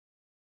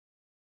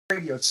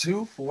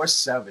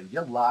Fcr247.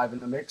 You're live in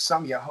the mix.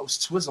 I'm your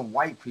host, Twism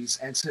Whitepiece,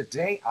 and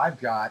today I've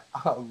got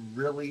a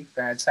really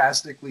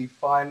fantastically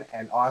fun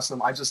and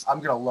awesome. I'm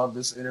gonna love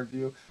this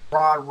interview.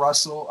 Ron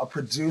Russell, a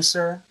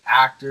producer,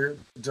 actor,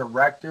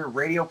 director,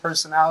 radio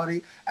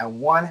personality,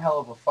 and one hell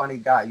of a funny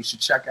guy. You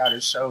should check out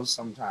his shows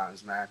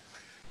sometimes, man.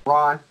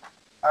 Ron,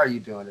 how are you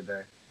doing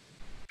today?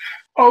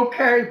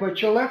 Okay,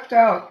 but you left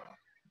out.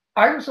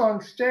 I was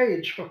on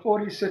stage for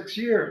 46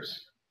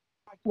 years.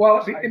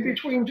 Well, Yes, I in did.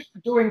 between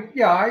doing,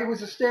 yeah, I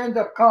was a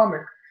stand-up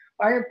comic.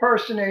 I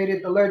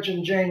impersonated the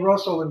legend Jane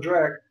Russell in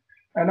drag,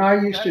 and I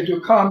used to Okay.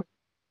 do comedy.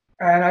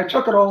 And I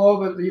took it all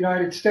over the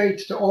United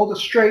States to all the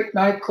straight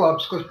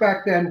nightclubs, because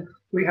back then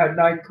we had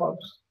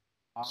nightclubs.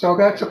 So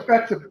that's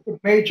Okay. a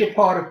major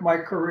part of my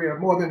career,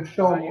 more than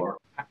So how film you work.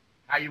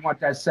 how you want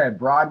that said?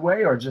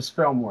 Broadway or just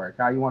film work?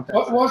 How you want that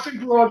What said?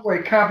 wasn't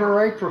Broadway,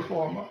 cabaret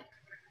performer.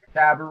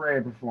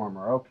 Cabaret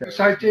performer. Okay, Because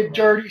I let's get did right.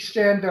 dirty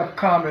stand-up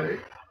comedy.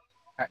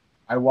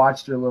 I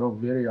watched your little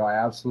video. I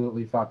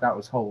absolutely thought that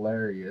was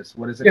hilarious.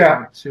 What is it Yeah,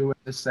 called? Two in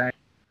the same.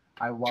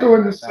 I love two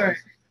in the that. That same. was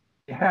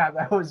yeah,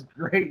 that was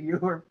great.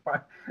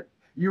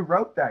 You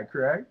wrote that,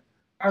 correct?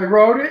 I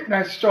wrote it and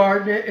I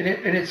started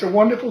it, and it's a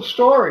wonderful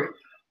story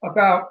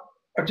about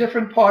a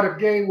different part of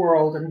gay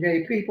world and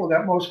gay people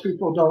that most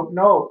people don't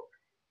know.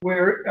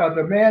 Where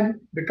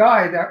the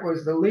guy that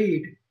was the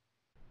lead,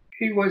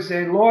 he was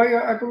a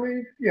lawyer, I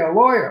believe, yeah, a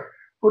lawyer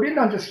who didn't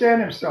understand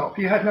himself.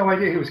 He had no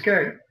idea he was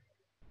gay,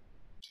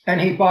 and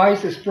he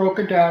buys this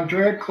broken down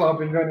drag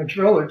club in Greenwich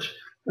Village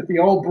with the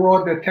old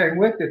broad that came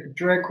with it. The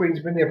drag queen's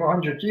been there for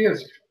 100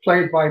 years,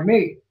 played by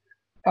me,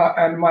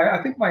 and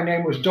I think my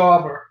name was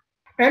Dauber.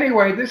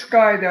 Anyway, this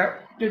guy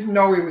that didn't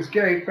know he was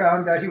gay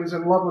found that he was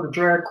in love with a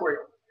drag queen.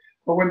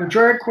 But when the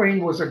drag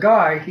queen was a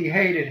guy, he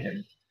hated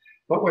him.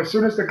 But as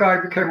soon as the guy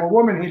became a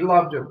woman, he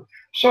loved him.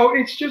 So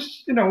it's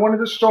just, one of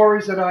the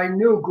stories that I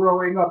knew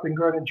growing up in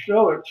Greenwich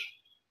Village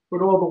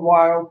with all the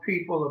wild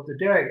people of the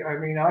day. I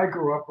mean, I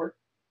grew up with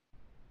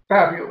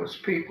fabulous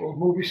people,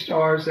 movie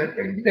stars that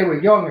they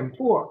were young and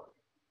poor.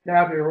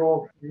 Now they're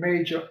all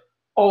major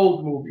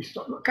old movie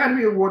stars.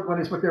 Academy Award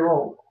winners, but they're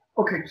old.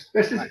 Okay,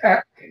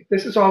 Right.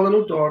 this is our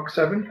little dog,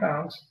 7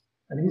 pounds,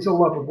 and he's a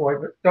lover boy.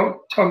 But don't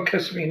tongue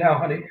kiss me now,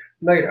 honey.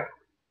 Later.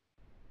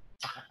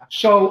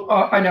 So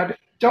I know.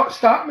 Don't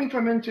stop me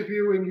from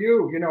interviewing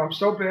you. I'm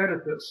so bad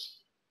at this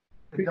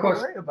Don't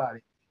because worry about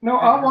it. no,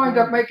 I'll You're wind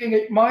up being, making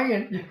it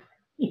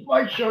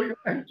my show. You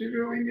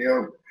interviewing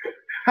you.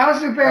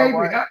 How's the you know baby?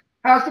 what?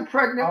 How's the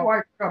pregnant Oh,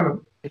 wife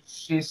coming?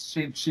 she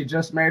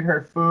just made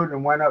her food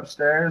and went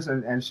upstairs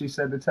and she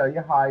said to tell you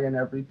hi and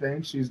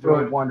everything. She's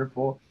doing Good.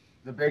 wonderful.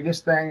 The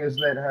biggest thing is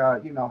that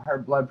her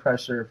blood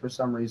pressure for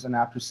some reason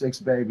after six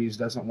babies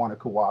doesn't want to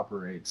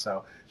cooperate.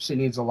 So she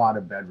needs a lot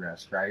of bed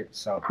rest, right?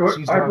 So Good.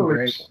 she's I doing believe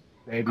great. so.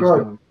 Baby's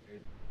Good. doing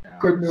great.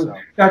 Good news. So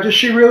Now, does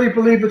she really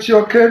believe it's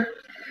your kid?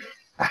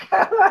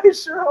 I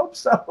sure hope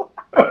so.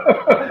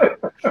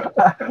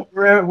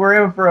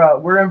 We're in for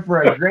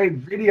a great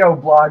video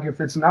blog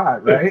if it's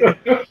not, right?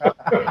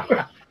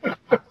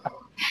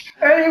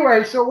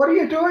 Anyway, so what are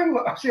you doing?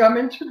 See, I'm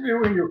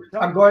interviewing you.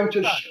 Don't worry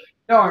about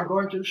No, it. I'm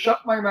going to shut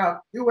my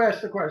mouth. You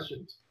ask the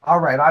questions. All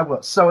right, I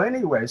will. So,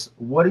 anyways,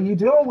 what are you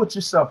doing with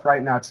yourself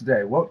right now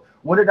today?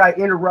 What did I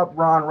interrupt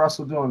Ron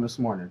Russell doing this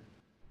morning?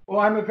 Well,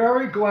 I'm a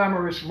very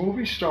glamorous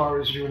movie star,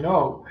 as you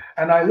know,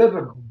 and I live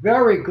a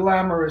very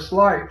glamorous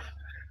life.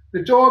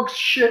 The dogs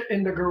shit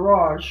in the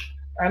garage,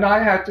 and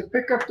I had to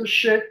pick up the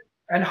shit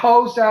and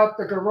hose out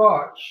the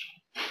garage.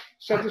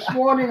 So this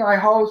morning I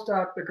hosed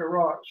out the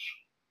garage.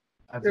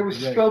 That's It was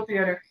great. filthy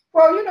and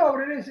well, you know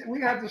what it is.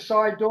 We have the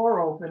side door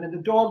open and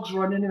the dogs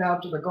run in and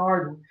out to the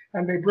garden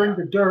and they bring Yeah.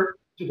 the dirt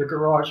to the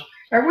garage.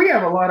 And we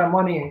have a lot of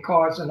money in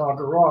cars in our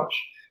garage.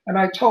 And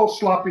I told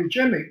Sloppy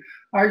Jimmy,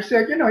 I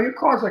said, your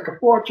car's like a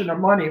fortune of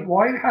money.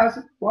 Why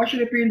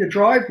should it be in the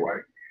driveway?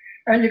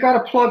 And you got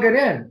to plug it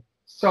in.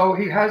 So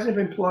he hasn't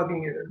been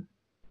plugging it in.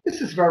 This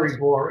is very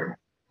boring.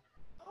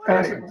 No, it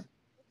Anyway, isn't.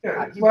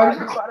 yeah, You well,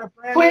 bought a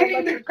brand new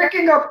electric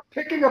car.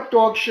 picking up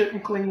dog shit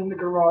and cleaning the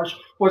garage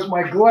was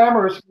my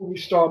glamorous movie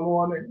star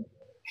morning.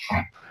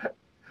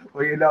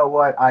 Well, you know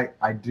what?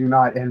 I do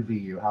not envy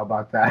you. How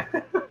about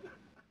that?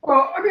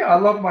 Well, I mean, I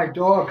love my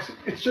dogs.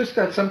 It's just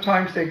that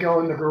sometimes they go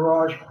in the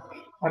garage.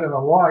 I don't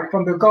know why.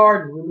 From the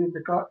garden, we leave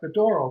the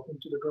door open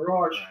to the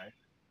garage, Right.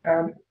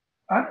 and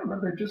I don't know.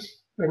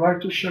 They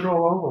like to shit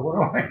all over. What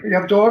do I? You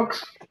have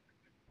dogs? Do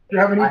you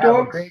have any I have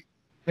a dogs?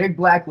 big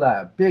black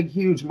lab, big,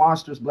 huge,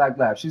 monstrous black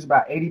lab. She's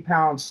about 80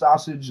 pounds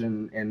sausage,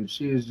 and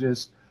she is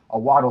just a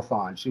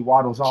waddle-thon. She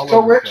waddles all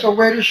over the So place.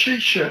 where does she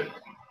shit?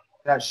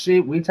 That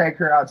she, we take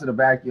her out to the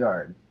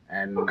backyard,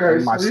 Okay,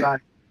 and my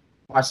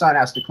son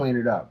has to clean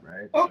it up,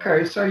 right?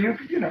 So,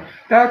 so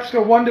that's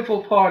the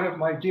wonderful part of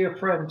my dear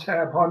friend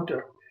Tab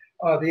Hunter,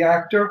 the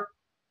actor.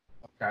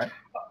 okay,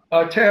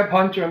 Tab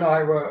Hunter and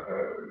I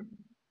were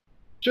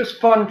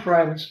just fun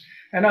friends.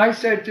 And I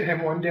said to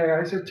him one day,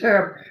 I said,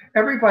 Tab,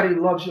 everybody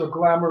loves your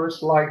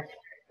glamorous life.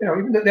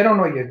 Even though they don't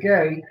know you're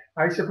gay.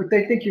 I said, but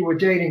they think you were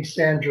dating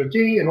Sandra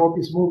Dee and all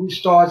these movie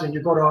stars and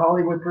you go to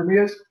Hollywood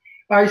premieres.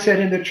 I said,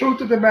 and the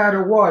truth of the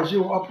matter was,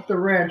 you were up at the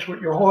ranch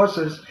with your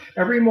horses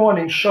every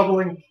morning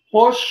shoveling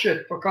horse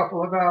shit for a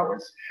couple of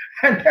hours.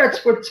 And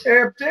that's what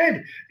Tab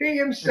did. He If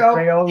himself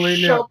they only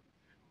knew. shoveled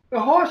the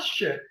horse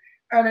shit.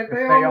 And if If they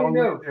they only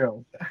only knew,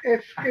 knew.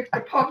 if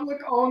the public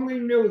only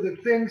knew the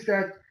things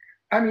that,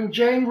 I mean,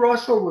 Jane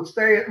Russell would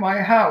stay at my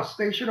house.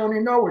 They should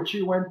only know what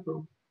she went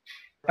through.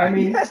 I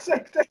mean, Yes,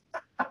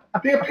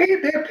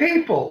 they're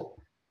people.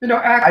 You know,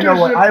 I know actors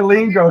what are.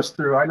 Eileen goes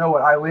through. I know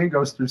what Eileen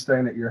goes through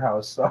staying at your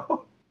house.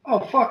 So Oh,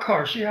 fuck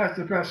her. She has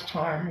the best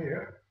time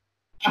here.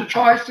 She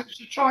tries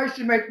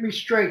to make me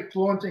straight,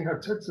 flaunting her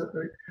tits at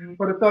me,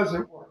 but it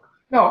doesn't work.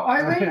 No,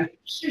 Eileen,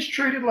 she's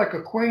treated like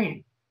a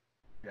queen.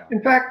 yeah.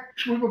 In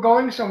fact, we were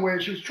going somewhere.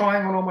 She was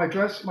trying on all my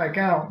gowns,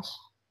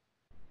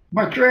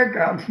 my drag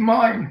gowns,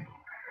 mine.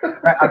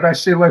 I bet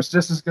she looks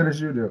just as good as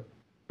you do.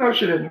 No,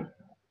 she didn't.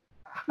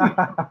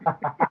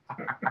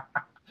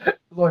 A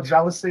little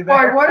jealousy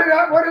Why? there. What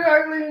did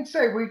Eileen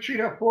say? We treat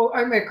her full.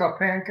 I make her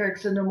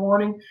pancakes in the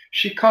morning.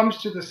 She comes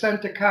to the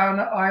center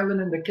counter island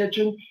in the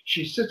kitchen.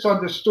 She sits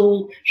on the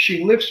stool.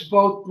 She lifts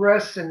both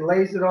breasts and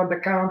lays it on the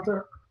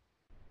counter.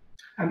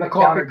 And the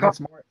coffee cup.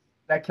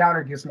 That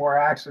counter gets more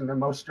action than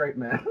most straight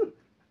men.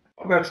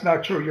 Oh, that's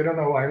not true. You don't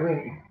know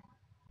Eileen.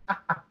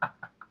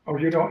 Oh,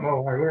 you don't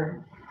know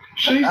Eileen.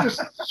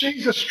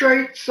 She's a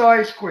straight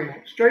size queen,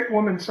 straight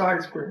woman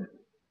size queen.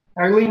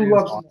 Eileen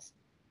loves awesome.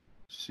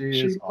 men.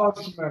 She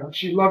loves men.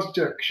 She loves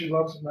dick. She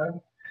loves men.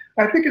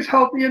 I think it's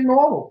healthy and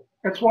normal.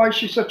 That's why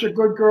she's such a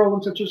good girl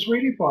and such a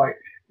sweetie pie,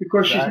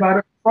 because she's not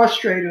a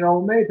frustrated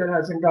old maid that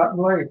hasn't gotten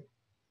laid.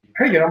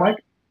 Hey, you know,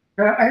 Mike,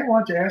 I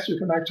want to ask you,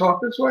 can I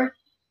talk this way?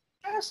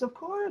 Yes, of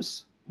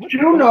course. Do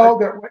you know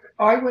that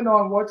I went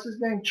on, what's his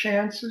name,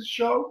 Chance's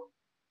show?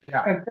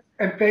 Yeah.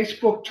 And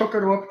Facebook took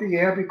it off the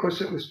air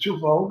because it was too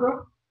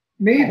vulgar?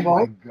 Me, of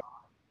all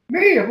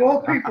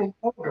people,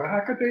 vulgar.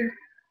 How could they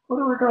put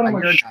a regard on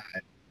my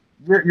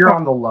You're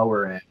on the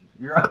lower end.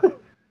 You're on...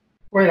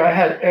 Wait, I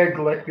had egg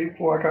late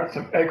before. I got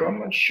some egg on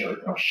my shirt.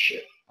 Oh,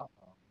 shit.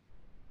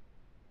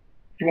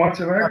 You want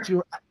some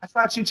egg? I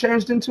thought you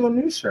changed into a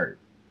new shirt.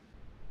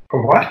 A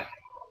what?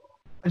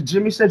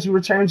 Jimmy said you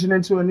were changing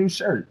into a new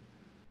shirt.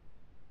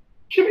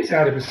 Jimmy's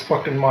out of his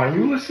fucking mind.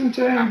 You listen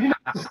to him.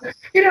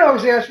 He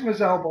knows ass from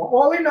his elbow.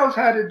 All he knows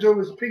how to do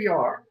is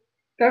PR.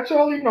 That's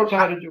all he knows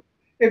how to do.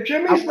 If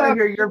Jimmy's I want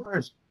to hear your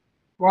version.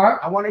 What?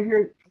 I want to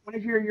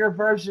hear your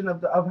version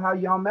of how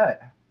y'all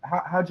met.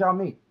 How'd y'all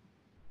meet?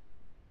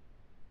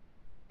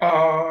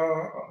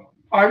 I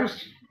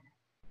was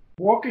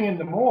walking in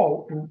the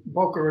mall in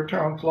Boca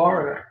Raton,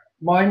 Florida,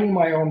 minding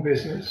my own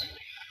business,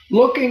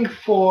 looking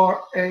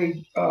for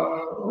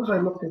what was I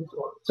looking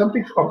for?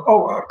 Something,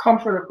 a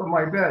comforter for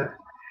my bed.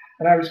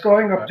 And I was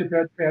going up to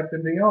Bed Bath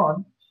 &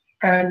 Beyond,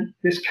 and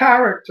this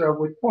character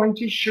with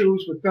pointy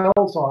shoes with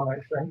bells on, I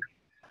think,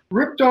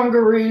 ripped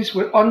dungarees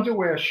with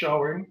underwear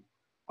showing,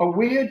 a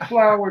weird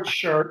flowered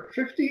shirt,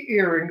 50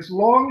 earrings,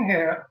 long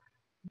hair,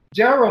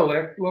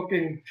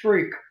 derelict-looking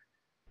freak,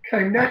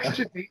 came next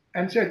to me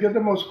and said, "You're the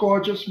most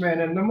gorgeous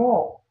man in the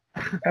mall."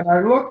 And I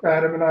looked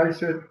at him and I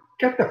said,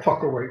 "Get the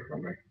fuck away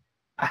from me."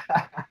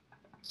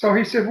 So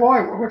he said,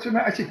 "Why? What's the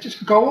matter?" I said,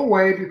 "Just go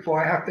away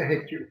before I have to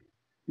hit you,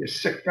 you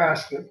sick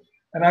bastard."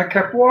 And I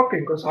kept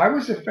walking because I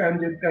was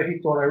offended that he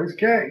thought I was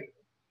gay.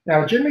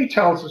 Now, Jimmy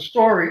tells a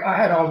story. I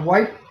had on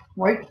white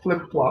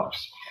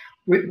flip-flops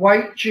with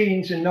white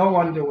jeans and no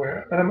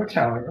underwear, and I'm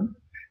Italian,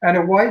 and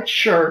a white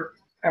shirt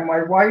and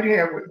my white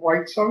hair with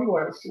white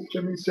sunglasses.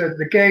 Jimmy said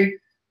the gay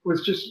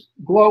was just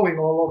glowing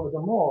all over the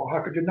mall.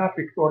 How could you not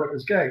be thought of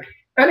as gay?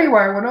 Anyway,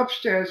 I went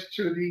upstairs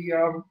to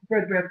the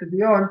Bed Bath &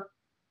 Beyond.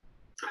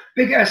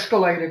 Big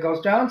escalator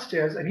goes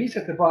downstairs, and he's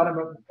at the bottom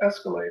of the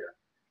escalator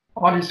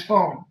on his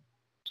phone.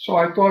 So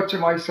I thought to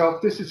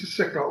myself, this is a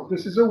sicko.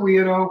 This is a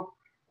weirdo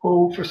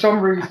who, for some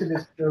reason,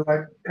 is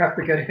like have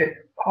to get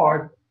hit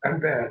hard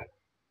and bad.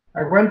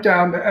 I went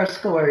down the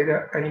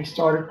escalator, and he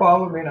started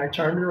following me, and I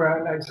turned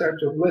around, and I said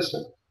to him,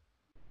 "Listen,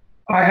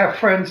 I have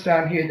friends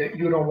down here that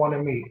you don't want to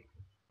meet.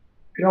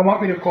 You don't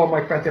want me to call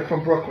my friends. They're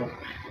from Brooklyn.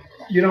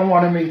 You don't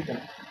want to meet them.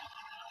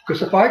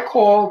 Because if I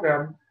call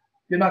them,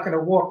 you're not going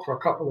to walk for a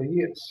couple of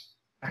years."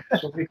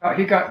 So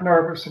he got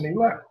nervous and he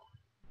left.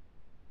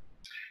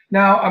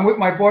 Now I'm with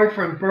my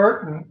boyfriend,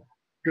 Burton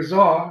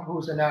Gazar,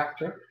 who's an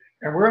actor,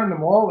 and we're in the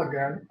mall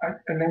again.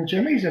 And then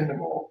Jimmy's in the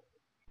mall.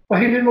 Well,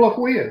 he didn't look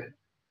weird.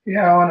 He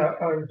had on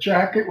a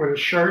jacket with a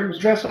shirt. He was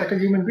dressed like a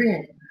human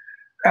being.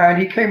 And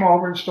he came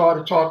over and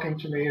started talking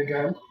to me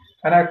again.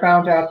 And I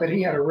found out that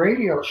he had a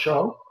radio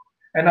show.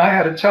 And I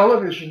had a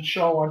television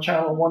show on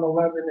Channel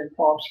 111 in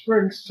Palm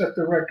Springs, set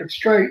the record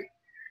straight.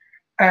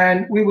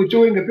 And we were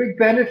doing a big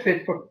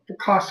benefit for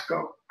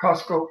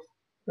Costco,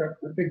 the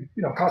big,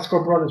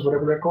 Costco Brothers,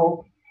 whatever they're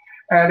called.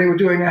 And they were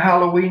doing a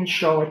Halloween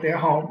show at their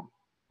home.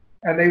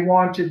 And they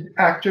wanted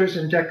actors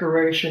and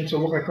decoration to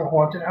look like a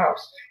haunted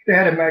house. They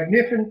had a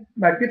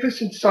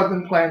magnificent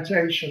southern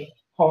plantation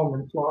home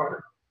in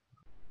Florida.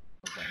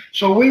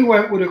 So we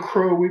went with a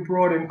crew. We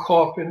brought in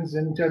coffins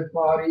and dead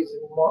bodies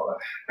and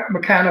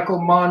mechanical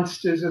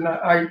monsters. And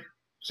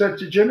said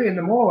to Jimmy in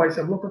the mall, I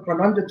said, I'm looking for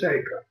an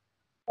undertaker.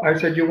 I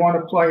said, you want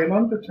to play an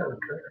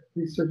undertaker?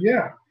 He said,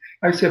 yeah.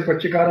 I said,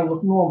 but you got to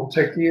look normal.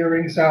 Take the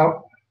earrings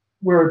out,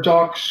 wear a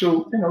dark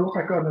suit, look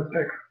like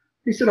Undertaker.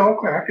 He said,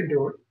 okay, I can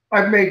do it.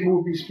 I've made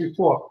movies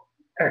before,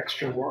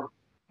 extra work.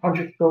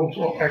 100 films,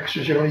 all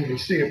extras, you don't even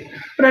see it.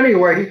 But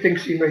anyway, he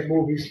thinks he made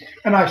movies,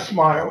 and I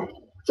smiled.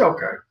 It's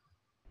okay.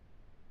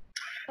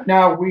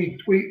 Now,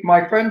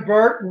 my friend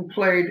Burton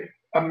played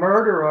a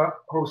murderer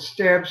who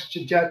stabs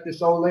to death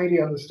this old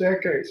lady on the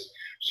staircase.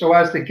 So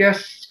as the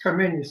guests come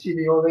in, you see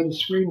the old lady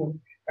screaming,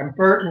 and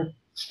Burton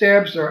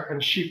stabs her,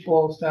 and she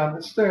falls down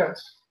the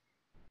stairs.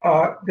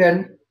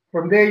 Then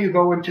from there, you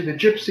go into the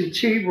gypsy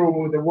tea room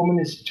where the woman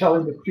is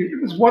telling the future.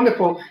 It was a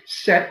wonderful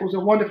set. It was a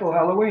wonderful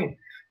Halloween.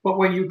 But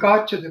when you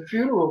got to the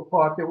funeral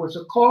part, there was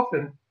a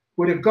coffin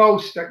with a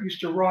ghost that used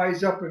to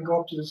rise up and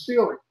go up to the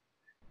ceiling.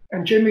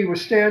 And Jimmy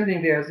was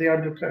standing there as the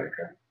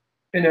Undertaker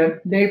in a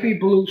navy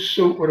blue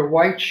suit with a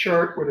white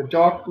shirt with a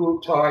dark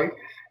blue tie.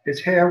 His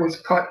hair was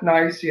cut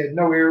nice. He had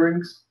no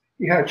earrings.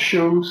 He had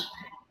shoes.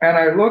 And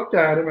I looked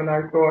at him and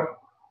I thought,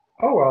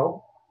 oh,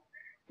 well,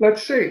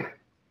 let's see.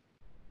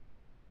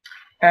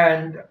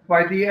 And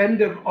by the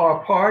end of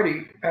our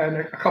party, and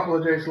a couple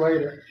of days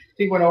later,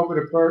 he went over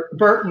to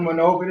Burton went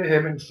over to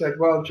him and said,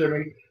 well,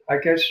 Jimmy, I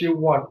guess you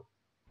won.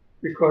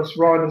 Because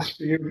Ron is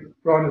for you.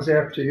 Ron is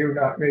after you,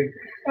 not me.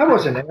 I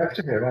wasn't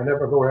after him. I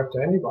never go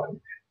after anybody.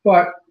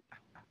 But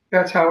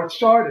that's how it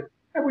started.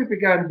 And we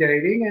began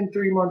dating, and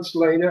 3 months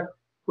later,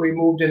 we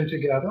moved in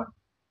together.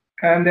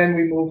 And then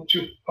we moved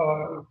to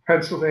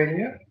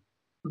Pennsylvania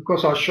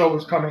because our show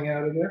was coming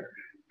out of there.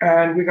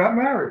 And we got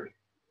married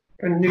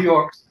in New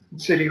York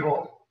City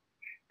Hall.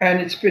 And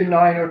it's been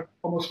 9 or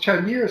almost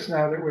 10 years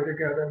now that we're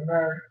together and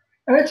married.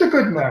 And it's a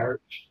good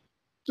marriage.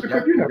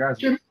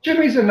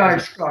 Jimmy's a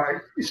nice guy.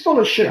 He's full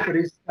of shit, but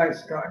he's a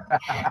nice guy.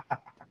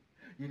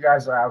 You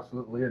guys are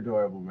absolutely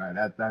adorable, man.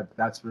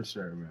 That's for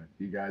sure, man.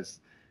 You guys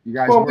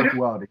work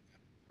well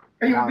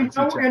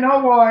together. You know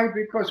why?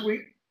 Because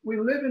we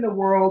live in a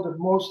world of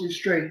mostly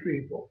straight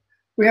people.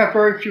 We have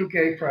very few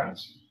gay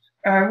friends.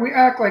 And we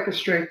act like a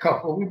straight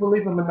couple. We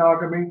believe in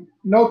monogamy,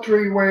 no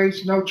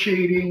three-ways, no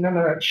cheating, none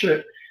of that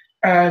shit.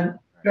 And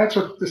that's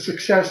what the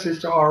success is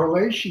to our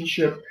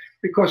relationship,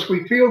 because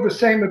we feel the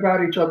same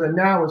about each other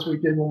now as we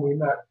did when we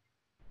met.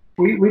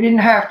 We didn't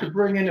have to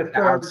bring in a third.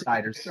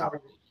 Outsiders.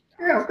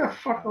 Yeah, what the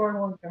fuck do I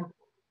want them?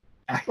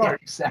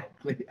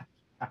 Exactly.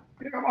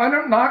 I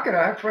don't knock it.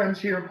 I have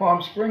friends here in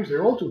Palm Springs. They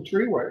all do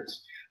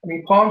three-ways. I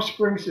mean, Palm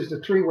Springs is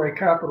the three-way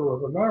capital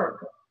of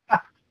America.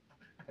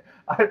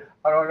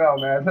 I don't know,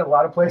 man. A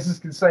lot of places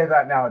can say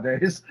that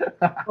nowadays.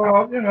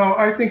 Well,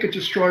 I think it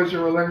destroys a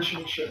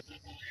relationship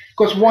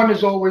because one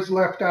is always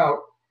left out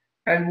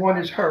and one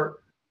is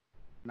hurt.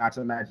 Not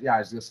to mention, I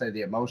was going to say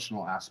the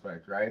emotional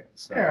aspect, right?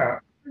 So. Yeah.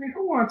 I mean,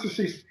 who wants to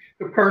see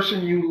the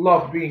person you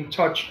love being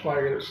touched by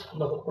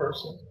another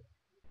person?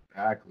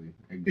 Exactly.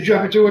 Did you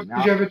ever do it?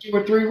 Did you ever do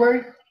a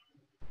three-way?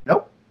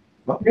 Nope.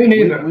 Well, me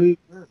neither.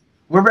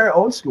 We're very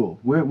old school.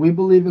 We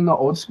believe in the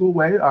old school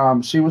way.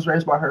 She was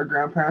raised by her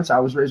grandparents. I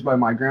was raised by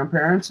my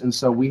grandparents, and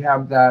so we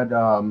have that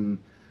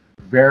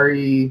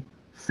very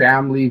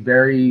family,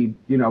 very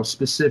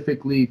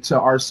specifically to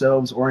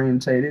ourselves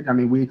orientated. I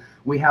mean,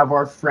 we have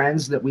our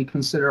friends that we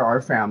consider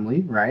our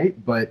family, right?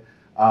 But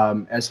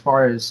as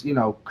far as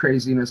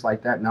craziness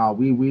like that, no,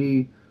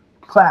 we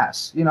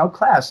class,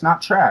 class,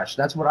 not trash.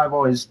 That's what I've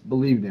always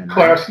believed in.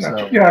 Class,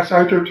 right? Yes,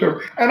 I do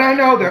too. And I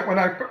know that when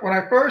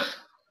I first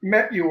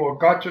met you or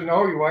got to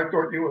know you, I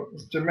thought you were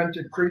this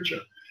demented creature,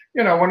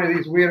 one of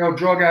these weirdo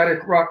drug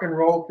addict rock and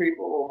roll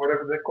people or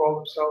whatever they call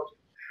themselves.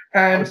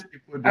 And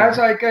as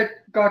I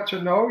got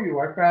to know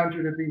you, I found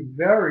you to be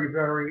very,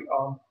 very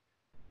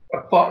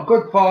a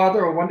good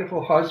father, a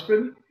wonderful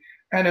husband,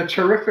 and a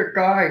terrific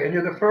guy. And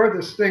you're the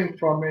furthest thing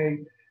from a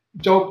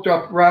doped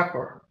up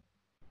rapper.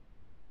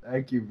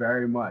 Thank you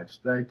very much.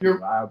 Thank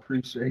you. I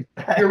appreciate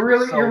that. You're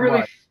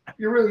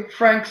really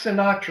Frank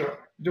Sinatra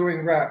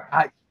doing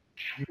rap.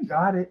 You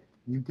got it.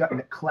 You got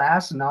it.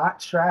 Class, not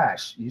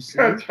trash. You see?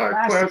 That's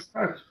right.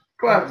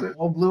 Class.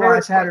 Old Blue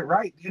Eyes had it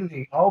right, didn't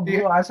he? Old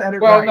Blue Eyes had it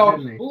right,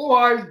 didn't he? Blue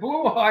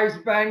Eyes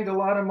banged a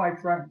lot of my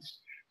friends.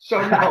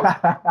 So no,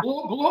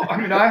 Blue. I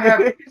mean, I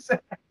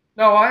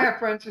have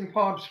friends in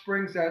Palm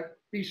Springs that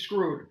be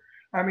screwed.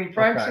 I mean,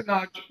 Frank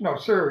Sinatra. No,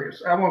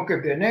 serious. I won't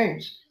give their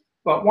names,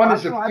 but one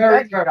is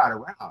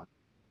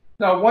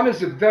one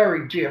is a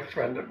very dear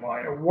friend of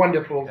mine, a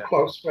wonderful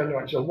close friend of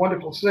mine. She's a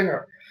wonderful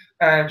singer.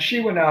 And she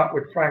went out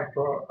with Frank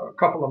for a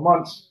couple of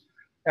months.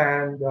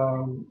 And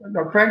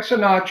Frank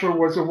Sinatra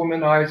was a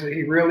womanizer.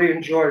 He really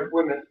enjoyed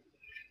women,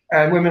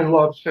 and women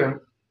loved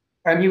him.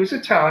 And he was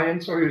Italian,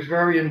 so he was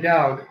very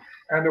endowed.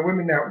 And the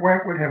women that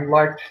went with him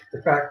liked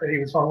the fact that he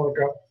was hung like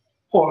a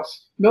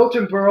horse.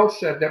 Milton Berle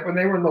said that when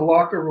they were in the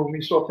locker room,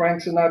 he saw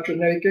Frank Sinatra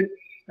naked,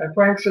 and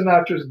Frank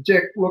Sinatra's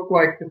dick looked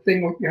like the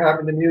thing you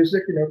have in the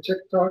music,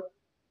 TikTok.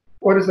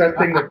 What is that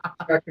thing that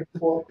back and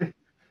forth?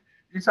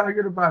 You're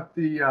talking about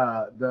the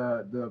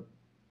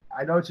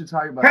I know what you're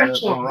talking about. The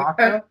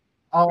maraca?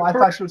 Oh, The I per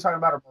thought you were talking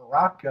about a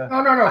maraca.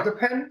 no, no, no. I,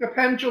 The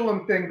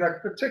pendulum thing,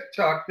 that the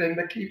TikTok thing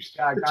that keeps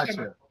yeah, I got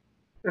you.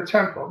 the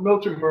tempo.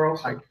 Milton I,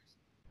 Berleson.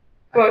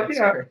 But that's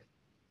yeah,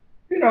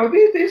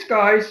 great. these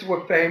guys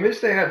were famous.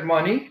 They had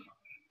money.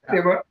 Yeah,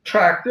 They were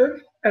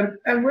attractive, and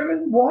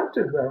women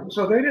wanted them,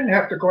 so they didn't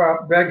have to go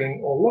out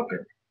begging or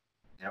looking.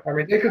 yep, I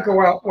mean, they could go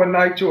exactly, out one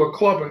night to a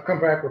club and come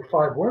back with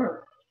 5 women,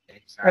 and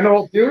exactly.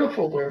 all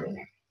beautiful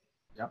women.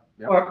 Yep,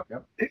 yep, But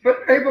yep.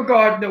 Ava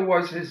Gardner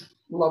was his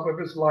love of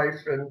his life,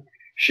 and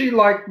she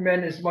liked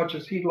men as much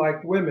as he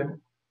liked women,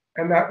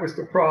 and that was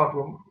the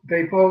problem.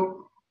 They both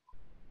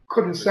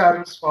couldn't Agreed.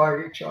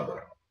 satisfy each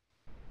other.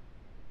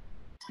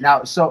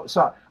 Now, so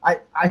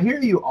I hear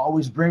you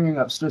always bringing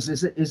up Swiss.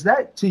 Is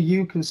that to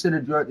you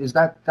considered your is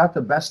that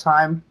the best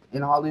time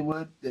in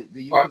Hollywood? Do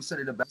you But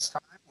consider the best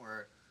time,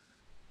 or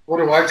what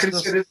do is I it still?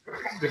 consider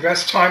the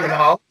best time in Yeah,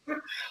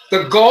 Hollywood?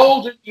 The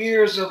golden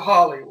years of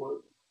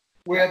Hollywood,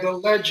 yeah, where the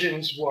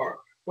legends were,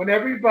 when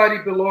everybody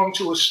belonged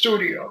to a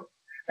studio,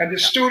 and the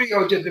yeah.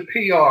 studio did the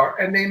PR,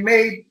 and they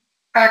made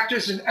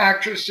actors and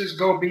actresses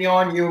go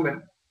beyond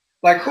human.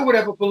 Like, who would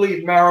ever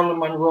believe Marilyn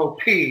Monroe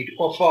peed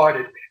or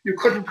farted? You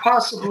couldn't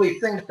possibly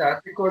think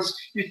that because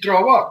you'd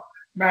throw up.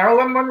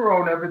 Marilyn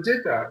Monroe never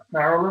did that.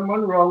 Marilyn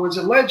Monroe is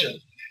a legend.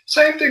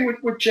 Same thing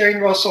with Jane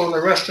Russell and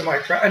the rest of my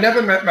friends. I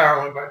never met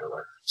Marilyn, by the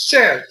way.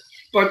 Sad.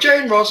 But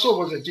Jane Russell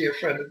was a dear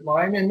friend of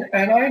mine,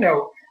 and I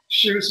know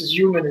she was as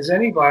human as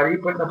anybody,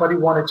 but nobody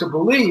wanted to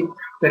believe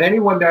that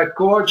anyone that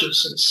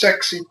gorgeous and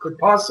sexy could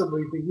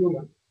possibly be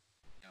human.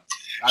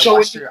 I So when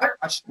watched you her. I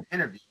watched the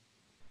interview.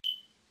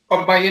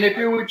 of my I,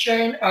 interview with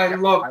Jane, I yeah,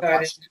 love I that.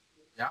 watched.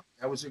 Yeah,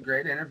 that was a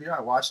great interview. I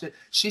watched it.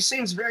 She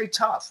seems very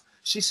tough.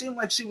 She seemed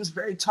like she was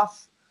very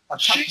tough, a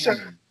tough She's a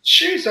woman.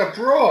 she's a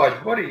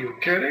broad. What are you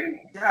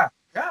kidding? Yeah,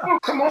 yeah. Oh,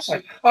 come on. She,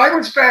 I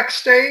was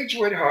backstage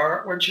with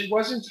her when she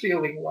wasn't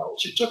feeling well.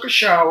 She took a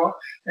shower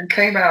and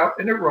came out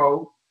in a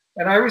robe,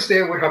 and I was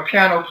there with her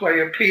piano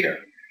player,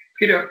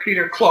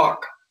 Peter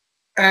Clark.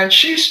 And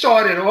she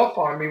started off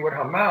on me with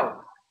her mouth.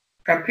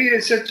 And Peter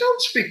said,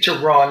 "Don't speak to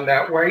Ron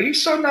that way.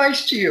 He's so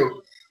nice to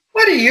you."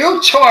 "What are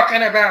you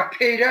talking about,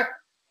 Peter?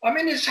 I'm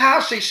in his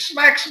house." He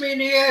smacks me in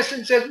the ass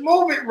and says,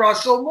 "Move it,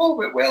 Russell,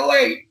 move it. We're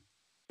late."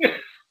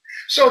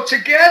 So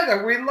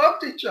together we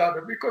loved each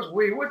other because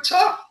we were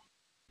tough.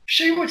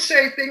 She would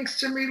say things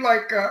to me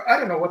like, I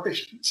don't know what they,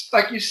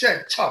 like you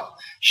said, tough.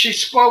 She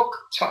spoke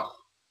tough.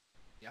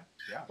 yeah,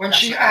 yeah. When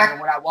That's she what, and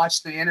act, when I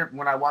watched the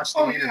when I watched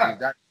the oh interview, yeah,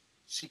 that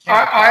she came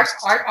across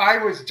as tough. I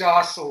was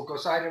docile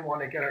because I didn't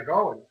want to get her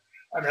going.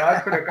 I mean, I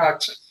could have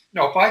got,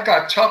 no, if I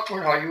got tough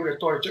with her, you would have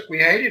thought we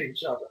hated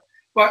each other.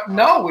 But Oh,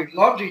 no, we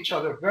loved each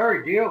other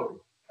very dearly.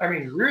 I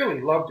mean,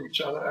 really loved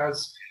each other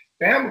as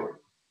family.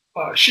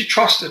 She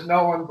trusted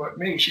no one but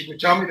me. She would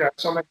tell me that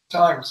so many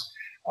times.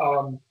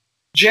 Um,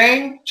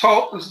 Jane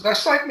told,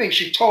 that's like me.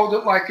 She told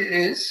it like it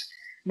is.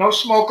 No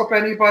smoke up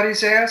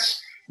anybody's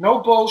ass. No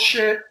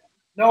bullshit.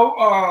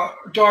 No,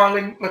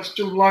 darling, let's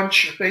do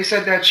lunch. If they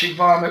said that, she'd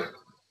vomit.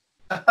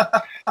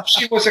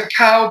 She was a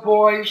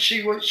cowboy.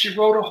 She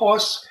rode a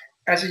horse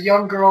as a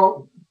young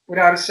girl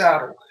without a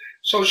saddle.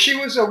 So she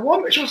was a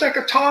woman. She was like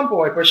a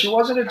tomboy, but she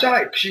wasn't a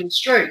dyke. She was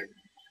straight.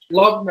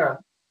 Loved men.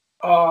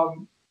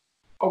 Um,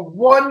 a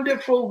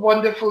wonderful,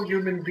 wonderful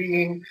human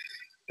being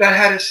that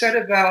had a set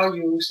of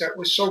values that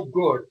was so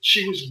good.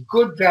 She was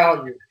good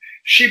value.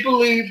 She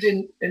believed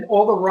in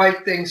all the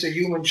right things a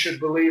human should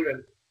believe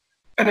in.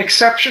 An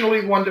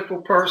exceptionally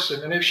wonderful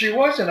person. And if she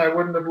wasn't, I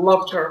wouldn't have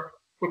loved her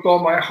with all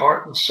my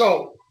heart and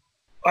soul.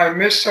 I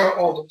miss her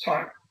all the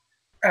time.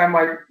 And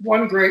my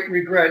one great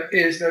regret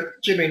is that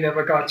Jimmy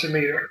never got to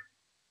meet her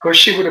because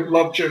she would have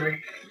loved Jimmy.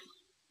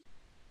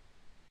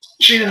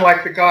 She didn't yeah.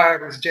 like the guy I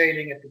was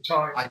dating at the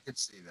time. I could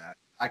see that.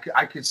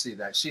 I could see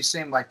that. She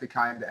seemed like the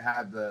kind that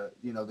had the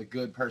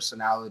good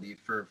personality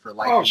for Oh,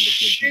 liking the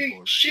good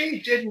people.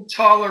 she didn't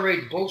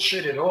tolerate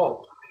bullshit at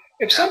all.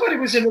 If Yeah. somebody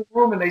was in the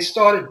room and they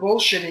started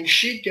bullshitting,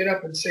 she'd get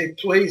up and say,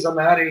 "Please, I'm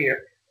out of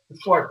here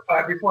before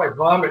I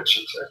vomit."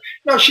 She said,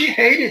 "No, she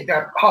hated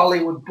that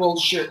Hollywood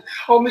bullshit."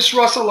 "Oh, Miss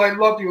Russell, I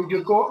love you.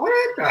 You go.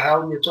 What the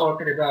hell are you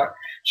talking about?"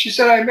 She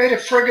said, "I made a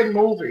friggin'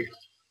 movie.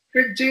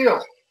 Big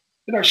deal."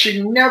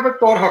 She never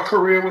thought her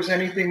career was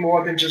anything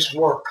more than just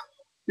work.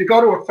 You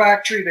go to a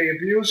factory, they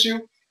abuse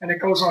you, and it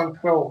goes on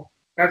film.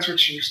 That's what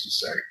she used to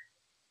say.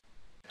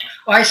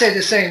 I say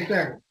the same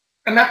thing.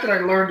 And not that I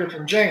learned it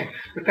from Jane,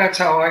 but that's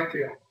how I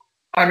feel.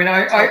 I mean,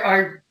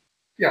 So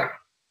yeah.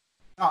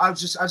 no, I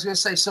was gonna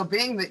say, so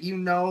being that you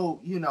know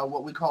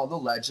what we call the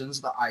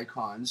legends, the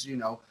icons,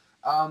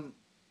 um,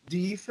 do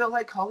you feel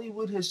like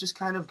Hollywood has just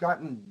kind of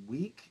gotten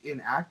weak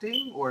in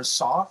acting or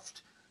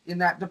soft in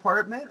that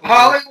department,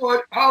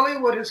 or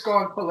Hollywood has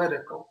gone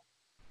political.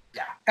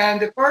 yeah, And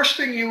the first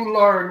thing you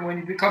learn when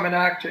you become an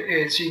actor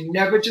is you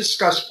never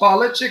discuss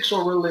politics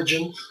or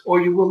religion, or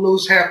you will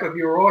lose half of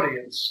your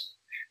audience.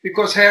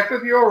 Because half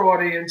of your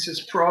audience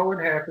is pro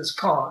and half is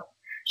con.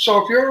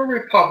 So if you're a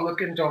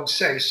Republican, don't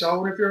say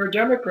so. And if you're a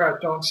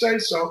Democrat, don't say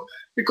so.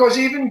 Because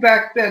even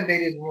back then, they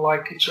didn't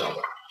like each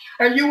other.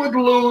 And you would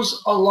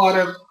lose a lot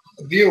of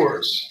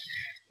viewers.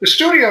 The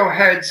studio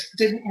heads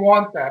didn't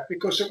want that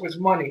because it was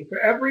money. For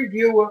every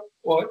viewer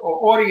or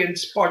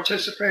audience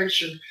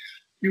participation,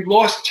 you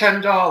lost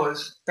 $10.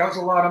 That was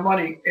a lot of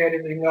money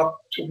adding up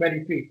to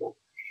many people.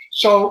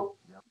 So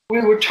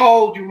we were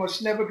told you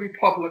must never be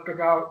public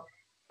about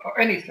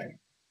anything.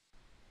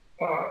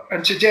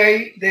 And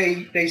today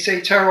they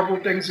say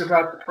terrible things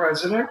about the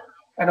president,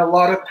 and a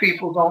lot of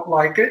people don't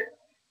like it,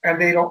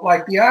 and they don't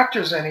like the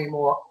actors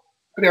anymore.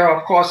 There are,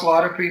 of course, a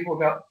lot of people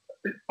that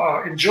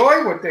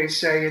enjoy what they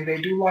say, and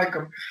they do like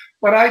them.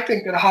 But I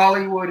think that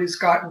Hollywood has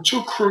gotten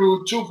too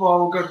crude, too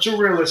vulgar, too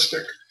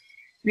realistic.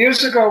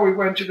 Years ago, we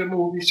went to the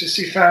movies to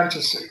see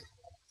fantasy.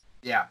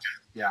 Yeah,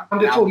 yeah.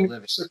 Wonderful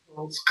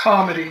musicals,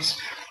 comedies.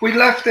 We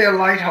left there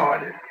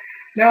lighthearted.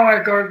 Now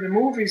I go to the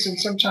movies, and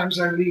sometimes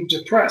I leave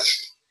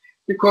depressed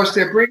because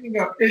they're bringing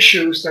up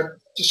issues that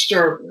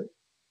disturb me.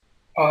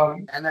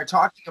 And they're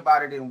talking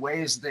about it in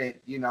ways that,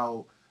 you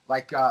know,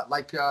 like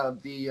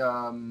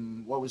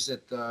the what was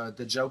it,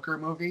 the Joker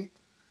movie?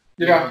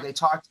 Yeah. You know,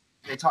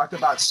 they talked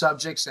about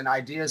subjects and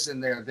ideas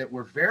in there that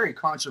were very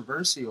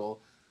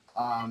controversial,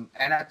 and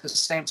at the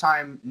same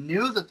time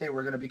knew that they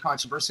were going to be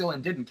controversial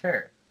and didn't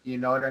care. You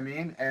know what I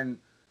mean? And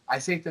I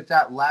think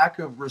that lack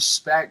of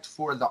respect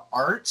for the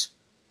art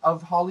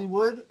of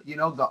Hollywood, you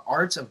know, the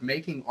art of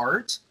making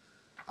art.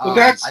 Well,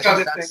 that's the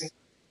other thing.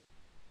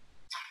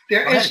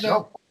 There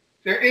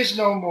is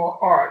no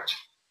more art.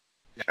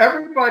 Yeah.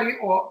 Everybody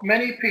or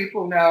many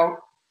people now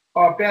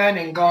are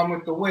banning Gone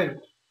with the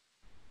Wind.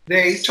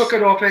 They took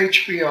it off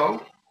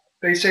HBO.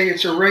 They say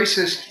it's a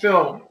racist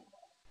film.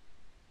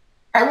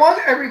 I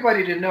want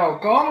everybody to know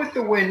Gone with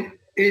the Wind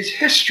is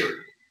history.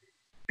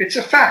 It's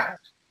a fact.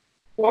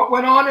 What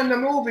went on in the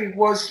movie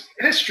was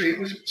history.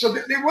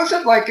 It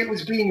wasn't like it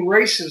was being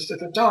racist at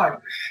the time.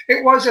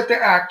 It was that the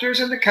actors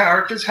and the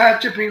characters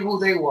had to be who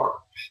they were.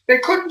 They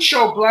couldn't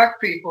show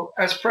black people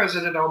as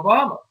President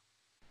Obama.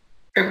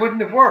 It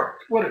wouldn't have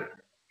worked, would it?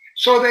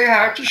 So they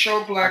had to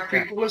show black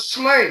people as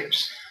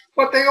slaves.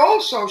 But they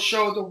also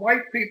showed the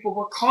white people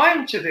were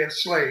kind to their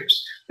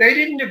slaves. They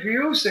didn't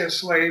abuse their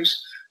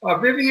slaves.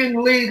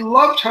 Vivian Leigh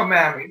loved her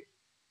mammy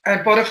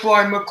and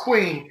Butterfly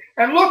McQueen.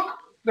 And look,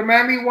 the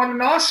mammy won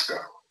an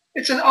Oscar.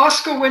 It's an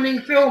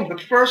Oscar-winning film, the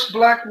first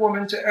black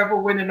woman to ever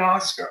win an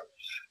Oscar.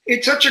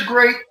 It's such a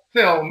great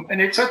film, and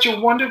it's such a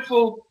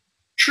wonderful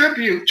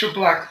tribute to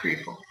black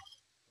people.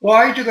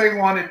 Why do they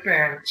want it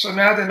banned? So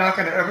now they're not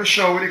going to ever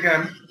show it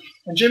again.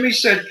 And Jimmy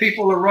said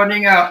people are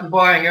running out and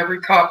buying every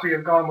copy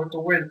of Gone with the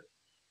Wind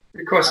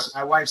because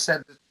my wife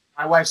said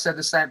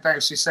the same thing.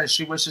 She says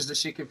she wishes that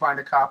she could find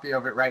a copy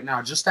of it right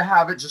now, just to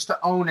have it, just to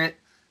own it,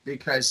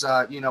 because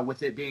you know,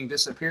 with it being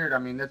disappeared, I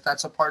mean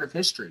that's a part of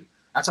history.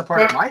 That's a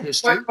part of my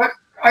history. But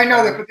I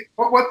know that,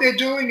 but what they're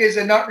doing is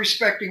they're not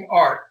respecting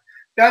art.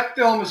 That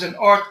film is an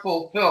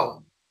artful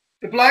film.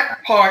 The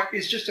black part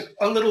is just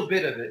a little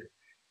bit of it.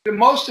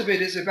 Most of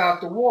it is about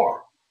the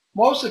war.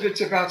 Most of it's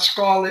about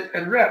Scarlet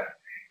and Rep.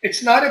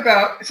 It's not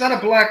a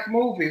black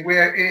movie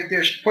where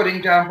they're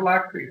putting down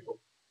black people.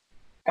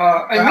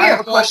 And I have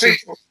a question.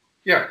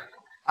 Yeah.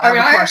 I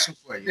have a question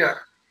for you. Yeah.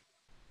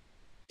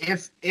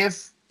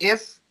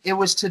 If it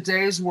was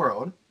today's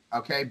world,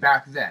 okay,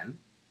 back then,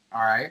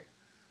 all right,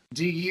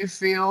 do you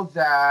feel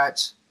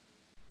that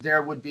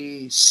there would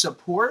be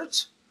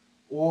support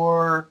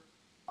or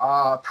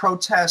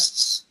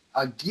protests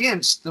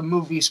against the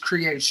movie's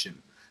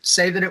creation?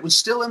 Say that it was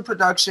still in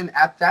production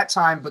at that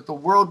time, but the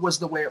world was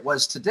the way it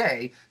was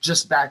today,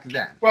 just back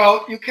then.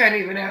 Well, you can't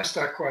even ask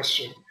that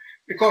question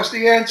because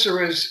the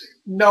answer is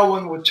no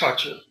one would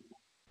touch it.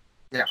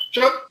 Yeah.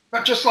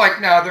 Just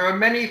like now, there are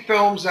many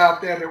films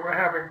out there that we're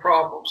having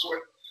problems with.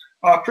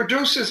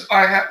 Producers,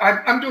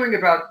 I'm doing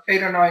about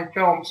 8 or 9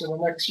 films in the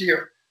next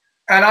year.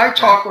 And I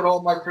talk with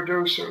all my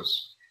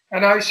producers.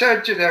 And I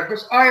said to them,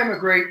 because I am a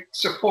great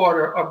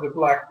supporter of the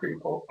black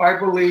people, I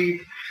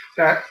believe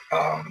that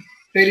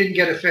they didn't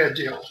get a fair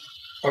deal,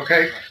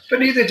 okay? But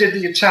neither did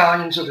the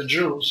Italians or the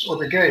Jews or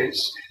the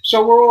gays.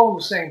 So we're all in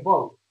the same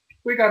boat.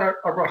 We got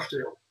a rough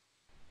deal.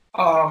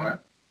 I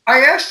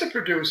asked the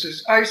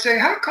producers, I say,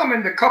 how come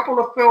in the couple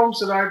of films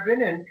that I've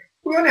been in,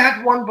 we only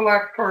had one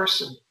black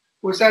person?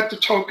 Was that the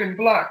token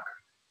black?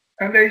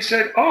 And they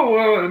said,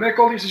 they make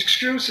all these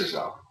excuses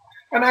up.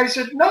 And I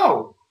said,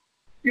 no,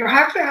 you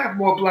have to have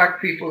more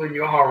black people in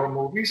your horror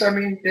movies. I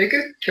mean, they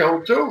get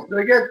killed too.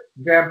 They get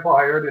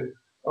vampired and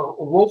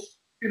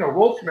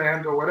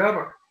Wolfman or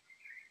whatever.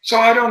 So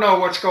I don't know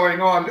what's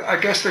going on. I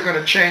guess they're going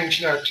to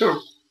change that too.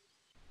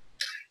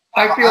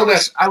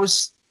 I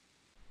was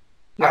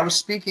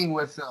speaking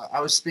with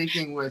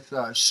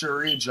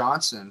Cherie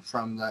Johnson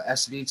from the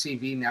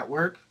SVTV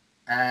network,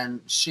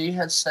 and she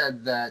had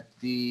said that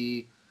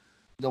the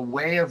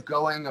way of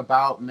going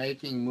about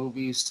making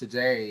movies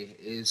today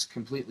is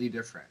completely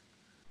different.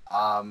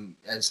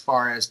 As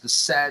far as the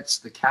sets,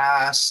 the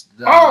cast.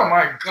 Oh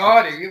my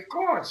God! Of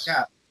course.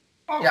 Yeah.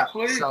 Oh, yeah.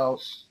 Please. So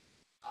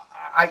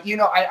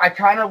I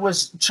kind of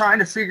was trying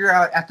to figure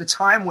out at the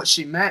time what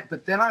she meant,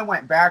 but then I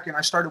went back and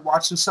I started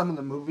watching some of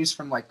the movies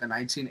from like the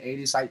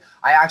 1980s. I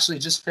actually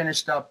just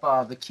finished up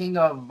The King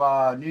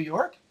of New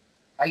York.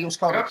 It was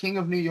called The Yep. King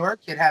of New York.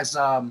 It has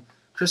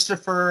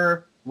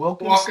Christopher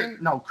Wilkinson.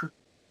 Walken. No, Christopher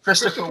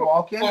Christopher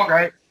Walken, Walken.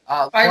 right?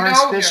 I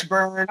Lawrence know him.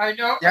 Fishburne. I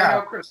know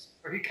Yeah,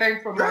 Christopher. He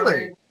came from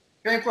really.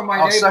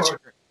 my Oh, such a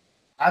neighborhood. great.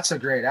 That's a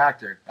great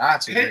actor.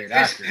 That's a great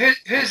actor.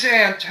 His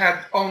aunt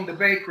had owned the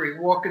bakery,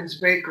 Walken's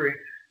Bakery,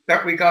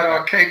 that we got Okay.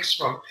 our cakes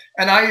from.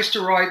 And I used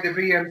to ride the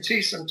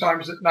VMT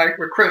sometimes at night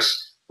with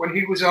Chris when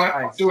he was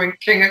Nice. doing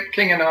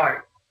King and I.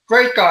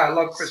 Great guy. I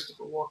love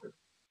Christopher Walken.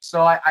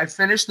 So I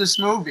finished this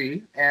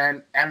movie,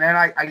 and then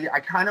I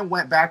kind of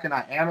went back and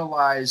I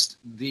analyzed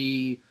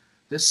the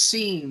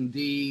scene,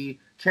 the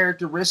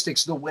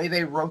characteristics, the way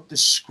they wrote the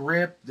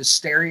script, the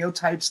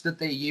stereotypes that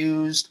they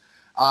used,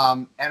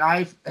 and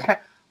I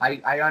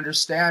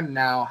understand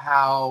now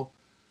how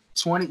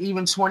 20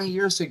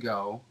 years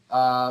ago,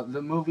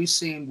 the movie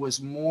scene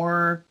was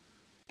more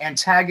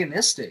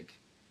antagonistic,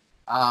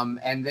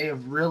 and they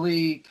have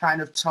really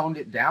kind of toned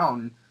it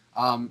down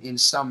in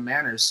some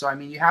manners. So I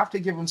mean, you have to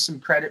give them some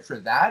credit for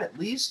that, at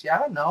least.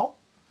 Yeah, no.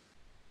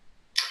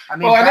 I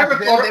mean, Well,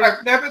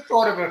 I've never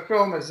thought of a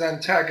film as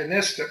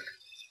antagonistic.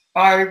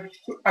 I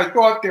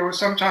thought there were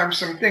sometimes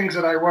some things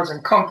that I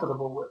wasn't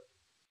comfortable with.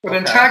 But Okay.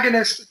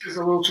 antagonistic is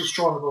a little too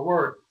strong of a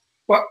word.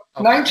 But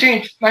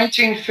Okay.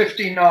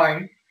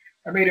 1959,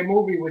 I made a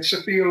movie with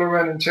Sophia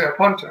Loren and Tab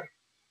Hunter.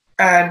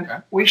 And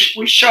Okay. we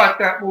shot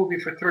that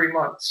movie for 3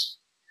 months.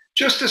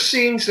 Just the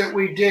scenes that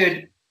we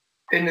did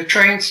in the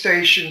train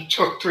station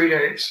took 3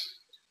 days.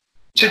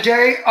 Yeah.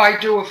 Today, I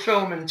do a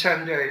film in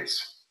 10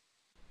 days.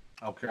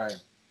 Okay.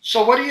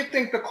 So what do you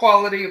think the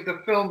quality of the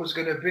film is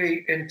going to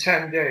be in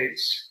 10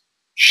 days?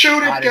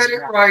 Shoot it, get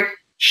it right.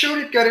 Shoot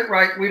it, get it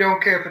right. We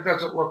don't care if it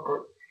doesn't look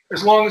good,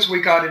 as long as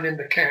we got it in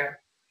the can.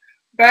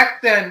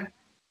 Back then,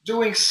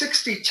 doing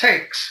 60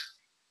 takes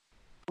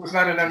was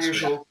not an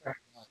unusual thing.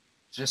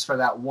 Just for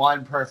that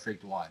one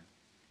perfect one.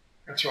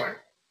 That's right.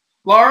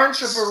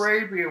 Lawrence of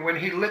Arabia, when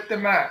he lit the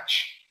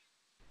match,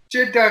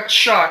 did that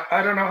shot,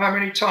 I don't know how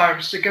many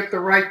times, to get the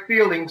right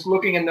feelings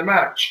looking in the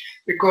match.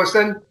 Because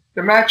then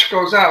the match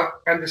goes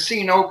out and the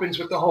scene opens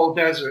with the whole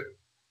desert.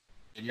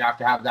 And you have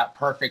to have that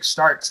perfect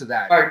start to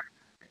that. Right.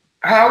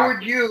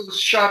 Howard Hughes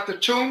shot the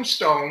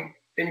tombstone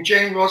in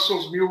Jane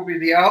Russell's movie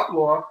The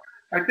Outlaw,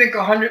 I think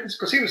 100,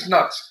 because he was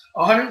nuts,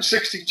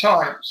 160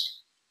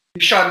 times.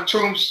 He shot a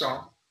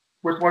tombstone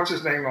with what's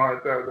his name on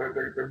it,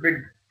 the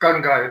big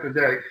gun guy of the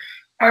day.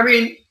 I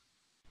mean,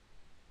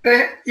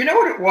 you know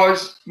what it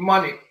was?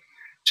 Money.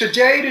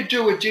 Today, to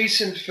do a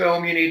decent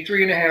film, you need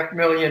 $3.5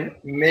 million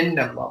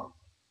minimum.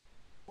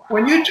 Wow.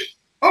 When you do,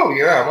 oh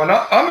yeah, when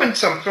I'm in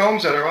some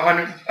films that are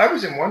 100. I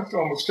was in one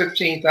film was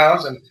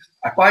 15,000.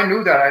 If I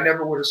knew that, I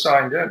never would have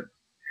signed in.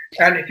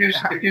 And if you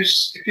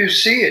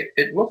see it,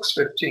 it looks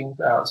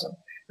 15,000.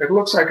 It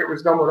looks like it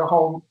was done with a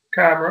home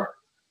camera,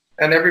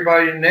 and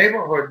everybody in the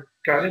neighborhood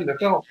got in the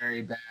film.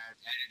 Very bad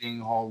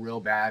editing, all real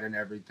bad and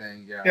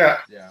everything. Yeah. Yeah.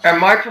 Yeah. And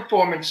my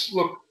performance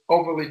looked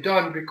overly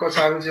done because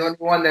I was the only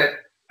one that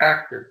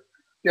acted.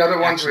 The other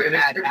ones were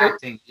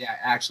acting. Yeah,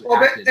 actually.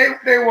 Well, acted.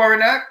 they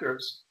weren't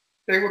actors.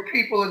 They were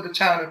people in the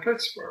town of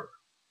Pittsburgh.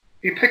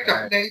 He picked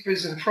up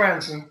neighbors and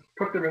friends and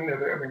put them in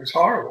there. I mean, it was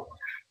horrible.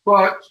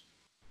 But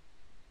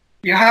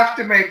you have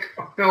to make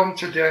a film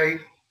today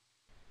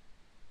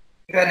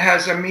that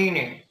has a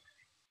meaning.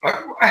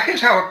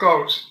 Here's how it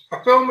goes.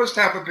 A film must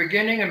have a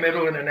beginning, a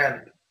middle, and an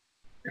end.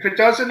 If it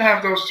doesn't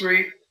have those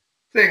three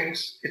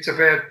things, it's a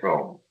bad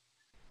film.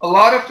 A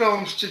lot of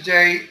films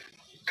today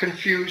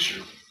confuse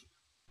you.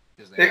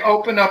 They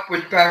open up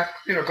with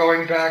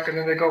going back, and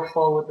then they go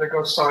forward, they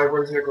go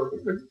sideways, they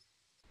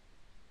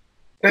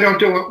don't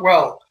do it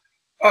well.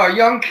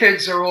 Young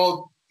kids are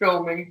all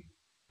filming.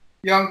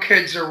 Young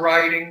kids are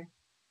writing.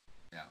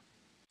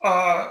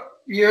 Yeah.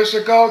 Years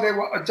ago, they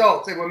were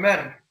adults. They were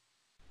men.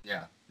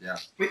 Yeah, yeah.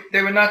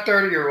 They were not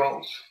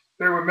 30-year-olds.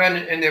 They were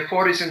men in their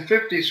 40s and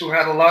 50s who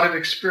had a lot of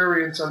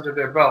experience under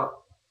their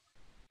belt.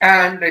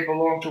 And they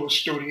belonged to a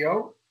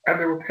studio, and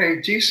they were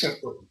paid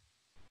decently.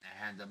 They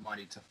had the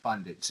money to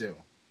fund it, too.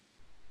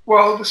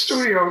 Well, the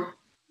studio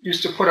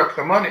used to put up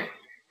the money,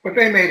 but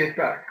they made it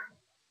back.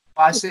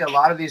 I see a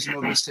lot of these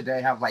movies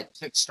today have like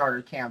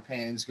Kickstarter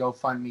campaigns,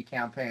 GoFundMe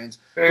campaigns,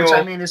 which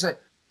I mean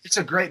it's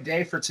a great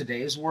day for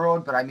today's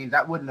world, but I mean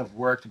that wouldn't have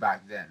worked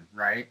back then,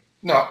 right?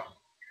 No.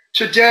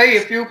 Today,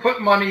 if you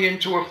put money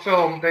into a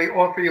film, they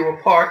offer you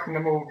a part in the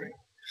movie.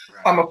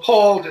 Right. I'm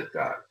appalled at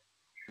that.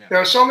 Yeah. There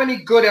are so many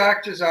good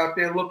actors out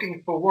there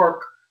looking for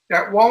work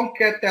that won't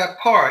get that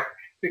part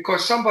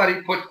because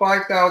somebody put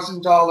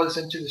 $5,000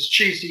 into this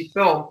cheesy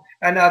film,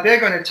 and now they're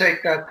going to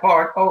take that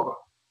part over.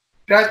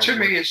 That to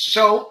me is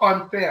so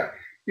unfair.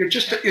 You're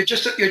just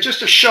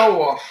a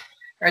show off,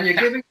 and you're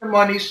giving the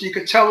money so you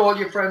could tell all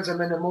your friends I'm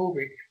in the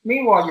movie.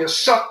 Meanwhile, you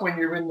suck when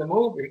you're in the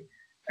movie,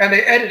 and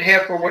they edit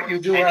half of what you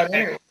do out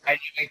anyway. And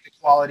you make the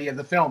quality of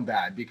the film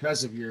bad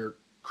because of your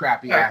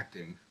crappy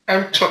acting.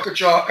 And took a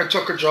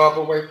job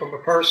away from a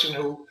person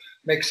who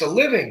makes a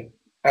living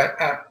at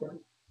acting.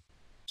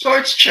 So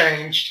it's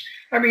changed.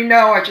 I mean,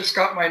 now I just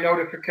got my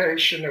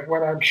notification of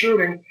when I'm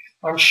shooting.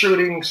 I'm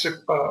shooting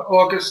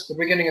August, the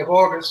beginning of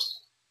August.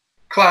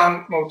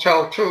 Clown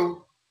Motel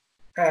 2,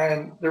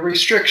 and the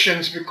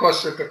restrictions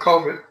because of the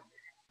COVID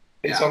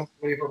is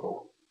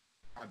unbelievable.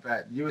 I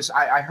bet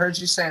I heard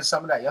you saying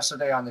some of that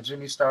yesterday on the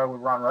Jimmy Star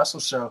with Ron Russell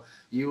show.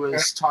 You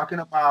was talking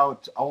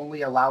about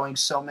only allowing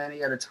so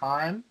many at a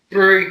time.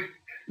 3,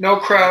 no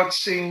crowd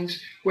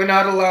scenes. We're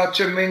not allowed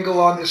to mingle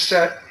on the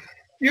set.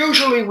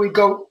 Usually we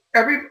go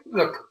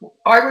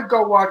I would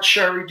go watch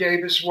Sherry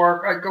Davis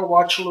work. I'd go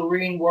watch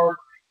Lorene work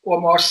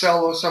or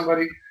Marcel or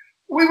somebody.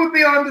 We would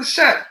be on the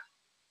set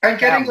and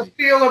getting a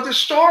feel of the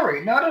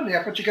story. Not only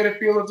that, but you get a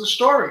feel of the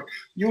story.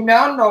 You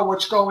now know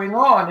what's going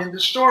on in the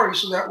story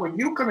so that when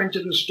you come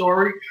into the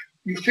story,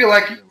 you feel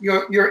like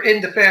you're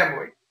in the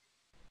family.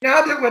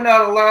 Now that we're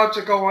not allowed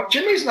to go on,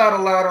 Jimmy's not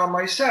allowed on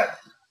my set.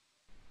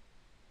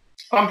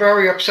 I'm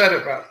very upset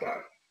about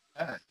that.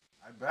 I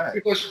bet.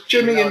 Because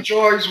Jimmy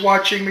enjoys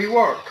watching me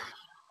work.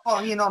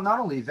 Well, not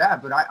only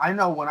that, but I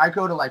know when I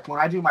go to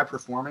when I do my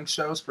performing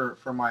shows for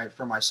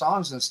my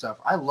songs and stuff,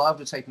 I love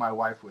to take my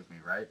wife with me,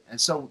 right? And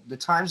so the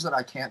times that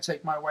I can't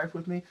take my wife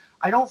with me,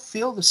 I don't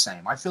feel the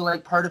same. I feel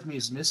like part of me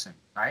is missing,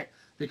 right?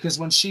 Because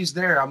when she's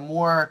there, I'm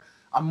more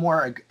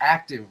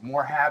active,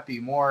 more happy,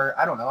 more,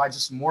 I don't know,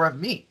 more of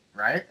me,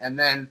 right? And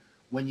then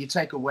when you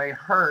take away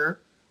her,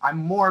 I'm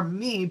more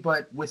me,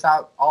 but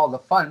without all the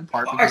fun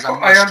part because I'm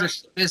more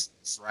strict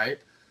business, right?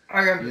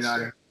 I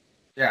understand.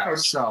 Yeah,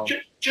 so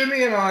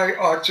Jimmy and I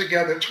are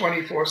together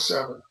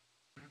 24/7.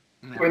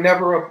 Yeah. We're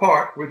never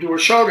apart. We do a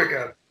show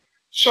together.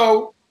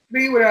 So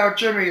me without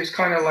Jimmy is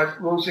kind of like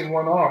losing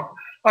one arm.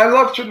 I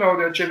love to know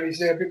that Jimmy's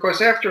there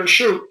because after a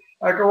shoot,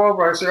 I go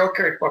over, I say,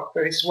 okay,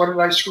 fuckface, what did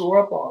I screw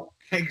up on?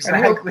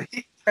 Exactly.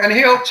 And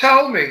he'll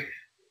tell me,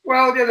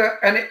 well,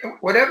 and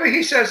whatever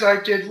he says I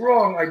did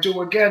wrong, I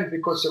do again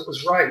because it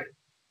was right.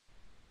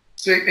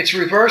 See, it's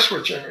reverse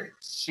with Jimmy.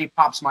 She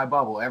pops my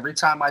bubble. Every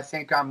time I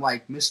think I'm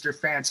like Mr.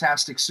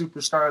 Fantastic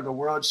Superstar of the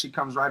world, she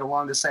comes right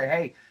along to say,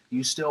 hey,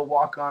 you still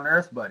walk on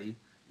Earth, buddy.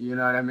 You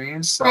know what I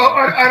mean? So. Well,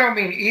 I don't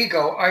mean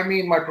ego. I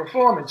mean my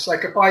performance.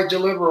 Like if I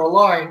deliver a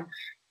line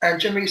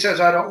and Jimmy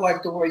says, I don't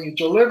like the way you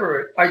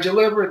deliver it, I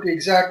deliver it the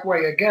exact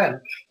way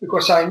again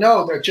because I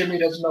know that Jimmy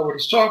doesn't know what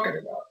he's talking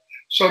about.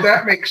 So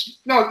that makes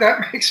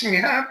me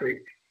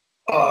happy.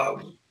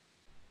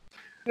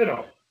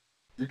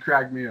 You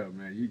crack me up,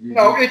 man.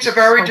 It's a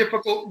very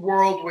difficult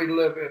world we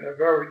live in, a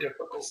very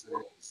difficult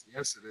world.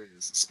 Yes, it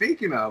is.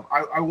 Speaking of,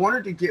 I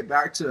wanted to get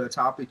back to a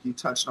topic you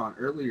touched on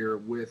earlier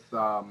with,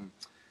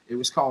 it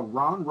was called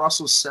Ron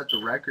Russell Set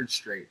the Record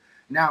Straight.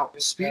 Now,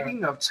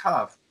 speaking of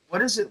tough,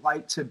 what is it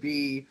like to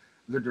be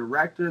the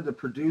director, the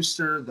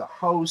producer, the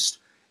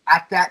host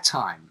at that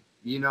time?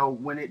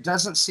 When it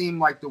doesn't seem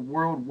like the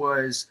world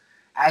was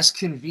as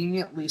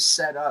conveniently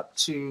set up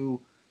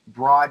to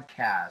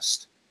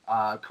broadcast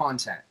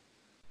content.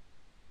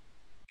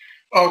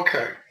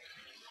 Okay.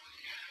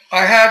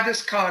 I had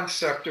this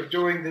concept of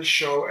doing this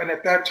show, and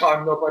at that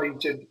time, nobody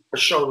did a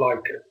show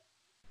like it.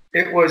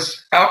 It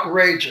was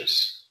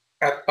outrageous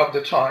of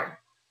the time.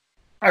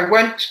 I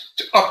went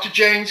up to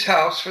Jane's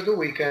house for the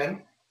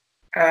weekend,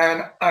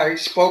 and I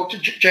spoke to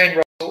Jane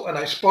Russell, and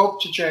I spoke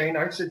to Jane.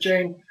 I said,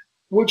 Jane,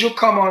 would you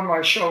come on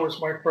my show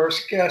as my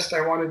first guest?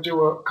 I want to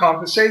do a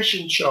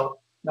conversation show,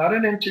 not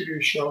an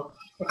interview show,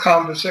 a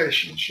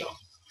conversation show,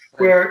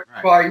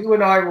 whereby you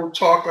and I will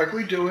talk like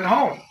we do at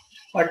home.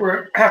 Like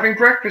we're having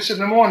breakfast in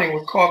the morning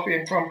with coffee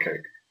and crumb cake.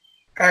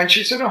 And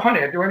she said, oh, honey,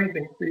 I'd do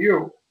anything for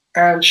you.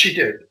 And she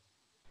did.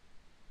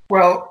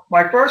 Well,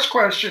 my first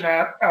question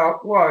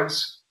out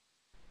was,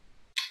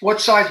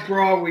 what size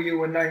bra were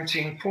you in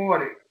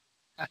 1940?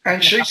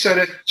 And she said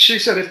a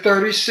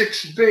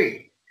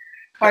 36B.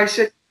 I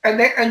said,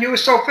 and you were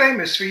so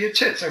famous for your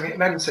tits. I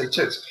mean, I didn't say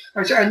tits.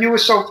 I said, and you were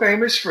so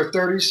famous for a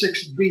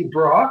 36B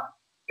bra?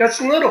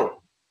 That's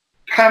little.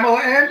 Pamela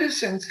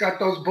Anderson's got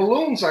those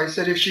balloons. I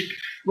said, if she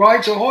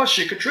rides a horse,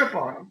 she could trip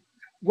on them.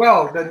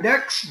 Well, the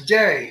next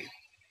day,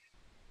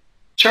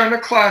 What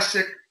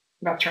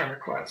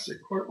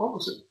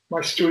was it?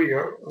 My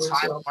studio.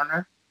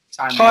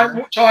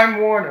 Time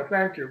Warner,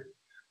 thank you.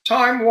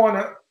 Time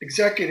Warner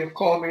executive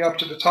called me up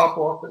to the top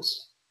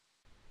office.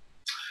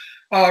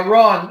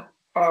 Ron,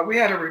 we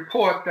had a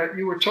report that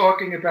you were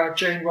talking about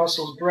Jane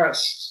Russell's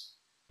breasts.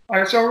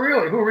 I said, oh,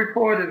 really? Who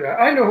reported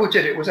that? I know who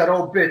did it. It was that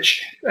old bitch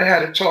that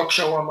had a talk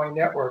show on my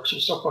network. She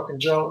was so fucking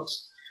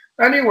jealous.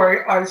 Anyway,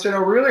 I said,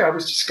 oh, really? I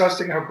was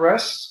discussing her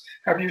breasts.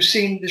 Have you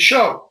seen the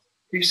show?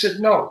 He said,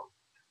 no.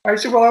 I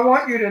said, well, I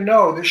want you to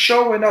know the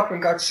show went up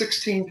and got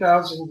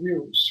 16,000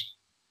 views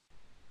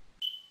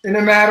in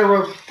a matter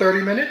of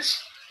 30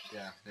 minutes.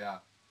 Yeah.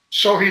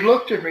 So he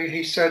looked at me.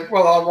 He said,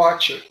 well, I'll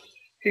watch it.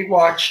 He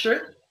watched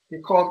it. He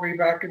called me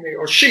back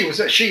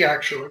she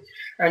actually.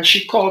 And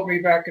she called me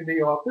back in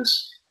the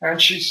office.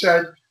 And she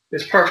said,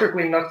 there's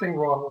perfectly nothing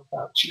wrong with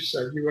that. She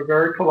said, you were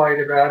very polite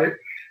about it.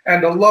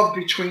 And the love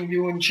between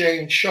you and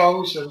Jane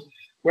shows, and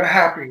we're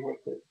happy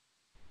with it.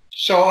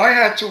 So I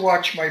had to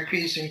watch my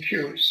P's and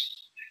Q's.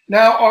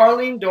 Now,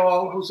 Arlene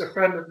Dahl, who's a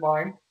friend of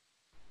mine,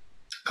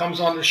 comes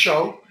on the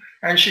show,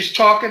 and she's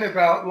talking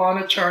about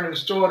Lana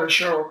Turner's daughter,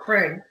 Cheryl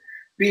Crane,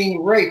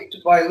 being raped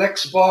by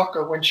Lex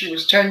Barker when she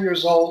was 10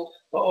 years old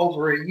for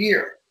over a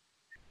year.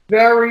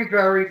 Very,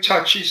 very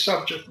touchy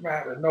subject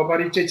matter.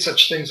 Nobody did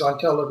such things on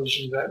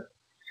television then.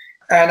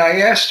 And I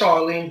asked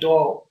Arlene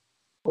Dahl,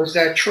 was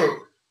that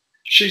true?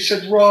 She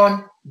said,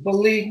 Ron,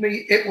 believe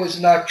me, it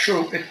was not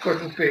true. It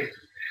couldn't be.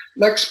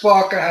 Lex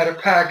Barker had a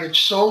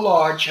package so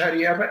large, had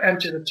he ever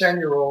entered a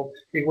 10-year-old,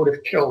 he would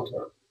have killed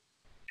her.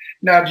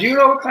 Now, do you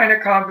know what kind of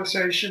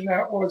conversation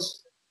that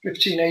was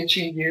 15,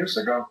 18 years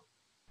ago?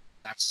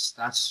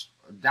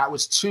 That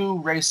was too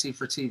racy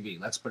for TV.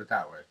 Let's put it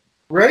that way.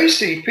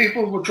 Racy.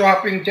 People were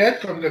dropping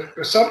dead from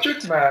the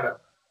subject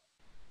matter.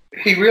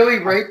 He really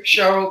raped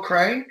Cheryl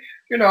Crane,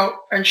 you know,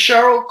 and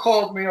Cheryl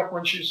called me up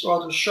when she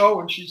saw the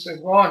show and she said,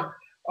 Ron,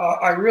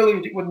 I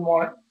really wouldn't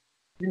want,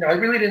 you know, I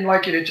really didn't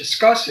like you to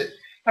discuss it.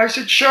 I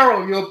said,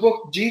 Cheryl, your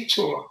book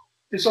Detour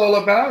is all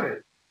about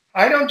it.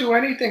 I don't do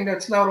anything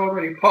that's not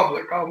already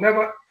public. I'll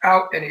never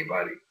out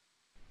anybody.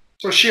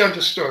 So she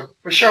understood.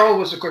 But Cheryl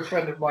was a good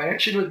friend of mine.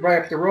 She lived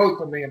right up the road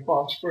from me in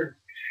Palm Springs.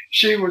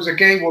 She was a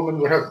gay woman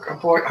with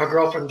her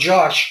girlfriend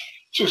Josh.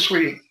 Two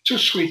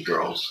sweet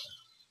girls.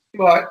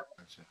 But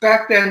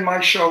back then, my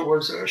show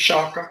was a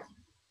shocker.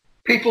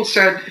 People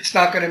said, it's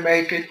not going to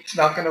make it. It's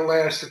not going to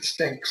last. It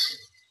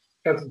stinks.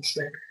 Doesn't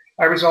stink.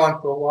 I was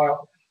on for a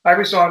while. I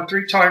was on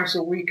 3 times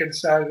a week on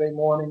Saturday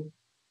morning.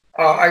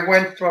 I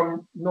went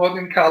from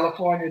Northern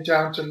California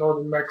down to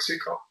Northern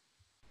Mexico.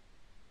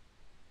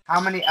 How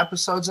many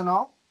episodes in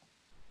all?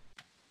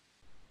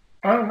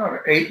 I don't know,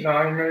 8,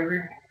 9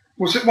 maybe.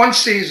 Was it one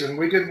season?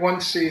 We did one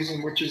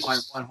season, which is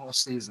one whole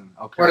season.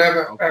 Okay.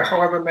 Whatever, okay.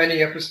 However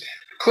many episodes.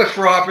 Cliff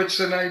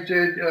Robertson, I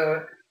did.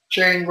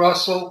 Jane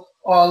Russell,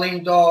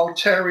 Arlene Dahl,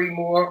 Terry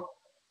Moore,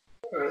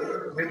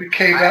 maybe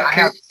Kay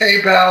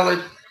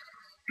Ballard.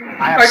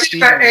 I have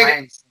Stephen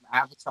Lang from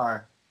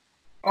Avatar.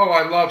 Oh,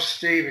 I love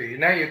Stevie.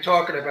 Now you're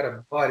talking about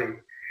a buddy.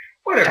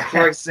 What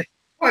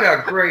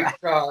a great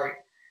guy.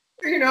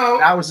 You know,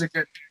 that was a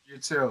good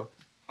interview too.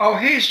 Oh,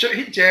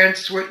 he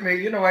danced with me.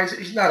 You know,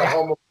 he's not a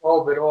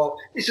homophobe at all.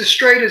 He's as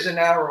straight as an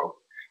arrow.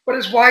 But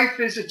his wife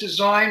is a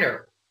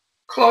designer,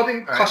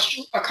 a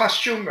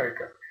costume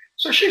maker.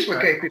 So she's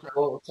with gay people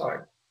all the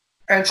time.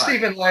 And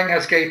Stephen Lang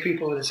has gay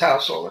people in his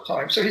house all the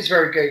time. So he's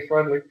very gay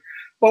friendly.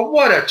 But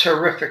what a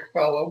terrific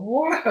fellow.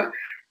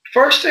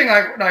 First thing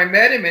when I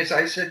met him is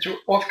I said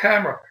off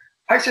camera,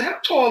 I said, how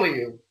tall are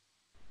you?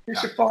 He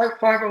said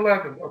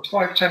 5'11" or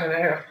 5'10" and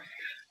a half.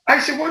 I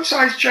said, what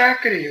size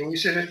jacket are you? He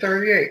said, a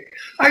 38.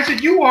 I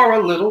said, you are a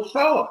little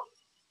fella.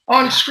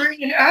 On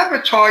screen in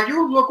Avatar,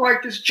 you look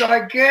like this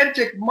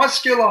gigantic,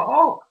 muscular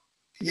Hulk.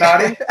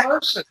 Not in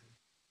person.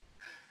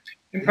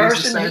 In person,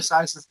 he's the same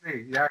size as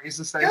me. Yeah, he's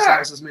the same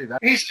size as me.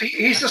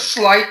 He's a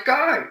slight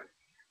guy.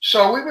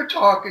 So we were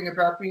talking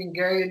about being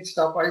gay and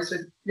stuff. I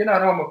said, you're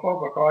not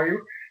homophobic, are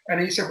you? And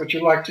he said, would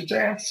you like to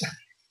dance?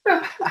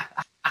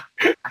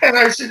 And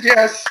I said,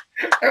 yes.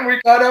 And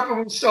we got up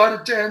and we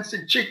started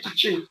dancing cheek to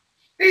cheek.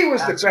 He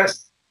was the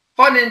best.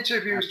 Fun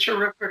interviews,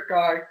 terrific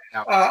guy.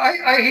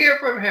 I hear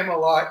from him a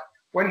lot.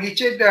 When he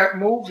did that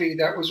movie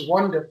that was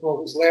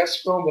wonderful, his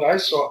last film that I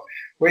saw,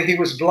 where he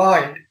was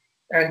blind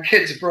and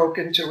kids broke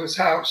into his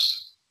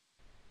house.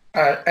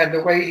 And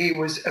the way he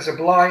was, as a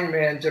blind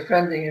man,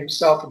 defending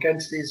himself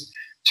against these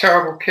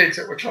terrible kids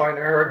that were trying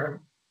to hurt him.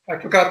 I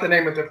forgot the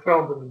name of the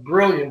film, but it was a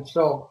brilliant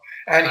film.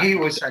 And he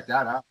was... Check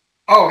that out.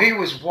 Oh, he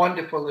was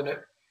wonderful in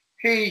it.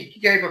 He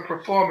gave a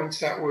performance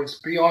that was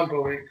beyond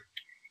belief.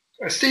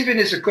 Stephen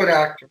is a good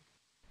actor.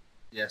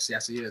 Yes,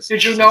 he is.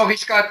 Did you know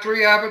he's got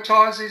 3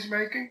 avatars he's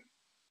making?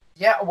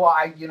 Yeah, well,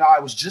 I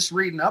was just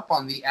reading up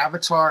on the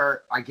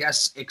Avatar, I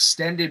guess,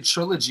 extended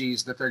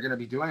trilogies that they're going to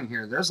be doing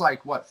here. There's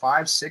like,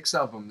 5, 6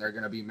 of them they're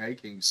going to be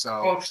making.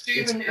 So, well,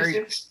 Stephen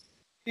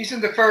he's in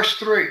the first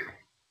 3.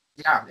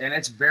 Yeah, and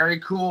it's very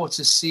cool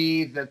to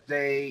see that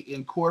they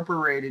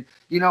incorporated.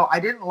 You know, I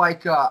didn't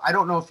like. I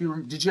don't know if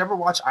did you ever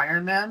watch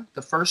Iron Man,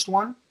 the first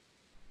one?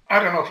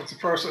 I don't know if it's the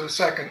first or the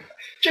second.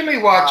 Jimmy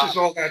watches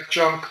all that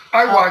junk.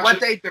 I watch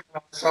it.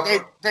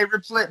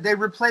 They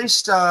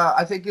replaced.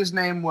 I think his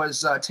name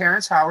was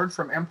Terrence Howard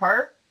from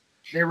Empire.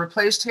 They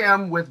replaced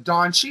him with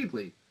Don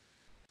Cheadle,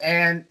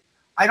 and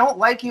I don't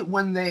like it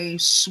when they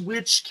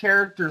switch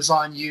characters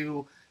on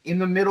you in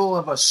the middle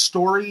of a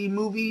story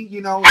movie.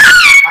 You know,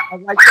 I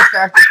like the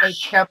fact that they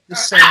kept the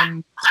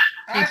same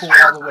people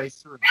all the way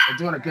through. They're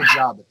doing a good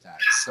job at that.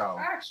 So.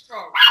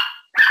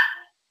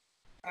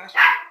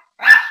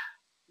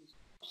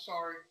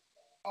 Sorry.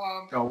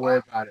 Don't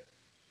worry about it.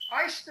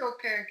 I still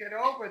can't get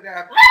over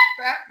that.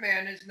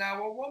 Batman is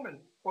now a woman,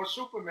 or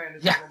Superman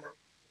is a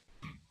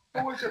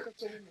woman. Who is it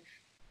that's a woman?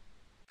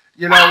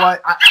 You know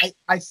what?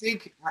 I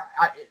think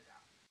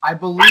I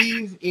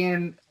believe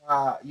in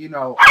I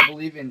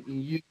believe in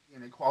unity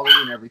and equality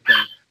and everything.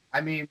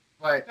 I mean,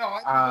 but no,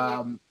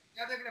 now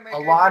they're gonna make a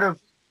lot of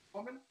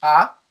woman.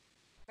 Now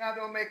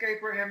they'll make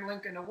Abraham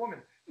Lincoln a woman.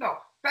 No,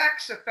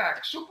 facts are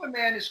facts.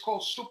 Superman is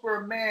called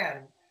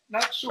Superman.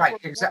 Not super. Right,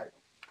 exactly.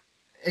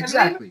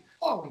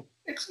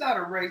 It's not a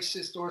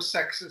racist or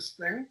sexist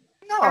thing.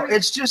 No,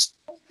 it's just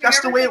that's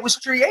the way it was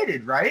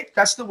created, right?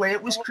 That's the way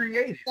it was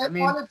created. They I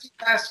mean, want to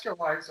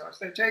demasculinize us.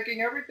 They're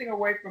taking everything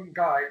away from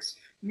guys.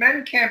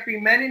 Men can't be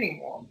men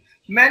anymore.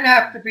 Men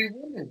have to be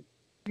women.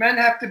 Men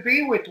have to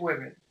be with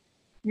women.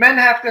 Men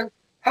have to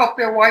help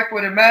their wife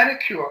with a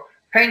manicure,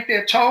 paint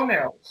their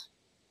toenails.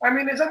 I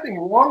mean, there's nothing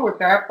wrong with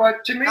that,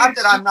 but to me, not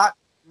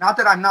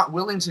that I'm not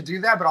willing to do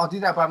that, but I'll do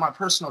that by my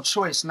personal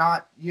choice,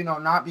 not, you know,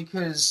 not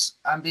because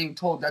I'm being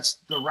told that's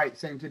the right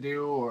thing to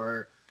do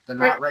or the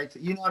not right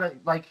thing. You know what I,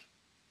 like,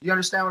 you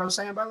understand what I'm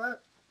saying by that?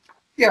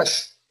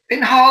 yes.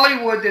 In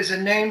Hollywood, there's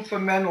a name for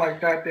men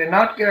like that. They're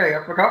not gay.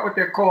 I forgot what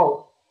they're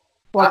called.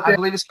 But I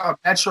believe it's called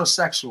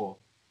metrosexual.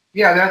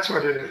 yeah, that's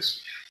what it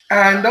is.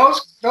 And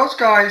those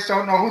guys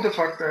don't know who the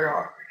fuck they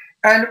are.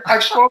 And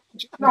I've spoken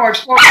to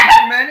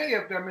many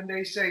of them, and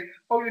they say,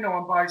 "Oh, you know,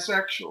 I'm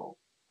bisexual."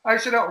 I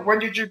said, "Oh, when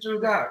did you do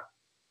that?"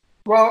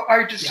 Well,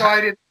 I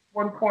decided at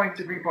one point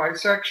to be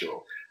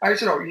bisexual. I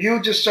said, "Oh,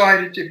 you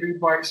decided to be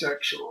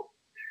bisexual."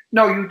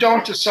 No, you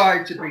don't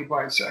decide to be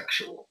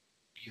bisexual.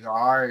 Either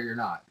are or you're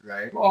not,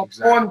 right? Or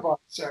Exactly. born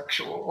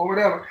bisexual or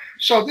whatever.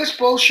 So this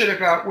bullshit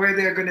about where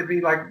they're going to be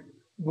like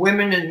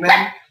women and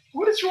men,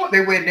 what is wrong?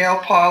 They wear nail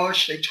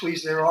polish, they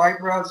tweeze their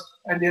eyebrows,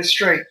 and they're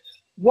straight.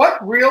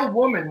 What real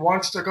woman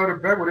wants to go to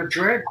bed with a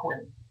drag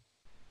queen?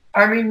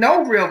 I mean,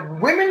 no real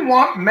women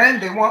want men.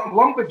 They want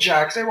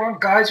lumberjacks. They want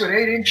guys with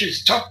 8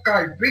 inches, tough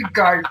guys, big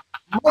guys,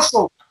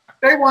 muscle.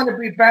 They want to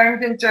be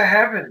banged into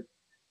heaven.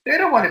 They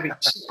don't want to be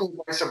tickled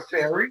by some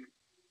fairy.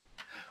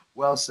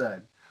 Well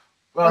said.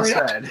 I Well mean,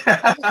 said.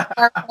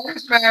 I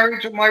was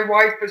married to my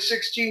wife for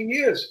 16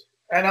 years,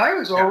 and I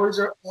was always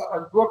a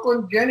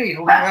Brooklyn guinea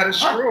who had a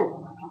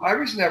screw. I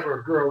was never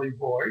a girly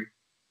boy.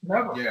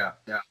 Never. Yeah,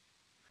 yeah.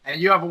 And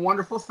you have a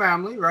wonderful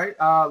family, right?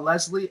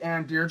 Leslie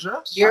and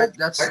Deirdre. Yeah, Right?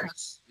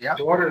 That's yeah.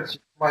 Daughters,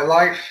 my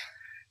life.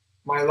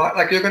 My life.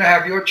 Like you're going to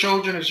have your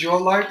children as your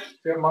life,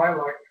 they're my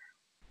life.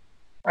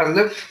 I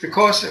live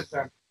because of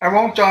them. I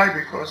won't die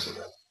because of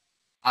them.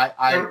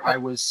 I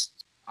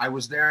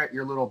was there at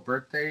your little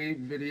birthday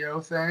video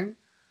thing,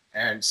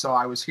 and so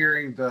I was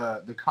hearing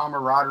the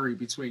camaraderie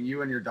between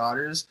you and your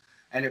daughters,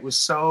 and it was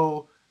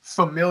so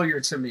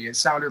familiar to me. It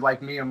sounded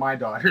like me and my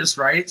daughters,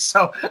 right?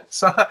 So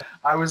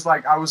I was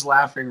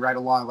laughing right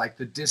along, like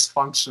the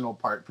dysfunctional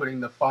part, putting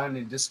the fun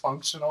in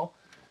dysfunctional.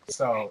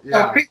 So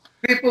yeah.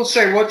 People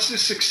say, "What's the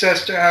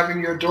success to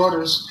having your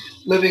daughters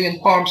living in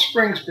Palm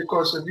Springs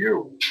because of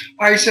you?"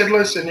 I said,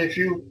 "Listen, if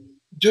you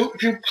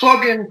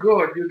plug in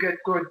good, you get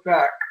good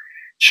back.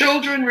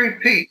 Children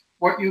repeat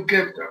what you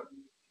give them.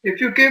 If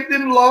you give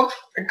them love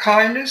and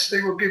kindness,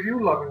 they will give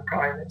you love and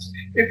kindness.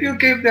 If you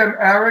give them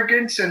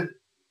arrogance and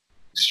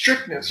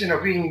strictness, you know,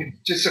 being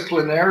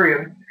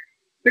disciplinarian,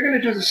 they're going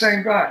to do the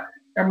same back."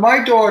 And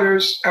my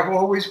daughters have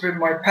always been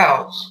my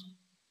pals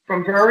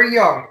from very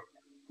young,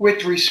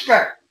 with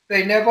respect.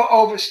 They never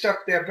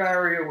overstepped their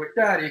barrier with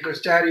daddy because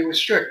daddy was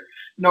strict.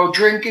 No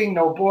drinking,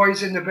 no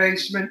boys in the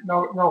basement,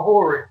 no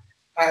whoring.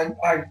 And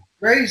I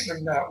raised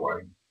them that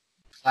way.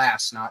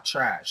 Class, not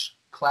trash.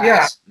 Class,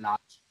 yeah.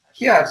 not trash.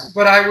 Yes,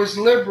 but I was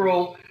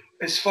liberal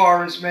as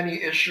far as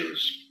many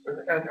issues,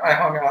 and I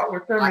hung out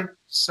with them.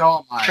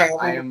 So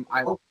am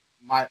I.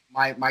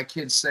 My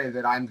kids say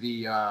that I'm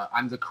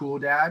the cool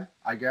dad.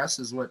 I guess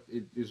is what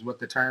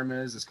the term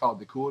is. It's called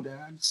the cool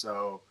dad.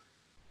 So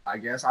I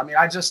guess I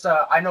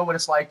know what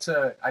it's like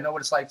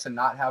to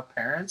not have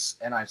parents,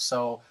 and I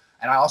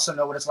also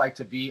know what it's like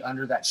to be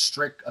under that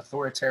strict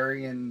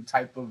authoritarian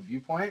type of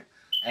viewpoint.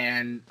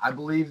 And I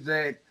believe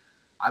that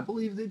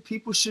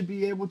people should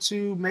be able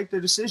to make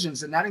their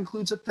decisions, and that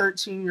includes a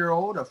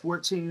 13-year-old, a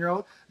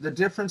 14-year-old. The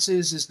difference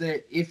is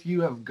that if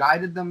you have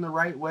guided them the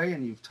right way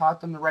and you've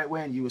taught them the right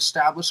way and you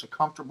establish a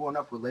comfortable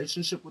enough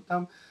relationship with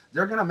them,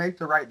 they're going to make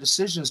the right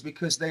decisions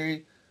because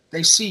they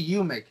see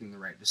you making the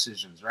right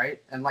decisions,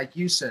 right? And like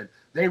you said,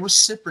 they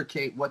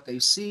reciprocate what they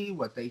see,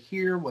 what they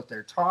hear, what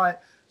they're taught.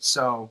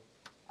 So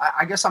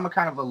I guess I'm a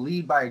kind of a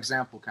lead by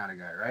example kind of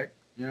guy, right?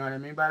 You know what I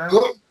mean by that?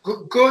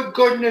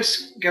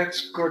 Goodness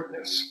gets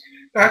goodness.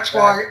 That's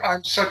why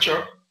I'm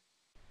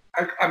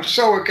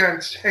so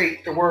against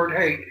hate, the word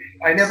hate.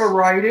 I never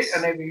write it,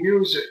 I never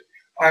use it.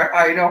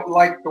 I don't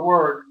like the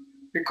word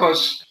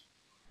because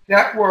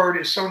that word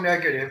is so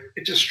negative.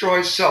 It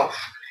destroys self.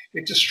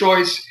 It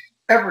destroys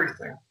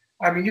everything.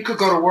 I mean, you could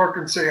go to work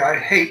and say, "I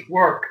hate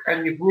work,"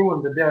 and you've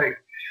ruined the day.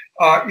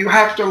 You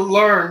have to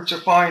learn to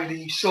find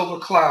the silver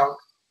cloud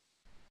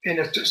in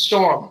a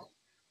storm.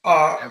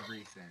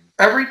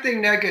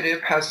 Everything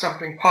negative has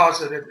something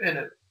positive in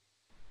it.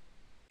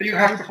 You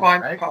have to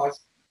find the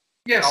positive.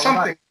 Yeah,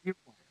 something.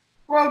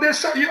 Well, there's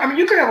some,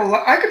 you could have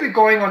I could be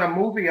going on a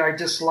movie I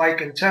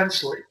dislike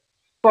intensely,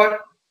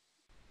 but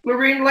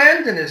Lorene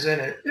Landon is in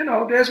it. You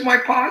know, there's my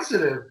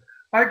positive.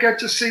 I get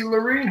to see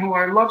Lorene, who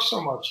I love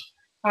so much.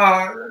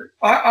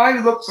 I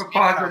look for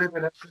positive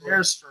in it.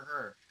 Prayers for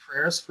her.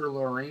 Prayers for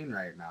Lorene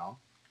right now.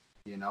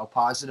 You know,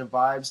 positive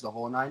vibes, the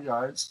whole 9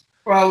 yards.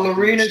 Well,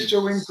 Lorene is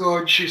doing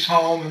good. She's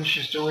home and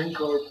she's doing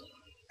good.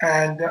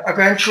 And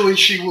eventually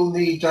she will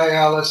need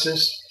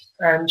dialysis.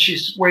 And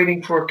she's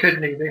waiting for a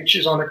kidney.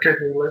 She's on a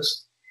kidney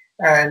list.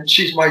 and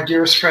she's my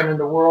dearest friend in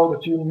the world.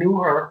 If you knew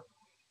her,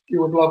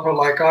 you would love her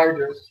like I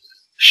do.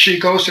 She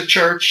goes to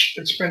church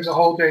and spends a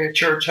whole day at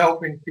church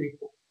helping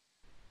people.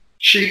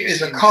 She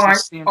is a kind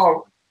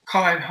heart,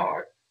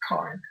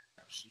 kind,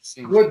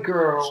 good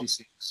girl,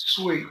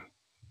 sweet,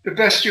 the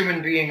best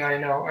human being I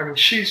know. I mean,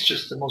 she's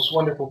just the most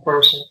wonderful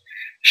person.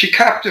 She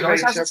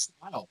captivates. She always has a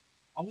smile.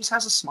 Always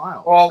has a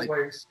smile. Always.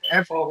 Like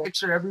every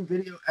picture, every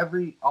video,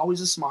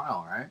 always a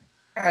smile, right?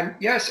 And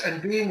yes,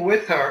 and being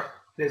with her,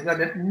 there's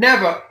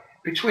never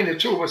between the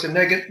two of us a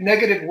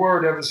negative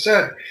word ever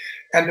said.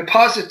 And the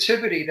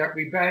positivity that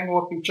we bang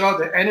off each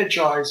other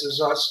energizes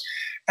us.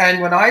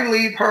 And when I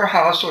leave her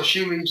house or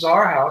she leaves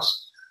our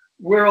house,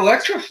 we're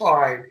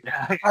electrified.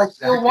 Yeah, exactly. I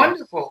feel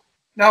wonderful.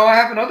 Now, I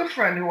have another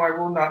friend who I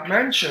will not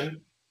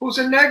mention who's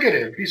a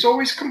negative. He's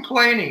always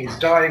complaining. He's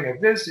dying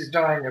of this. He's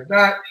dying of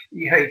that.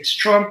 He hates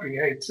Trump. He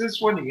hates this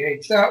one. He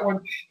hates that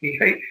one. He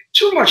hates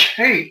too much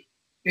hate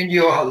in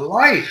your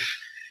life.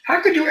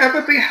 How could you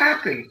ever be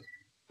happy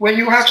when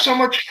you have so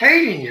much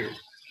hate in you?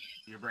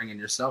 You're bringing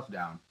yourself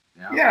down.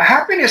 Yeah,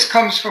 happiness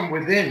comes from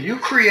within. You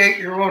create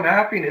your own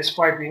happiness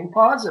by being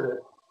positive.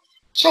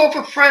 So if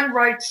a friend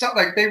writes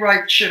something, like they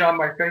write shit on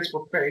my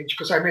Facebook page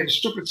because I made a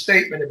stupid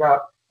statement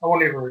about, I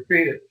won't even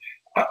repeat it.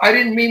 I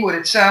didn't mean what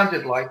it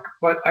sounded like,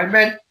 but I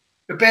meant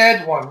the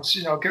bad ones,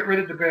 get rid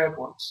of the bad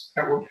ones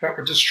that were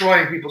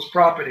destroying people's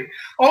property.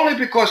 Only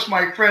because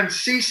my friend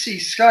Cece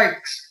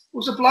Skikes,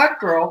 who's a black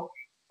girl,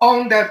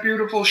 owned that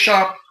beautiful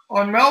shop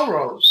on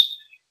Melrose.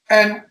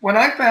 And when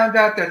I found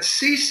out that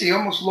Cece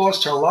almost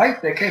lost her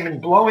life, they came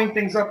in blowing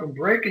things up and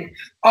breaking,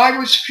 I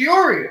was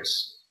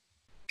furious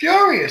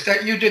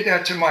that you did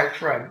that to my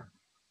friend.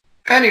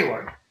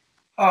 Anyway,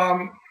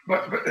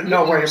 but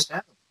no way.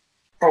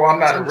 Oh, I'm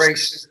not a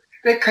racist.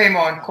 They came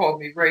on, called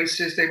me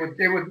racist. They were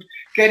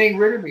getting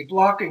rid of me,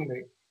 blocking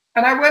me.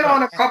 And I went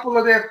on a couple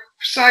of their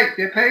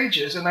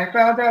pages, and I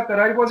found out that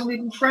I wasn't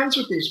even friends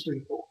with these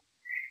people.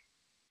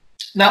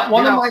 Not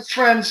one of my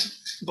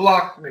friends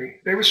blocked me.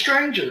 They were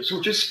strangers who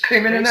just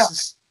came in and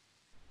out.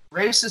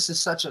 Racist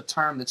is such a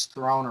term that's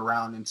thrown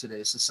around in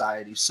today's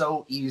society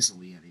so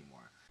easily anymore.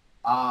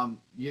 Well,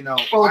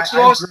 it's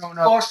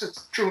lost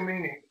its true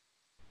meaning.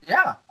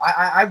 Yeah,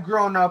 I've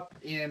grown up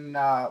in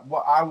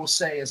what I will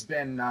say has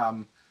been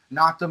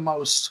not the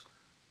most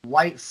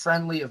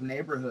white-friendly of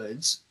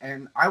neighborhoods,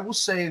 and I will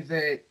say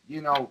that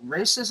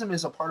racism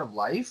is a part of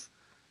life.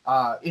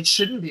 It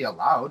shouldn't be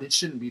allowed. It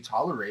shouldn't be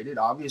tolerated,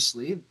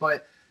 obviously.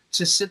 But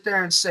to sit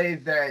there and say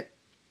that,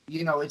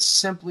 it's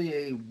simply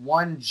a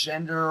one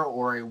gender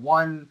or a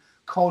one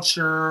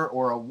culture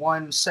or a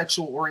one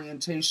sexual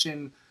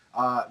orientation,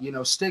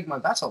 stigma,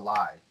 that's a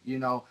lie.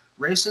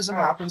 Racism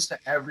happens to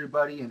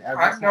everybody and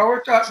everything. No,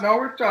 it doesn't.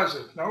 No, it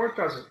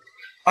doesn't.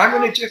 I'm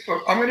going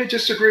to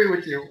disagree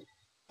with you.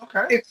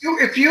 Okay.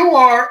 If you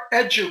are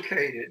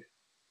educated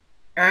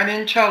and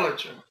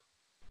intelligent,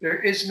 there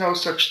is no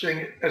such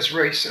thing as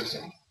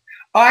racism.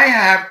 I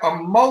have a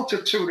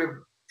multitude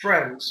of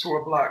friends who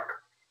are black,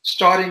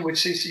 starting with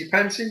Cece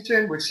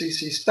Pensington, with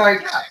Cece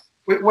Stykes,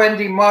 with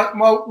Wendy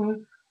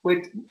Moten,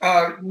 with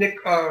Nick,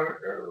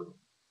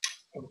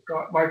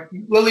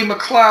 Lily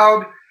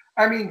McLeod.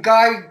 I mean,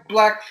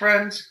 black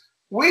friends.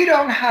 We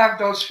don't have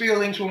those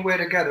feelings when we're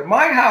together.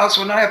 My house,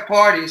 when I have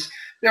parties,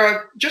 there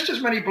are just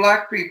as many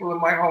black people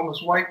in my home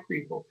as white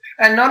people.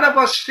 And none of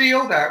us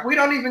feel that. We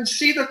don't even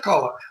see the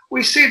color.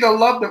 We see the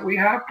love that we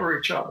have for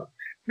each other.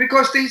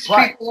 Because these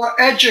people are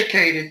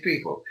educated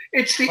people.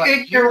 It's the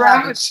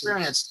ignorance.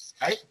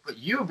 Right? But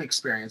you've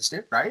experienced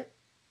it, right?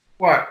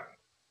 What?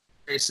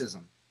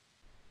 Racism.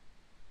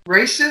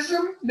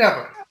 Racism?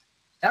 Never.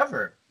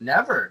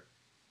 Never.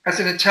 As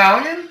an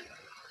Italian?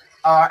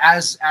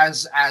 As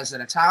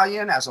an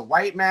Italian, as a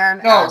white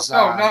man. No,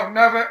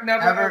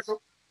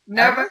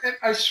 never.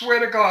 I swear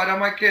to God, on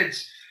my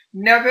kids,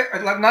 never.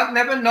 Not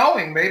never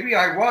knowing. Maybe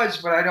I was,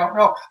 but I don't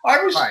know.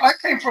 I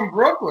came from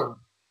Brooklyn.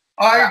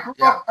 I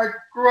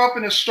grew up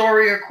in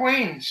Astoria,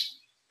 Queens.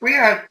 We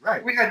had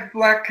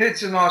black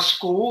kids in our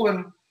school,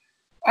 and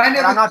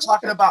I'm not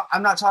talking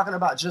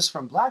about just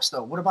from blacks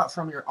though. What about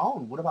from your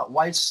own? What about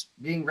whites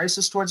being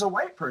racist towards a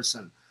white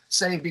person,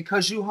 saying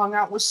because you hung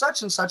out with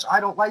such and such, I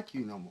don't like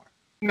you no more?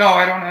 No,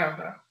 I don't have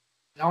that.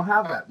 You don't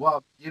have that.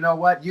 Well, you know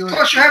what? You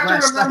have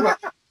to remember.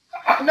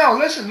 No,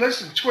 listen,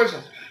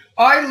 Twism.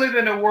 I live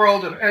in a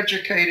world of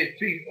educated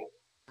people.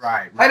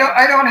 Right. I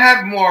don't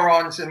have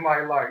morons in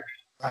my life.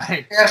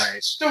 Right. Yes,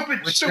 right.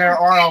 Stupid. There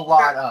are a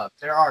lot of.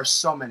 There are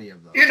so many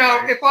of those.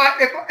 If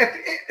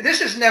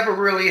this has never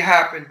really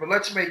happened, but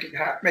let's make it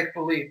make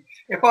believe.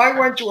 If I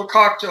went to a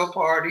cocktail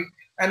party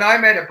and I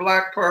met a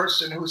black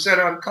person who said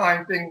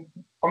unkind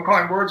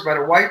words about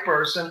a white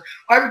person,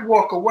 I would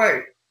walk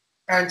away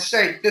and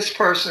say, this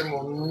person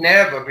will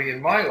never be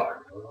in my life.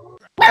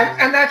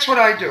 And that's what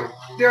I do.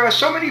 There are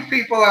so many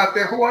people out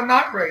there who are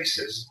not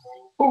racist,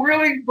 who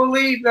really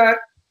believe that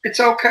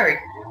it's okay.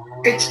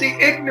 It's the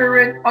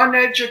ignorant,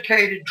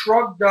 uneducated,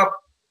 drugged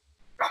up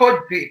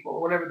hood people,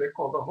 whatever they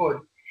call the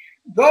hood.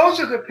 Those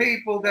are the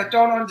people that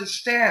don't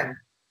understand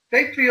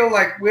they feel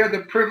like we're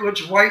the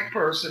privileged white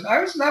person. I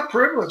was not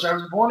privileged. I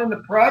was born in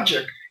the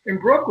project in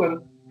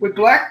Brooklyn with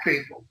black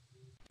people.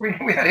 We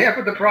had half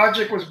of the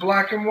project was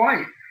black and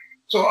white.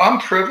 So I'm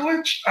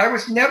privileged? I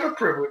was never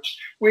privileged.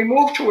 We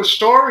moved to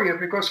Astoria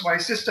because my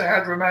sister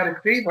had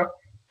rheumatic fever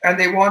and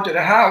they wanted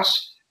a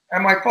house.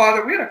 And my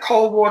father, we had a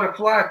cold water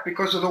flat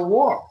because of the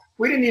war.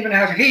 We didn't even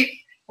have heat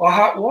or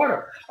hot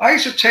water. I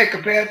used to take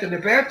a bath in the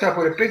bathtub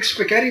with a big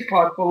spaghetti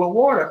pot full of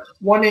water,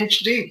 1 inch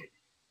deep.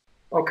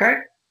 Okay?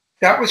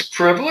 That was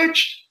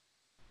privileged.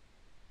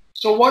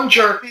 So one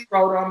jerk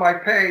wrote on my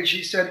page,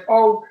 he said,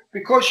 oh,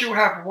 because you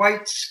have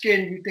white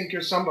skin, you think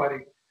you're somebody.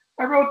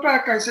 I wrote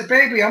back, I said,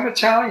 baby, I'm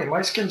Italian.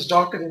 My skin's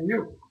darker than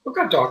you. Look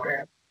how dark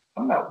I am.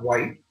 I'm not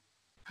white.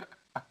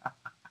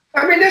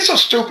 I mean, they're so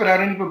stupid, I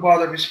didn't even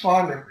bother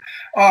responding.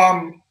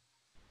 I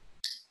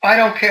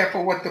don't care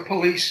for what the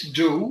police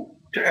do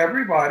to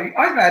everybody.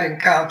 I've had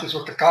encounters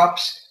with the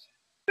cops.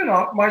 You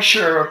know, my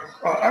share of,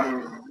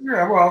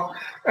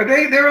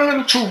 they're a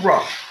little too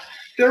rough.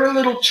 They're a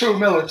little too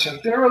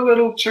militant. They're a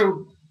little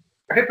too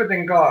hipper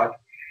than God.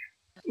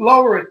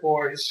 Lower it,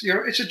 boys.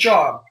 It's a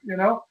job, you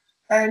know?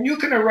 And you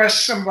can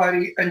arrest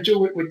somebody and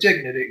do it with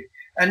dignity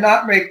and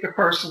not make the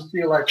person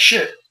feel like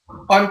shit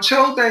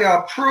until they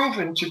are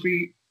proven to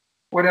be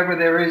whatever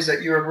there is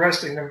that you're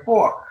arresting them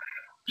for.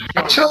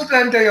 Until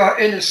then, they are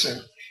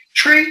innocent.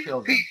 Treat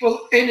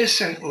people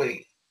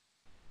innocently.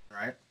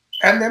 Right.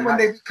 And then when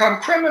they become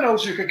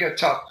criminals, you could get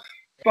tough.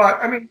 But,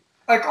 I mean,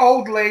 like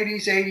old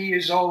ladies, 80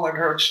 years old, I've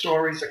heard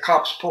stories, the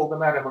cops pulled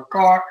them out of a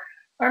car.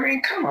 I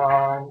mean, come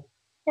on.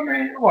 I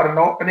mean, what, an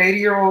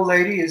 80-year-old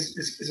lady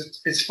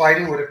is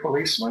fighting with a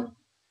policeman?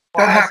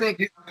 Well, I think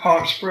in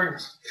Palm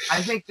Springs.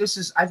 I think this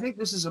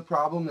is a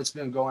problem that's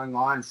been going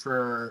on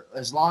for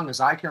as long as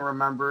I can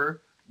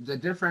remember. The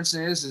difference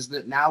is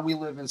that now we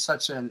live in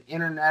such an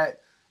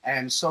internet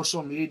and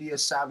social media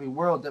savvy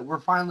world that we're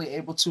finally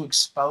able to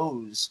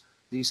expose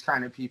these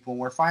kind of people.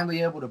 We're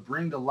finally able to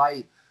bring to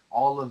light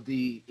all of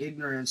the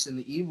ignorance and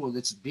the evil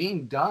that's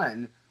being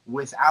done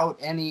without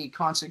any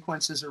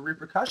consequences or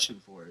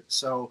repercussion for it.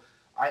 So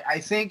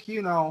I think,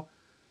 you know,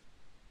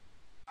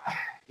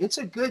 it's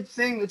a good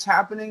thing that's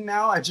happening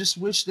now. I just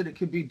wish that it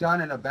could be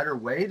done in a better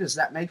way. Does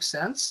that make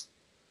sense?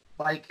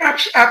 Like,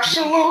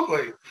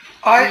 absolutely.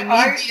 We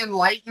need the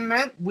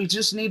enlightenment. We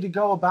just need to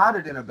go about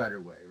it in a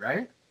better way,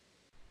 right?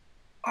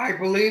 I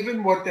believe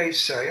in what they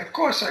say. Of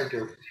course I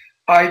do.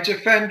 I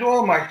defend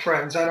all my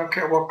friends. I don't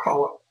care what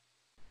color.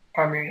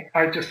 I mean,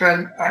 I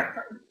defend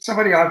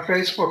somebody on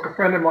Facebook, a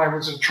friend of mine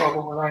was in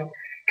trouble when I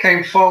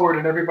came forward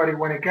and everybody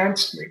went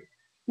against me.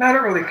 And I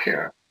don't really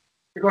care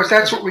because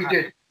that's what we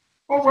did.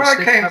 Well, where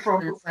I came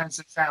from, your friends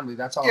and family,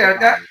 that's all.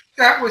 Yeah,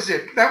 that was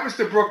it. That was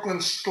the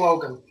Brooklyn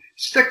slogan.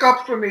 Stick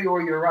up for me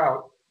or you're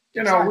out.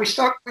 You know, we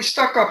stuck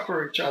up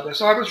for each other.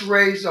 So I was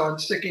raised on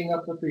sticking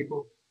up for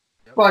people.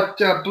 Yep. But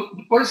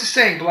what is the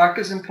saying? Black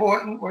is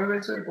important. What do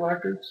they say?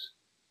 Black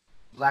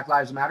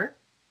Lives Matter?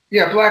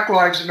 Yeah, Black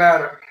Lives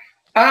Matter.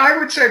 And I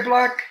would say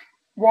black,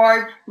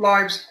 white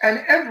lives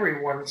and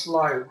everyone's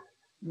life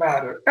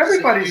matter.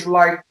 Everybody's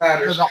life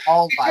matters. The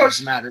all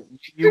lives matter.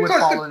 You would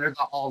fall under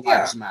the all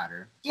lives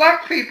matter.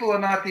 Black people are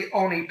not the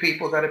only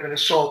people that have been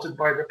assaulted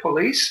by the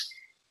police.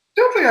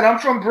 Don't forget, I'm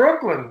from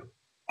Brooklyn.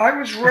 I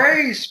was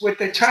raised with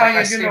Italian,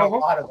 I've seen a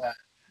lot of that.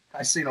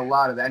 I've seen a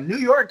lot of that. New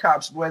York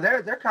cops, boy,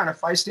 they're kind of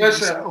feisty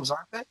themselves,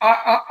 aren't they?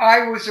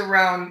 I was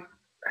around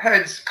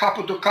heads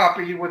couple to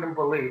couple you wouldn't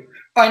believe.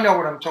 I know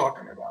what I'm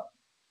talking about.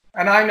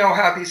 And I know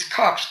how these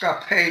cops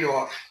got paid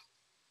off.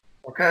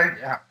 Okay?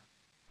 Yeah.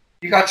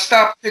 You got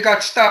stopped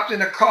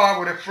in a car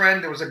with a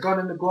friend. There was a gun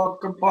in the glove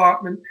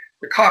compartment.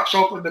 The cops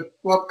opened the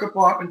glove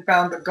compartment,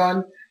 found the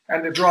gun,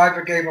 and the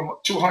driver gave them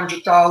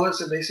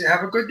 $200, and they say,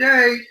 have a good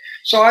day.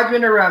 So I've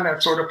been around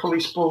that sort of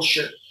police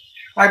bullshit.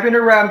 I've been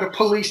around the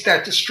police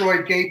that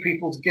destroyed gay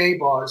people's gay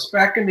bars.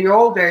 Back in the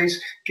old days,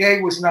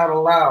 gay was not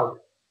allowed.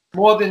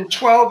 More than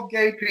 12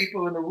 gay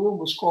people in a room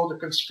was called a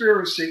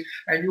conspiracy,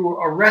 and you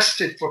were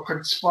arrested for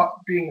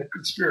being a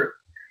conspirator.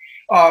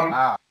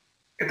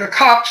 The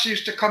cops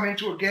used to come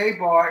into a gay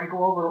bar and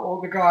go over to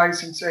all the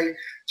guys and say,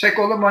 take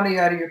all the money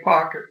out of your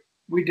pocket.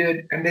 We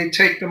did, and they'd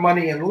take the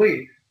money and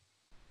leave.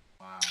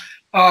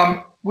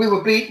 Wow. We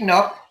were beaten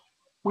up.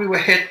 We were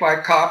hit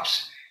by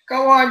cops.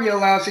 Go on, you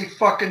lousy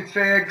fucking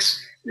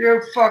fags.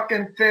 You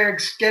fucking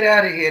fags. Get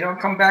out of here. Don't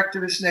come back to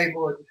this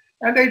neighborhood.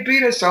 And they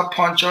beat us up,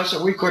 punch us,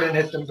 and we couldn't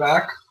hit them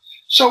back.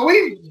 So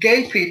we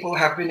gay people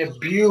have been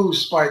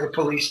abused by the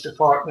police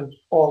department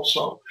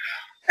also.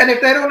 And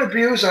if they don't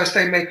abuse us,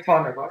 they make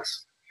fun of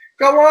us.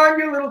 Go on,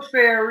 you little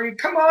fairy.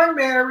 Come on,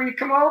 Mary.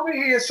 Come over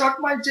here. Suck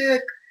my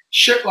dick.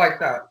 Shit like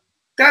that.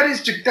 That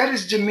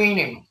is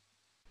demeaning.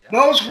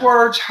 Those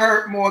words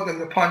hurt more than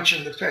the punch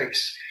in the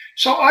face.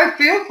 So I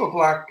feel for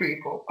black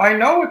people. I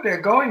know what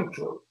they're going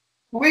through.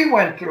 We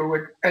went through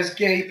it as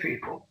gay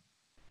people.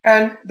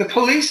 And the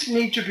police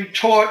need to be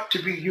taught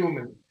to be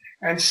human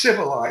and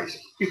civilized.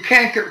 You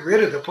can't get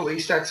rid of the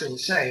police. That's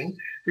insane,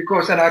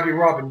 because then I'd be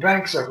robbing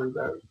banks every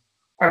day.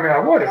 I mean, I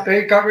would. If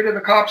they got rid of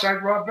the cops,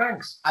 I'd rob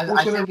banks. I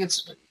think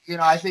it's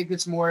I think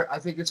it's more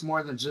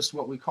than just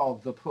what we call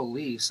the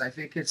police. I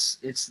think it's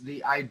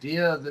the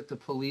idea that the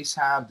police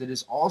have that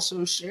is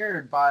also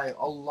shared by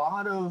a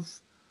lot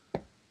of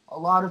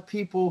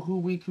people who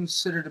we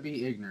consider to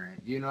be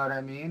ignorant. You know what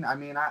I mean?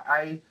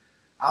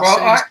 I'll well,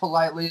 say as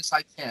politely as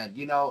I can.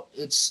 You know,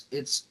 it's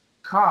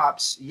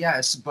cops,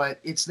 yes, but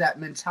it's that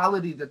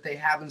mentality that they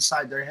have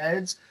inside their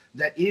heads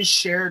that is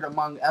shared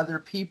among other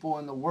people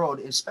in the world,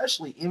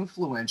 especially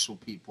influential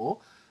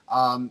people,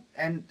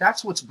 and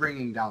that's what's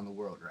bringing down the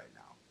world right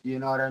now. You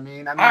know what I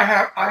mean? I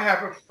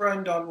have a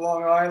friend on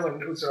Long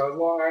Island who's a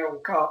Long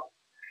Island cop,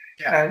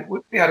 Yeah. and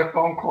we had a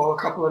phone call a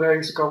couple of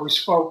days ago. We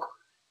spoke,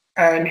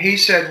 and he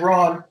said,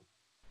 "Ron,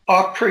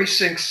 our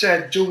precinct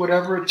said do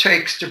whatever it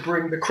takes to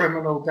bring the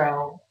criminal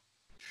down,"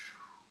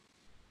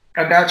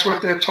 and that's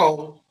what they're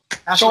told.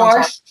 So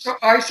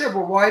I said,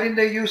 "Well, why didn't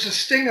they use a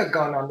stinger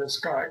gun on this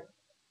guy?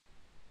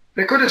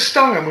 They could have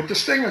stung him with the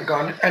stinger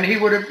gun, and he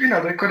would have,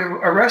 they could have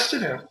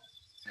arrested him."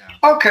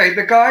 Yeah. Okay,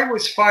 the guy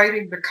was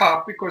fighting the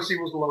cop because he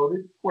was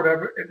loaded,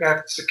 whatever, if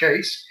that's the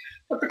case.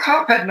 But the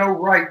cop had no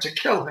right to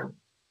kill him.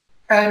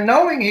 And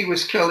knowing he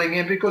was killing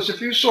him, because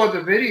if you saw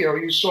the video,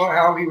 you saw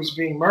how he was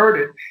being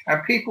murdered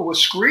and people were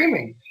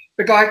screaming.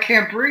 The guy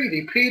can't breathe.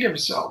 He peed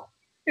himself.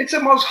 It's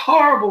the most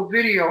horrible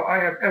video I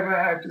have ever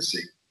had to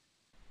see.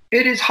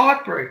 It is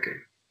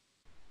heartbreaking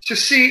to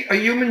see a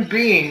human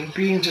being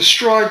being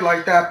destroyed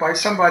like that by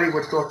somebody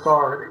with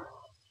authority.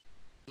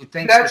 Who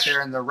thinks that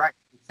they're in the right,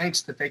 who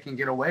thinks that they can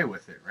get away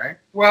with it, right?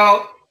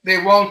 Well,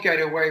 they won't get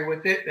away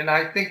with it, and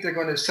I think they're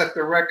going to set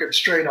the record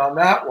straight on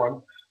that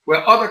one,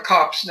 where other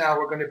cops now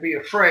are going to be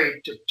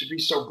afraid to be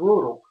so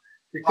brutal.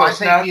 Because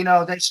well, I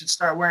think, they should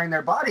start wearing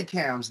their body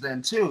cams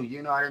then too,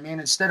 you know what I mean?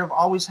 Instead of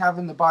always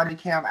having the body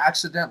cam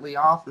accidentally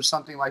off or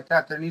something like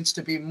that, there needs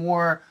to be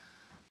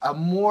a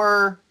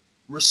more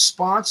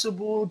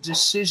responsible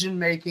decision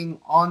making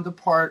on the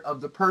part of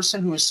the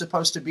person who is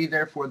supposed to be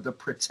there for the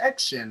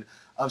protection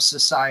of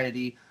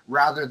society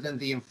rather than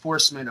the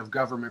enforcement of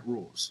government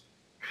rules.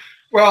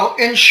 Well,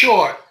 in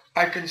short,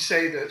 I can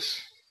say this.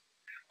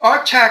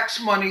 Our tax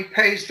money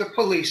pays the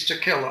police to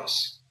kill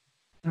us.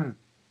 All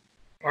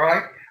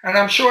right? And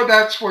I'm sure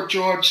that's what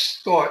George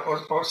thought,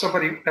 or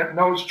somebody that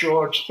knows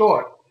George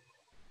thought.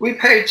 We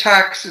pay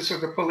taxes so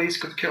the police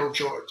could kill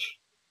George.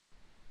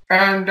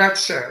 And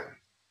that's sad.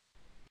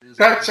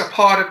 That's a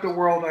part of the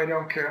world I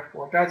don't care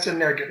for. That's a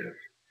negative.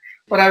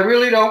 But I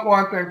really don't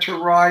want them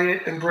to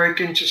riot and break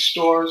into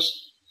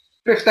stores.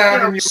 Fifth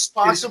Avenue is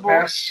a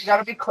mess. You got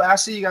to be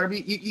classy. You got to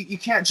be. You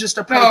can't just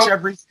approach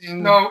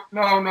everything. No.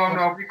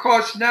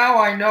 Because now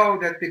I know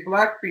that the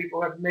black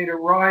people have made a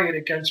riot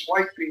against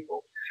white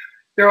people.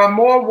 There are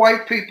more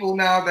white people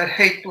now that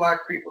hate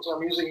black people. So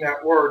I'm using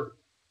that word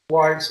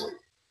wisely.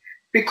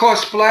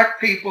 Because black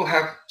people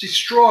have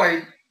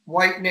destroyed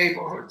white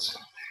neighborhoods.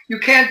 You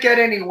can't get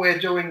anywhere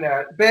doing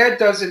that. Bad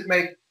doesn't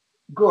make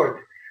good.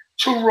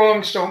 Two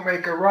wrongs don't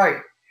make a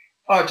right.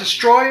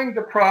 Destroying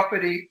the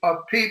property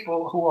of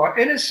people who are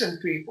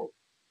innocent people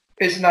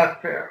is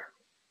not fair.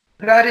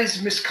 That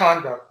is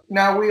misconduct.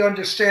 Now we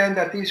understand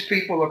that these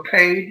people are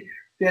paid.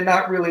 They're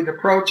not really the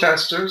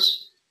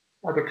protesters.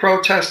 The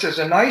protesters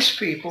are nice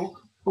people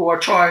who are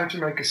trying to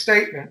make a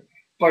statement,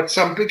 but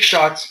some big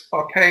shots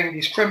are paying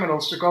these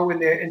criminals to go in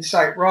there and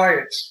incite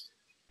riots.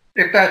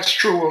 If that's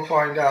true, we'll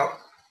find out.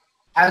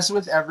 As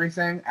with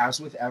everything,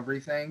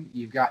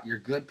 you've got your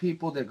good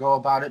people that go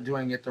about it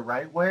doing it the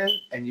right way,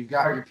 and you've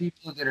got your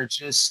people that are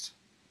just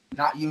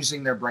not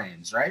using their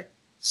brains, right?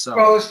 So,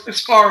 well,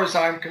 as far as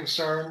I'm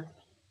concerned,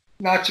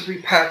 not to be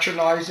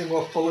patronizing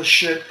or full of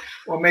shit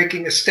or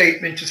making a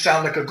statement to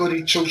sound like a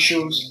goody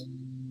two-shoes,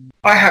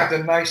 I have the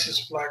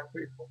nicest black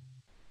people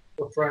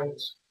for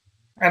friends.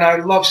 And I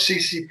love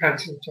Cece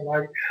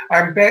Pensington.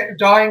 I'm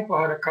dying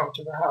for her to come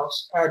to the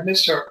house. I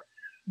miss her.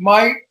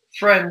 My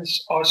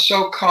friends are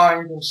so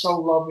kind and so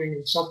loving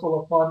and so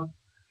full of fun.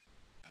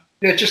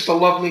 They're just the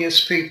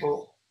loveliest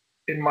people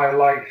in my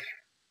life.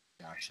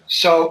 Gotcha.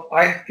 So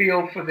I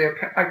feel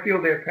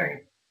their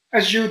pain,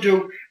 as you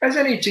do, as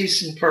any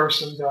decent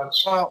person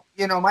does. Well,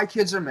 my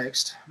kids are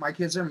mixed. My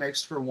kids are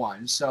mixed for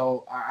one.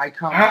 So I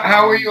come.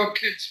 How are your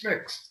kids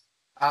mixed?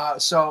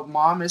 So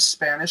mom is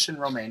Spanish and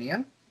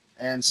Romanian,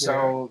 and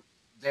so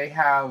they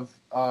have.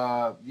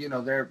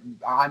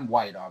 I'm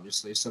white,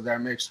 obviously, so they're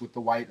mixed with the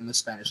white and the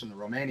Spanish and the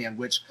Romanian.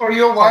 Which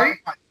you're white?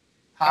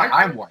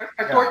 I'm white.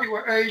 I thought you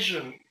were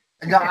Asian.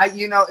 No,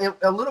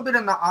 a little bit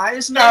in the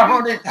eyes. No,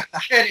 only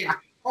kidding.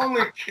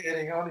 Only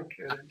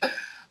kidding.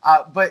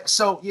 But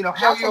so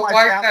half of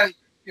my family.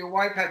 Your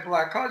wife had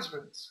black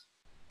husbands.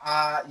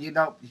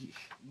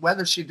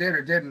 Whether she did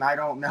or didn't, I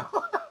don't know.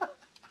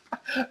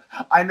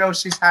 I know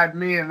she's had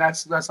me, and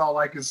that's all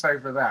I can say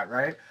for that,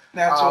 right?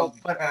 That's all.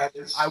 But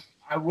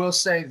I will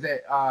say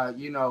that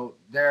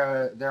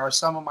there are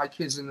some of my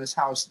kids in this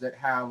house that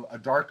have a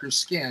darker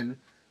skin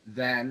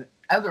than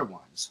other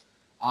ones,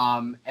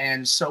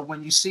 and so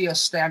when you see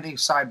us standing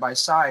side by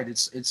side,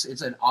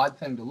 it's an odd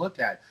thing to look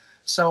at.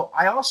 So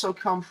I also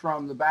come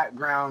from the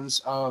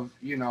backgrounds of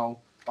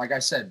like I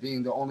said,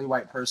 being the only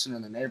white person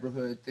in the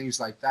neighborhood,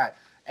 things like that.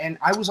 And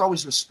I was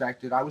always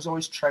respected. I was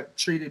always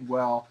treated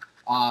well.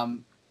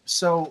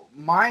 So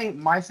my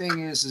thing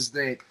is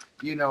that,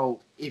 you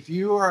know, if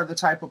you are the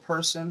type of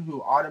person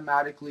who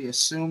automatically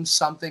assumes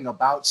something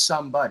about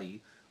somebody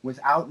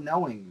without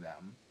knowing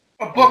them,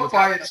 A book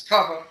by its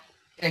cover.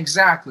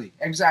 exactly,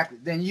 exactly,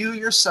 then you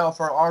yourself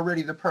are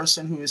already the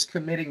person who is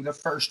committing the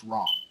first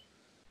wrong.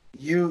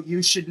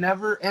 You should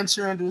never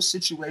enter into a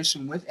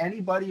situation with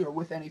anybody or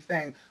with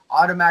anything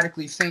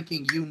automatically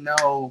thinking you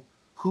know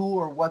who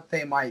or what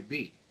they might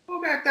be. Well,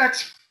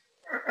 that's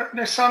an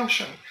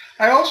assumption.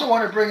 I also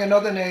want to bring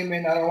another name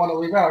in that I want to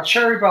leave out.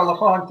 Sherry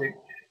Belafonte,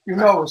 you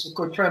Right. know, is a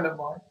good friend of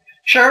mine.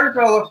 Sherry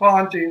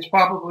Belafonte is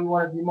probably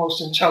one of the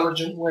most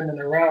intelligent women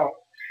around.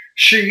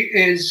 She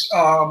is,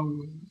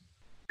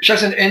 she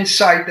has an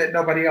insight that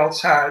nobody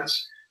else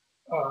has,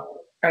 uh,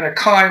 and a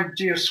kind,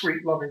 dear,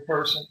 sweet, loving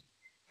person.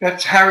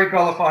 That's Harry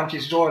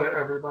Belafonte's daughter,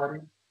 everybody.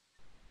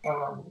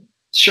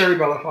 Sherry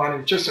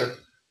Belafonte is just a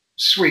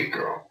sweet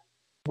girl,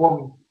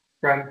 woman,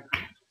 friend.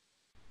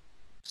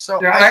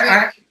 So Yeah,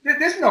 I think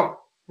there's no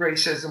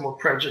racism or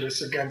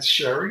prejudice against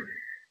Sherry.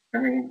 I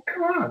mean,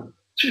 come on.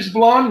 She's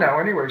blonde now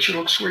anyway. She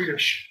looks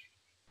Swedish.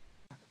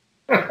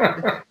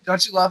 Oh,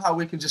 don't you love how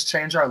we can just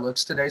change our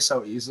looks today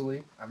so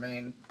easily? I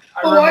mean,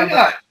 I why remember.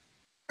 not?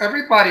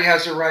 Everybody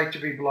has a right to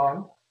be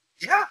blonde.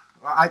 Yeah,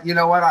 you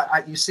know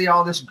what? You see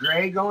all this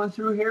gray going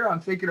through here. I'm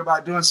thinking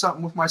about doing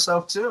something with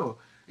myself too.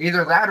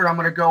 Either that, or I'm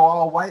going to go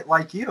all white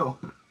like you.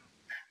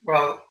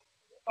 Well,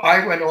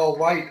 I went all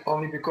white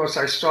only because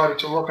I started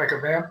to look like a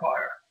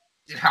vampire.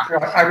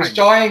 Yeah, I was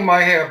dyeing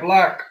my hair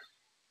black,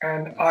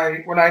 and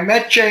when I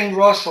met Jane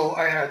Russell,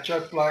 I had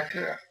jet black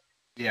hair.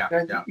 yeah,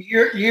 Then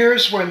yeah.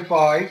 years went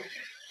by,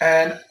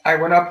 and I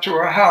went up to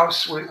her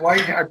house with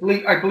white hair.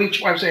 I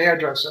bleached. I was a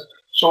hairdresser,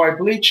 so I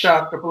bleached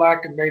out the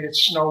black and made it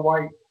snow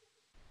white.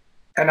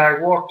 And I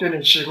walked in,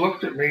 and she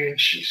looked at me, and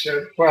she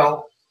said,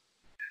 "Well,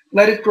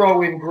 let it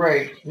grow in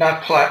gray,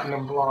 not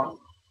platinum blonde."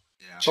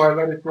 Yeah. So I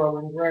let it grow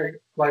in gray.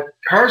 Like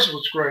hers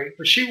was gray,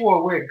 but she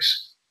wore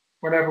wigs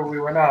whenever we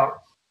went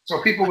out,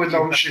 so people would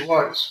know who she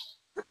was.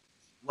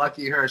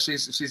 Lucky her.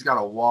 She's got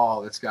a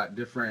wall that's got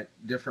different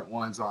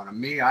ones on them.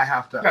 Me, I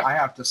have to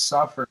Yeah.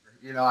 suffer.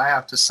 You know, I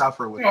have to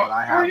suffer with You know, what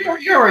I have.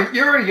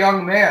 you're a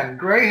young man.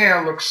 Gray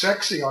hair looks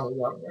sexy on a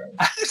young man.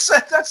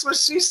 That's what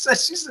she said.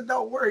 She said,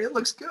 "Don't worry, it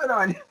looks good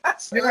on you." I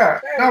said, Yeah,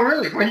 okay. no,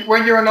 really.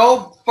 When you're an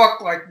old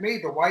fuck like me,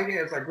 the white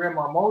hair is like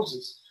Grandma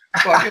Moses.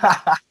 But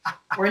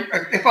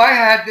if I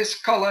had this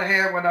color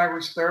hair when I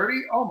was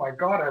 30, oh my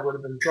God, I would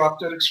have been drop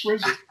dead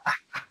exquisite.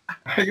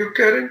 Are you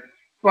kidding?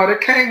 But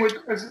it came with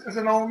as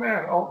an old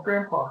man, old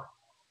grandpa.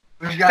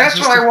 That's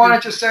what I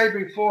wanted to say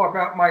before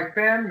about my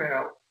fan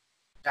mail.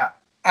 Yeah.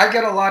 I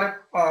get a lot of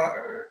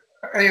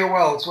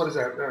AOLs. What is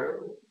that?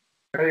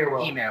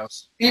 AOL.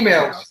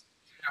 Emails.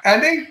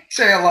 And they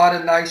say a lot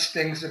of nice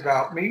things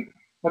about me.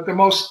 But the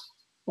most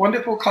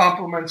wonderful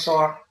compliments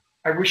are,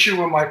 "I wish you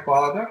were my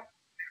father,"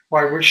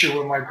 or "I wish you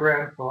were my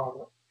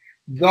grandfather."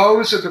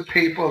 Those are the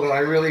people that I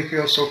really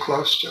feel so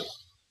close to.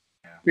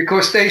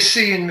 Because they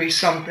see in me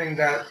something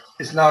that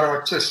is not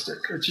artistic.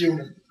 It's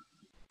human.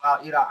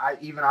 Well, you know,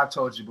 I've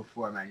told you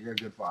before, man. You're a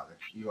good father.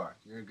 You are.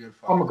 You're a good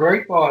father. I'm a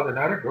great father,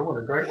 not a good one,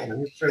 a great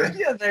one.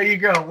 Yeah, there you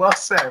go. Well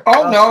said.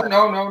 Oh well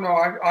no.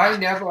 I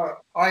never.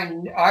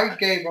 I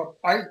gave up.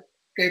 I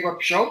gave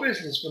up show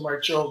business for my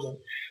children.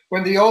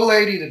 When the old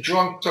lady, the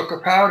drunk, took a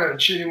powder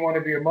and she didn't want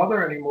to be a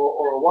mother anymore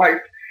or a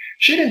wife,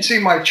 she didn't see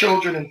my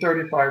children in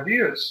 35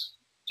 years.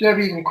 She never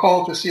even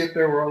called to see if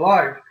they were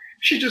alive.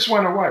 She just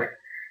went away.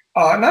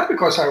 Not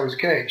because I was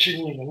gay. She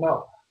didn't even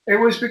know. It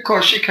was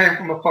because she came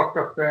from a fucked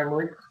up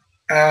family,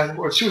 and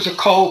she was a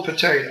cold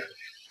potato.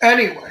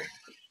 Anyway,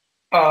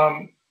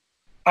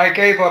 I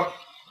gave up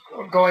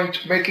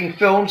making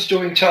films,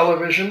 doing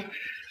television,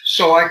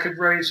 so I could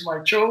raise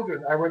my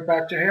children. I went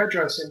back to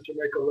hairdressing to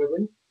make a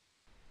living,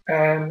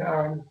 and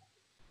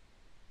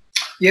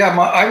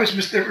I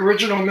was the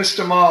original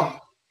Mr. Mom.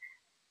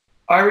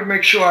 I would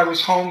make sure I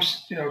was home,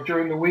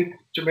 during the week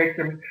to make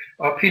them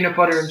peanut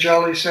butter and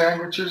jelly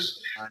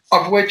sandwiches,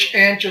 of which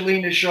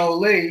Angelina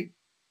Jolie,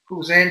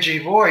 who's Angie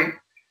Voigt,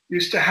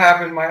 used to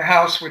have in my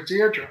house with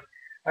Deirdre.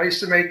 I used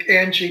to make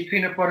Angie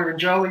peanut butter and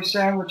jelly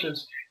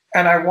sandwiches,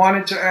 and I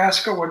wanted to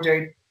ask her one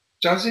day,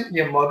 "Doesn't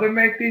your mother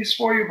make these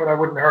for you?" But I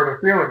wouldn't hurt her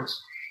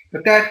feelings.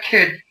 But that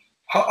kid,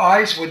 her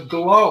eyes would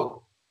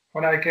glow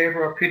when I gave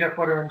her a peanut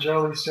butter and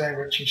jelly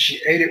sandwich, and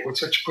she ate it with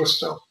such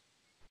gusto.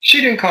 She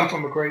didn't come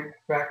from a great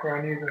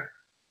background either.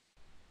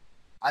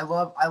 I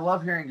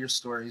love hearing your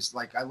stories.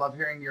 Like, I love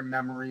hearing your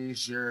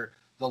memories,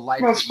 the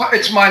life. Well,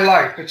 it's my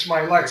life. It's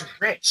my life.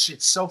 It's rich.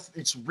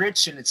 It's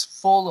rich and it's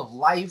full of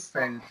life.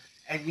 And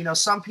you know,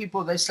 some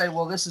people, they say,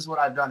 "Well, this is what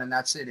I've done and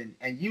that's it."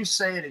 And you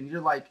say it and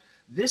you're like,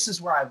 "This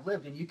is where I've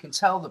lived," and you can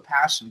tell the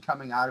passion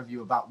coming out of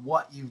you about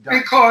what you've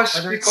done.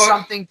 Whether it's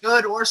something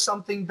good or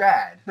something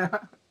bad.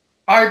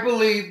 I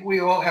believe we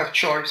all have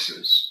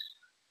choices.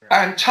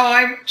 And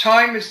time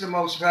is the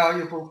most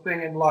valuable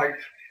thing in life.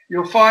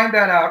 You'll find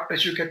that out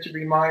as you get to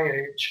be my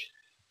age.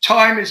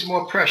 time is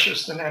more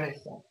precious than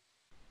anything.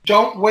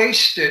 Don't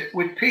waste it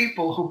with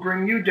people who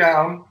bring you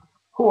down,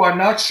 who are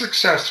not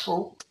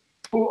successful,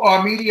 who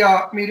are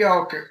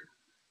mediocre.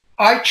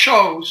 I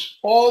chose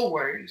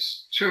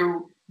always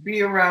to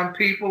be around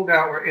people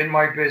that were in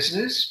my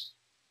business.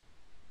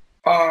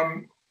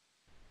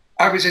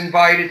 I was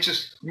invited to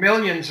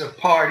millions of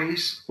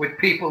parties with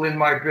people in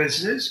my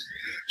business.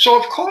 So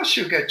of course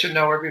you get to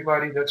know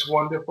everybody that's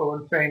wonderful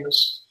and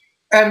famous.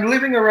 And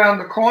living around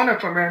the corner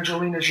from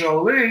Angelina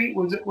Jolie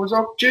was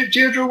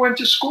Deirdre went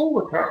to school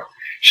with her.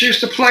 She used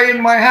to play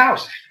in my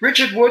house.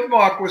 Richard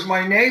Woodmark was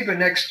my neighbor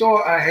next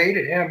door. I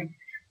hated him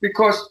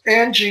because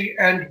Angie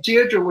and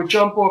Deirdre would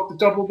jump off the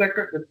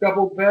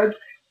double bed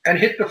and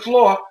hit the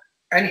floor.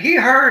 And he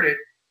heard it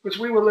because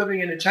we were living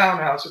in a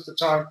townhouse at the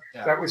time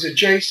that was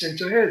adjacent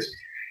to his.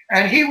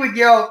 And he would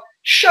yell,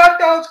 "Shut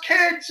those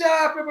kids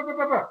up!" Blah, blah,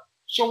 blah, blah.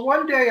 So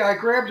one day I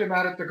grabbed him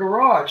out of the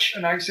garage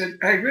and I said,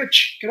 "Hey,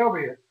 Rich, get over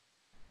here."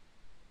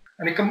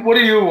 And he come, "What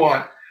do you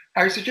want?"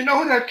 I said, "You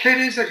know who that kid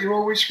is that you're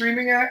always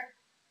screaming at?"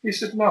 He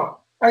said,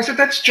 "No." I said,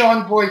 "That's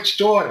John Voight's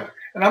daughter.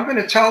 And I'm going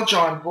to tell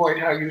John Voight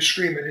how you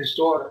scream at his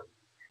daughter."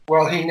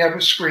 Well, he never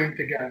screamed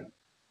again.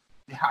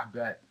 Yeah,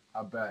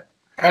 I bet.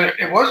 And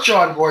it was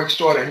John Voight's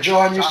daughter. And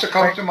John used to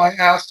come to my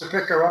house to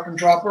pick her up and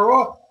drop her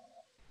off.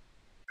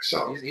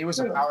 So he was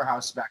a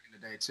powerhouse back in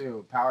the day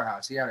too.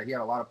 Powerhouse. He had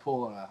a lot of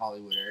pull in the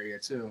Hollywood area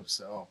too.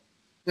 So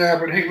yeah,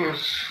 but he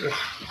was.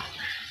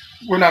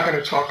 We're not going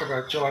to talk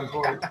about John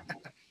Voight.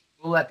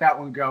 We'll let that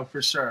one go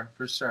for sure.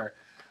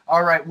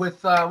 All right,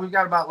 with we've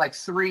got about like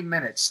 3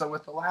 minutes. So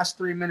with the last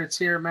 3 minutes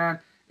here, man,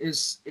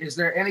 is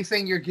there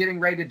anything you're getting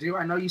ready to do?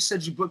 I know you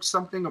said you booked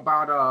something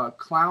about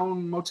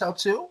Clown Motel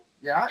 2.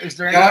 Yeah. Is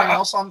there anything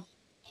else on?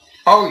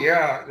 Oh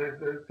yeah,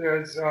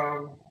 there's.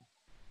 Are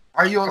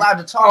you allowed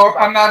to talk?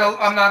 I'm not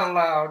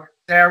allowed.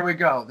 There we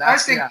go. I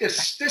think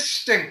this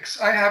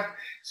stinks. I have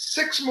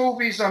 6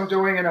 movies I'm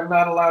doing, and I'm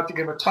not allowed to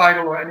give a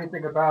title or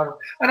anything about them.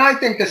 And I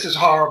think this is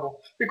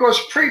horrible because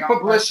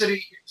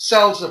pre-publicity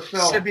sells a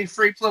film. Should be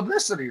free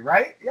publicity,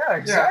 right? Yeah,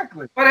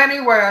 exactly. Yeah. But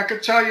anyway, I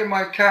could tell you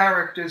my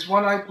characters.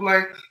 One, I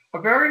play a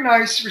very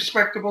nice,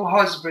 respectable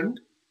husband.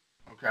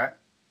 Okay.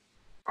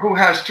 Who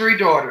has 3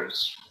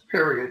 daughters.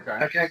 Period.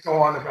 Okay. I can't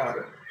go on about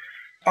it.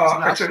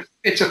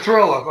 It's a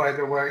thriller, by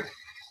the way.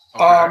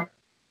 Okay.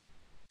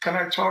 Can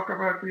I talk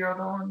about the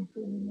other one?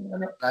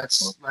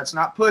 Let's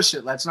not push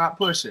it. Let's not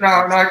push it. No,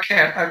 I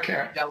can't.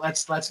 Yeah,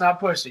 let's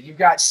not push it. You've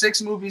got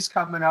 6 movies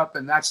coming up,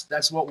 and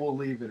that's what we'll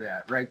leave it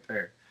at right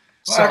there.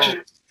 Well, so,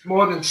 actually,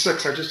 more than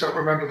 6. I just don't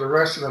remember the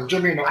rest of them.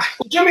 Jimmy knows.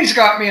 Well, Jimmy's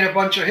got me in a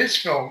bunch of his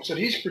films that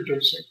he's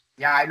producing.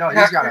 Yeah, I know.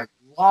 He's got a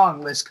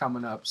long list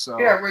coming up. So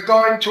yeah, we're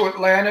going to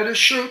Atlanta to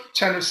shoot,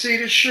 Tennessee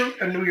to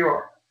shoot, and New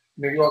York.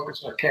 New York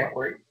is I can't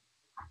wait.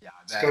 Yeah,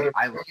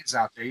 Eileen's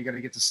out there. You're gonna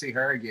get to see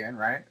her again,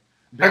 right?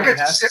 Billy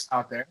Hess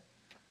out there.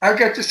 I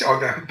get to see. Oh,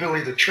 that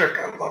Billy the Trick.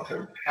 I love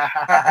him.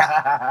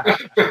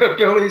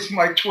 Billy's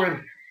my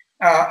twin.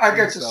 I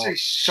get to see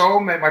so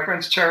many. My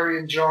friends Terry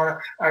and John,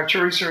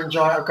 Teresa and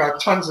John. I've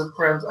got tons of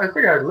friends. I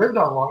think I lived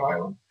on Long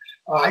Island.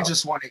 I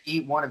just want to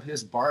eat one of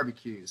his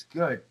barbecues.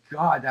 Good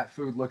God, that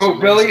food looks. Oh,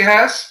 amazing. Billy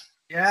Hess.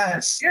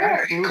 Yes.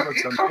 Yeah, he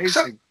cooks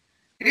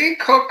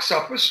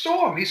up a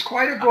storm. He's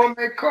quite a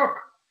gourmet cook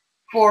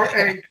for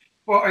a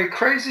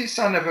crazy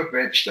son of a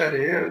bitch that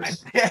he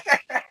is.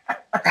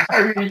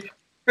 I mean,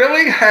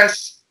 Billy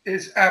Hess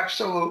is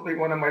absolutely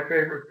one of my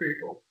favorite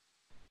people.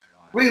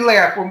 We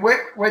laugh when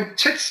when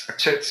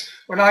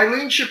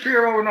Eileen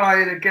Shapiro and I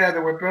are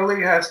together with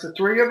Billy Hess, the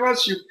 3 of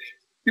us.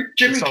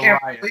 Jimmy can't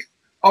believe.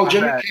 Oh,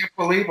 Jimmy can't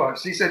believe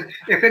us. He said,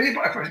 if a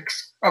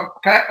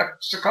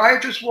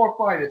psychiatrist walked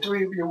by, the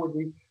 3 of you would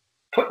be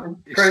putting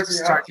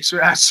crazy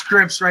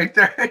scripts right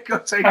there. Go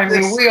take I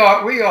mean, we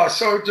are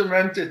so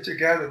demented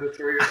together, the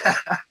 3 of us.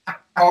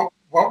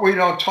 What we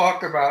don't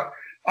talk about.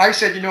 I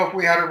said, if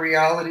we had a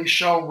reality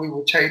show, we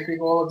were taping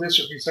all of this,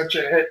 it would be such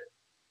a hit.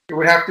 It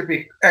would have to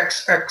be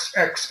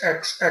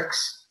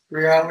XXXXX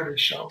reality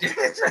show.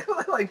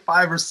 Like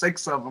 5 or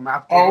 6 of them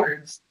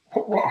afterwards.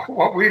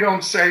 What we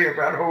don't say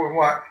about who and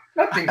what.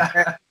 Nothing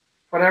bad,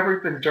 but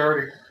everything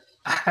dirty.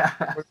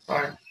 It's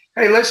fine.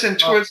 Hey, listen,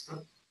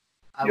 Twisted.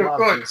 You're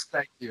good. This.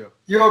 Thank you.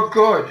 You're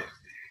good.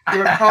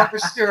 You're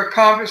a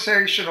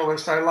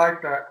conversationalist. I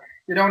like that.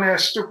 You don't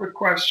ask stupid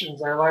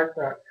questions. I like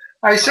that.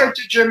 I said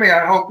to Jimmy,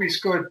 I hope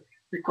he's good,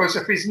 because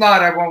if he's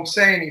not, I won't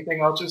say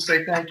anything. I'll just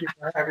say thank you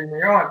for having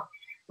me on.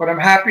 But I'm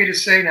happy to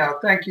say now,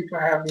 thank you for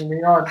having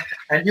me on.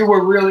 And you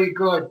were really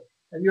good.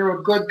 And you're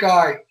a good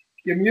guy.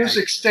 Your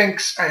music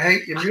stinks. I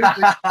hate your music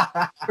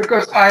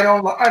because I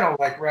don't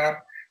like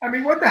rap. I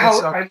mean, what the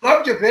hell? I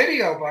loved your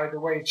video, by the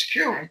way. It's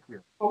cute. Thank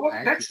you. But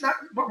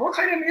But what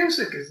kind of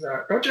music is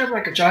that? Don't you have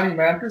like a Johnny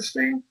Mathis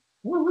thing?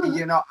 I'm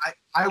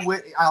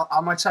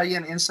gonna tell you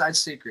an inside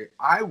secret.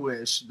 I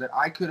wish that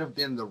I could have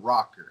been the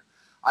rocker.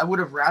 I would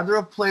have rather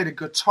have played a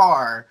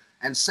guitar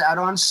and sat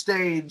on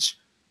stage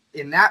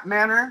in that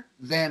manner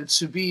than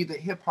to be the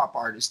hip hop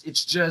artist.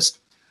 It's just,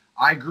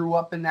 I grew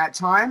up in that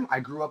time. I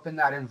grew up in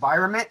that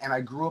environment, and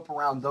I grew up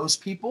around those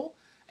people.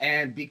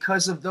 And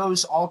because of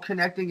those all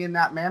connecting in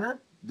that manner,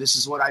 this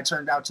is what I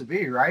turned out to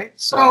be, right?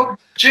 So Well,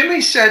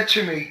 Jimmy said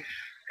to me,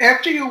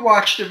 after you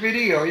watch the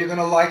video, you're going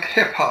to like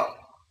hip hop.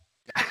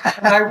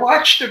 And I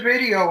watched the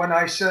video and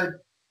I said,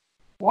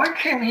 why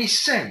can't he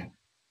sing?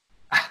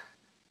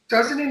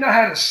 Doesn't he know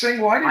how to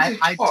sing? Why does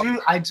he talk?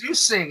 I do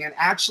sing. And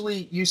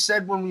actually, you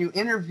said when you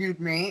interviewed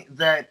me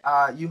that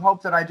you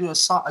hope that I do a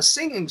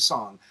singing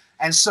song.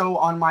 And so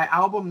on my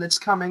album that's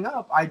coming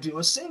up, I do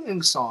a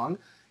singing song.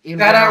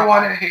 That I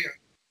want to hear.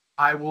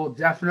 I will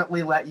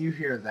definitely let you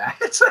hear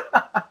that.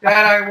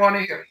 That I want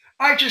to hear.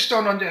 I just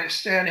don't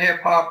understand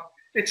hip hop.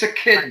 It's a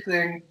kid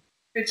thing.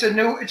 It's a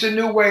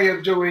new way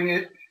of doing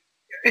it.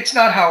 It's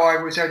not how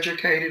I was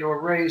educated or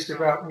raised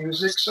about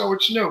music, so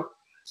it's new.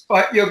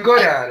 But you're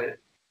good at it.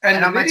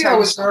 And the video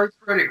was very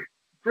pretty.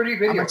 Pretty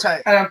video.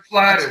 And I'm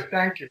flattered.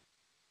 Thank you.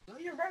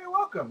 You're very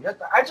welcome.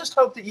 I just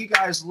hope that you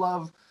guys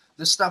love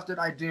the stuff that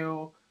I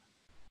do,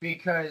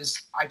 because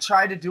I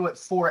try to do it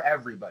for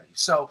everybody.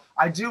 So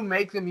I do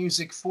make the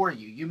music for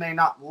you. You may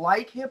not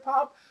like hip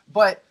hop,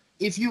 but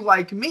if you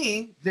like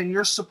me, then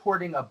you're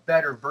supporting a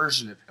better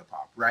version of hip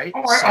hop, right?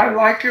 Oh, I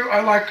like you. I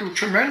like you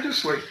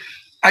tremendously.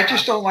 I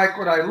just don't like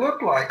what I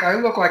look like. I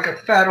look like a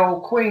fat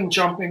old queen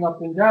jumping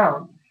up and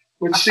down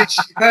with CC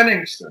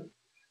Pennington.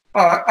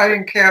 I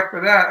didn't care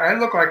for that. I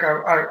look like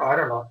I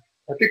don't know.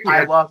 I think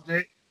I loved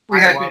it. We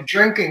had been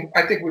drinking.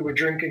 I think we were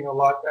drinking a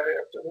lot that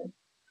afternoon.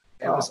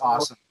 It was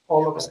awesome.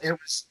 All of us.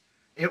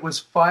 It was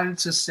fun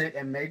to sit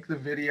and make the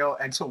video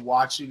and to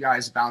watch you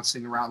guys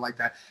bouncing around like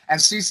that. And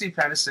CC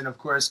Pennington, of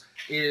course,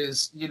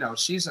 is,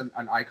 she's an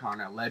icon,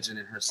 a legend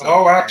in herself.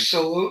 Oh,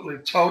 absolutely,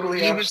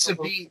 totally.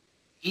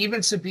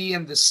 Even to be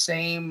in the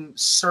same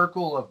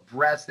circle of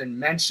breath and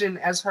mention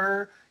as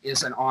her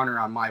is an honor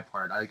on my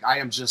part. I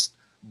am just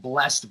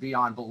blessed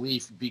beyond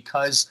belief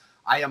because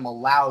I am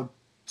allowed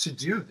to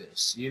do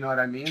this. You know what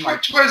I mean?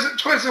 Like,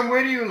 Twism,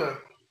 where do you live?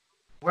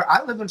 Where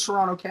I live in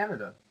Toronto,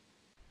 Canada.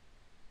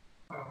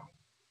 Oh.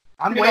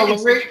 I'm waiting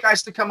for you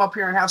guys to come up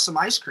here and have some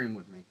ice cream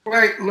with me.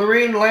 Right,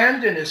 Lorene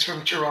Landon is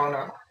from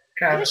Toronto,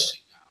 Canada.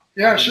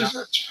 Yeah, she's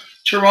a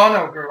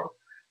Toronto girl.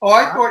 Oh,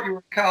 I thought you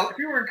were if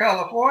you were in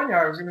California,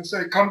 I was going to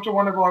say come to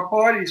one of our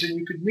parties and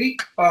you could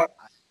meet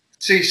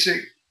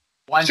CC.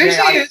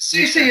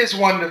 CC is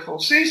wonderful.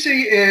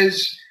 CC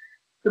is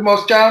the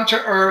most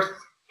down-to-earth,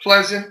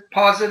 pleasant,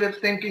 positive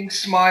thinking,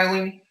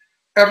 smiling.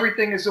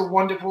 Everything is a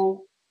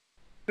wonderful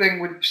thing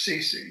with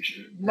CC.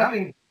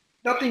 Nothing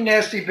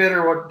nasty,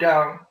 bitter, or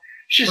down.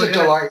 She's a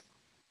delight.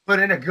 Put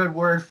in a good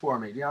word for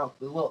me, a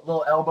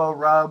little elbow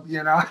rub,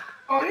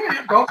 Oh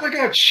yeah, don't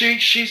forget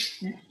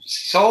she's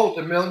sold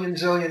a million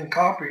zillion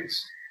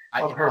copies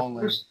of her.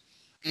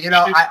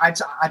 I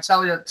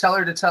tell her to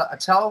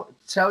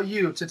tell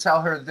you to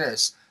tell her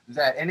this,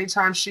 that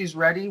anytime she's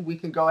ready, we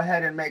can go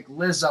ahead and make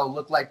Lizzo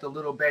look like the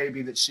little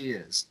baby that she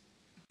is.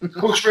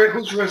 Who's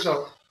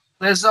Lizzo?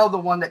 Lizzo, the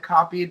one that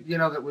copied,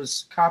 that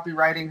was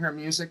copywriting her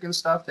music and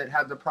stuff, that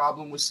had the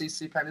problem with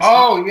CC Pennington.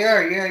 Oh yeah.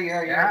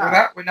 Well,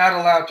 that we're not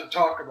allowed to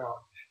talk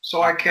about,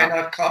 so I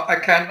cannot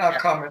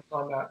comment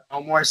on that.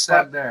 No more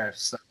said there.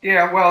 So.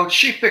 Yeah, well,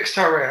 she fixed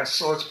her ass,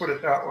 so let's put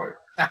it that way.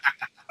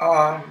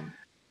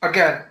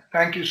 Again,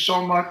 thank you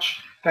so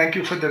much. Thank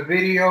you for the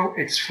video.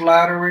 It's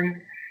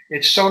flattering.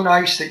 It's so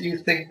nice that you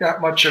think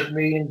that much of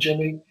me and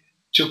Jimmy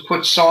to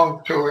put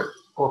song to it,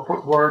 or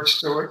put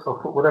words to it,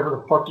 or put whatever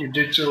the fuck you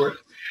did to it.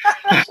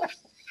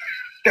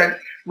 That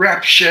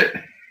rap shit.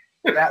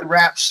 That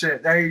rap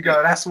shit. There you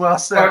go. That's well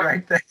said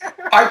right there.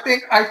 I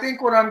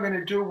think what I'm going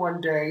to do one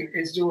day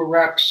is do a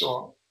rap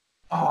song.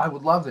 Oh, I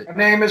would love it. My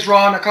name is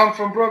Ron. I come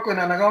from Brooklyn,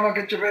 and I'm going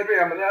to get your baby.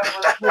 I'm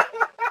that.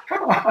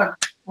 Come on.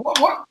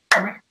 What?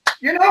 I mean,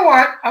 you know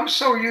what? I'm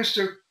so used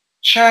to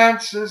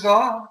chances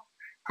are,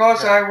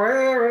 cause I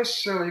wear a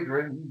silly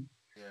grin.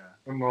 Yeah.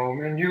 The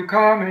moment you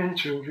come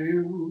into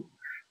view.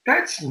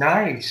 That's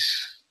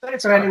nice.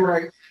 But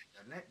anyway.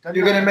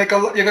 You're gonna make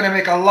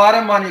a lot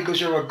of money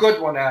because you're a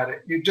good one at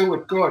it. You do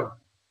it good.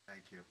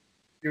 Thank you.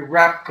 You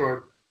rap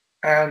good,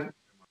 and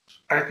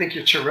I think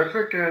you're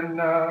terrific. And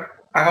I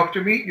hope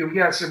to meet you.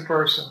 Yes, in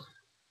person.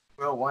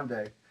 Well, one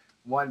day.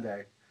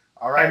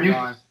 All right,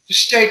 Ron.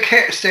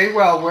 Stay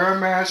well. Wear a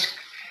mask.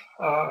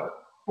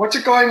 What's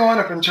it going on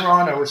up in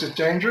Toronto? Is it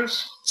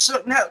dangerous?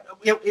 So no,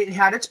 it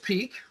had its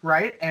peak,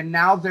 right? And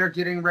now they're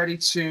getting ready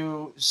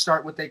to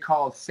start what they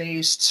call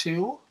phase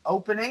 2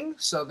 opening.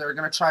 So they're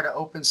going to try to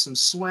open some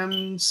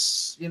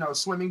swims,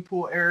 swimming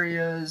pool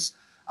areas,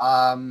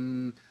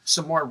 some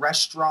more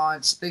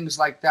restaurants, things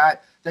like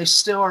that. They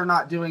still are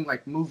not doing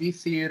like movie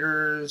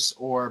theaters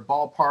or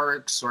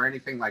ballparks or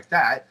anything like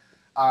that.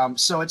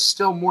 So it's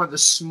still more the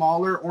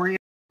smaller oriented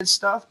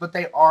stuff, but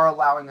they are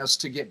allowing us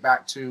to get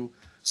back to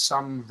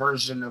some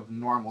version of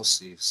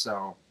normalcy.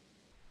 So.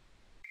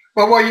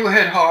 But were you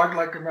hit hard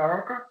like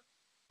America?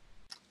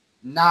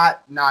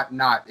 Not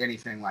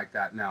anything like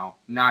that. No,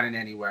 not in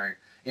any way.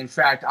 In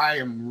fact, I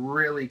am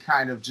really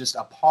kind of just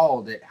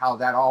appalled at how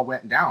that all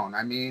went down.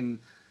 I mean,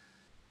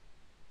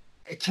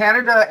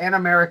 Canada and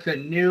America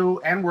knew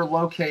and were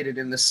located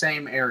in the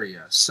same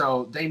area.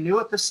 So they knew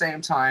at the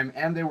same time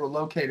and they were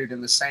located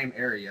in the same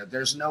area.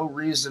 There's no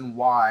reason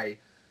why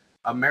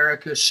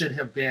America should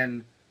have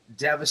been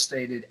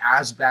devastated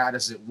as bad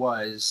as it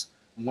was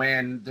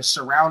when the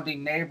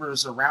surrounding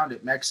neighbors around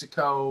it,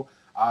 Mexico,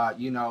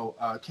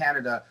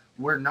 Canada,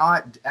 were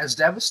not as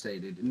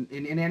devastated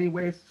in any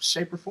way,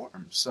 shape, or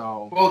form.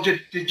 So, Well,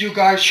 did you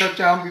guys shut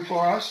down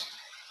before us?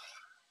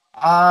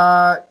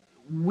 uh,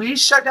 we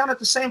shut down at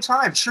the same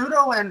time.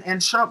 Trudeau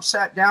and Trump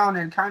sat down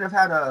and kind of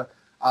had a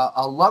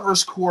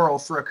lover's quarrel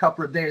for a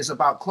couple of days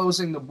about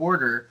closing the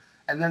border,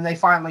 and then they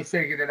finally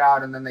figured it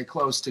out, and then they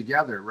closed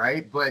together,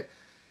 right? But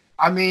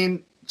I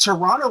mean,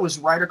 Toronto was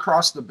right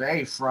across the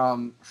bay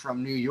from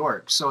New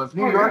York. So Oh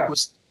yeah.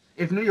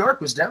 If New York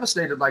was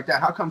devastated like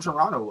that, how come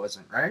Toronto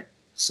wasn't, right?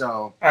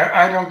 So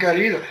I don't get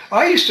either.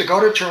 I used to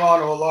go to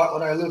Toronto a lot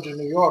when I lived in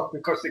New York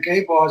because the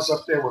gay bars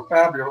up there were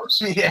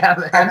fabulous. And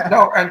yeah,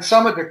 no, and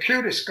some of the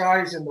cutest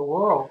guys in the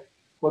world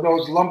were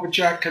those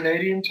lumberjack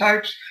Canadian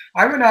types.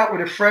 I went out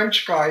with a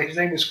French guy. His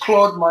name is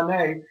Claude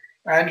Monet,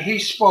 and he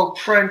spoke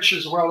French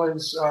as well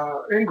as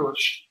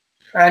English.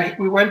 And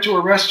we went to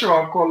a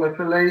restaurant called Le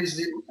Palais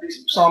de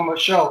Saint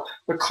Michel,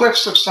 the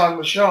Cliffs of Saint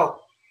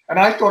Michel. And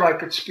I thought I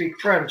could speak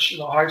French in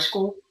high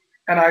school.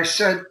 And I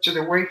said to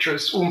the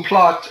waitress, un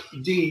plat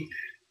de,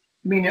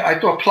 meaning I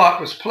thought plot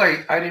was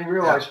plate. I didn't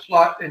realize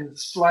plot in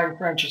slang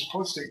French is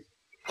pussy.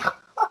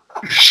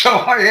 So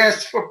I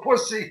asked for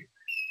pussy.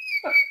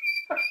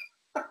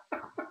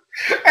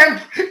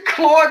 And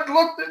Claude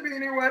looked at me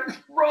and he went,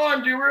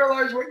 Ron, do you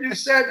realize what you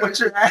said? what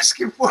you're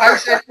asking for? I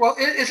said, well,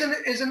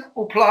 isn't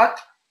au plat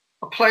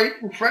a plate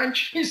in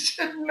French? He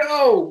said,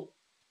 no.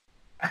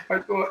 I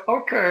thought,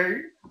 okay.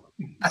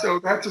 So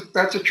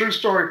that's a true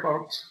story,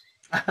 folks.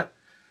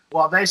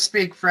 Well, they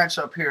speak French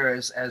up here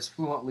as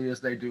fluently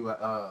as they do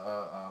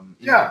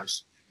Yeah.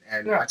 English.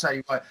 And Yeah. I tell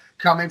you what,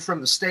 coming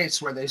from the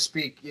States where they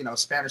speak,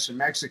 Spanish and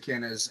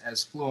Mexican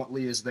as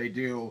fluently as they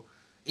do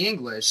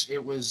English,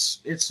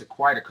 it's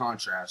quite a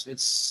contrast.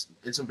 It's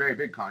a very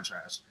big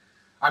contrast.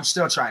 I'm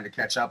still trying to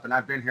catch up, and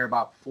I've been here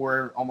about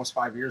almost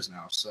 5 years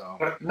now. So,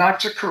 But not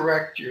to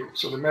correct you,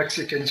 so the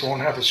Mexicans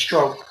won't have a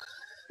stroke.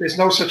 There's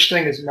no such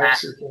thing as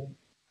Mexican.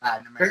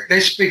 Latin They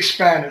American. speak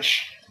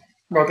Spanish.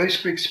 No, they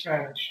speak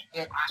Spanish.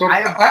 Yeah, So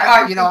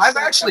I've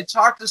actually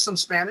talked to some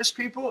Spanish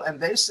people, and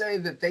they say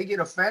that they get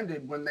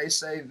offended when they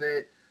say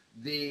that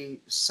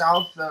the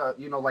South,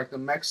 like the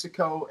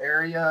Mexico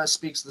area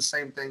speaks the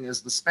same thing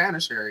as the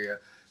Spanish area.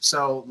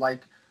 So,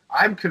 like,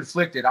 I'm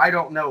conflicted. I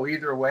don't know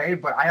either way,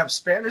 but I have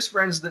Spanish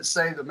friends that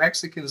say the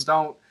Mexicans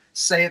don't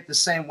say it the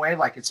same way.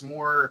 Like, it's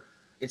more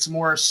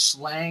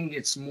slang.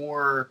 It's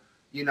more,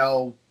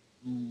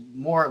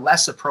 more or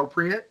less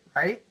appropriate,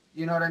 right?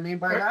 You know what I mean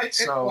by that?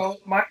 So,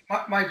 well,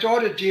 my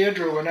daughter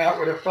Deirdre went out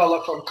with a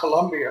fella from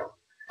Colombia,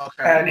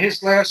 okay. and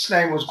his last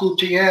name was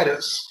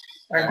Gutierrez.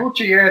 And Okay.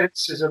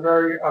 Gutierrez is a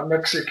very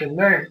Mexican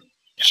name.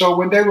 So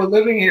when they were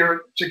living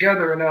here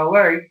together in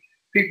LA,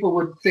 people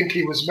would think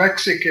he was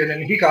Mexican,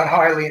 and he got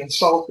highly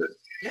insulted.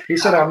 Yeah. He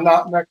said, "I'm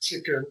not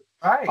Mexican.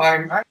 Right.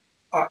 I'm."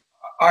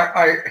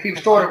 Right. He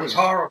thought it was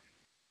horrible.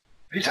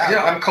 He said,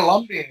 "Yeah, I'm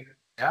Colombian."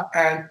 Yeah.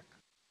 And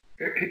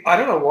I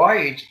don't know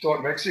why he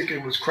thought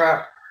Mexican was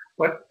crap,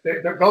 but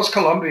those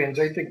Colombians,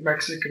 they think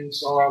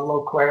Mexicans are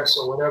low class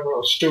or whatever,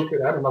 or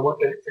stupid. I don't know what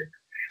they think.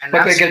 And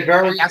But they get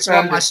very that's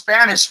what my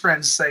Spanish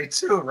friends say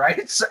too,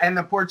 right? So, and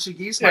the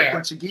Portuguese, my Yeah.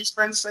 Portuguese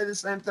friends say the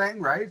same thing,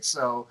 right?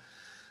 So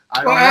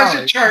I Well,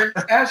 don't know.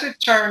 as it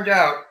turned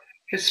out,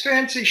 his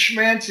fancy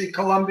schmancy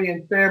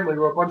Colombian family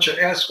were a bunch of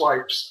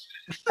asswipes,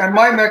 and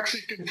my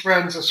Mexican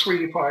friends are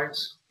sweetie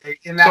pies.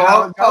 Isn't that So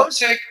how it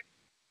goes?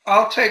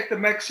 I'll take the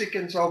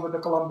Mexicans over the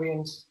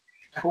Colombians,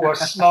 who are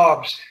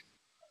snobs,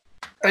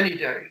 any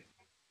day.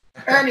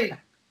 Any.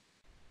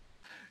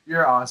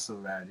 You're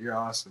awesome, man. You're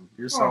awesome.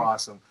 You're so Oh,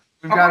 awesome.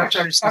 We've got to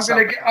finish this up.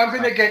 I'm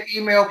gonna get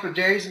email for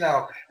days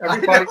now. I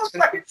Everybody's know,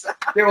 gonna, right?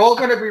 they're all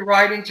gonna be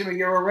writing to me.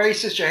 You're a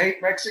racist. You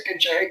hate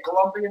Mexicans. You hate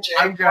Colombians. You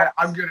hate.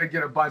 I'm gonna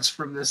get a bunch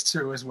from this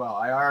too as well.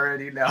 I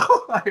already know.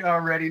 I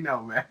already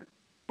know, man.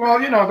 Well,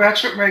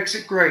 that's what makes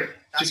it great.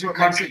 That's To be what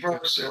makes it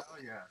controversial. Hell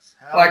yes.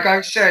 Hell Like I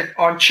yes. said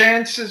on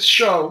Chance's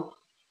show,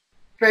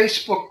 the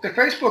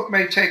Facebook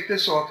may take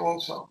this off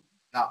also.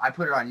 No, I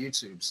put it on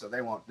YouTube, so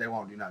they won't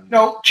do nothing.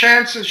 No,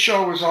 Chance's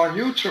show is on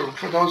YouTube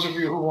for those of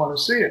you who want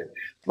to see it.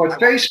 But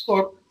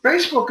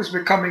Facebook is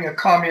becoming a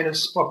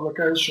communist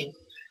publication.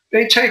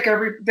 They take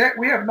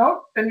we have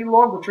not any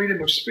longer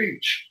freedom of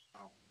speech.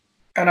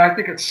 And I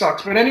think it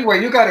sucks. But anyway,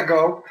 you got to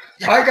go.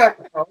 I got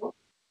to go.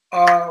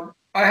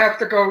 I have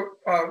to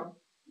go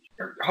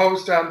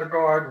hose down the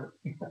garden.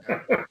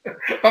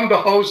 I'm the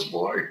hose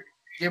boy.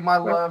 Give my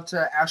love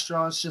to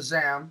Astro and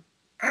Shazam.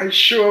 I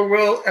sure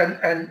will.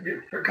 And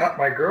you forgot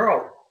my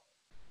girl,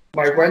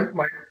 my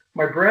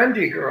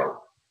Brandy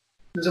girl.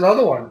 There's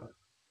another one.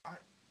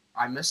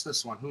 I missed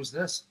this one. Who's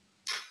this?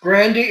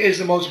 Brandy is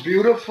the most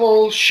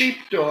beautiful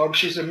sheepdog.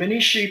 She's a mini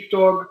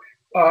sheepdog.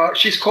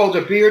 She's called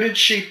a bearded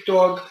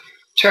sheepdog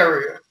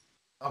terrier.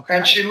 Okay.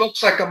 And she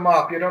looks like a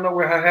mop. You don't know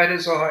where her head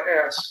is or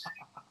her ass.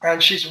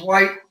 And she's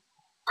white,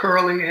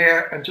 curly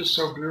hair, and just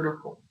so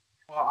beautiful.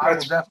 Well, I will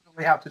That's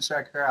definitely have to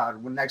check her out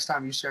when next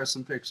time you share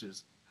some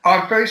pictures.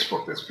 on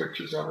Facebook. There's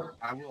pictures of her.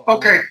 I will. I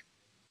Okay,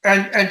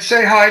 will. and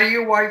say hi to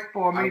your wife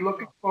for I me.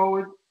 Looking will.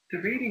 forward to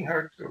meeting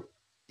her too.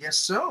 Yes,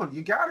 soon.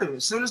 You got to.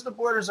 As soon as the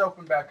borders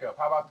open back up.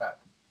 How about that?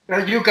 Now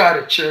you got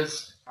it,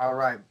 Chiz. All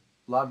right.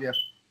 Love you.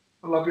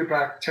 I love you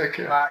back. Take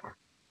care. Bye.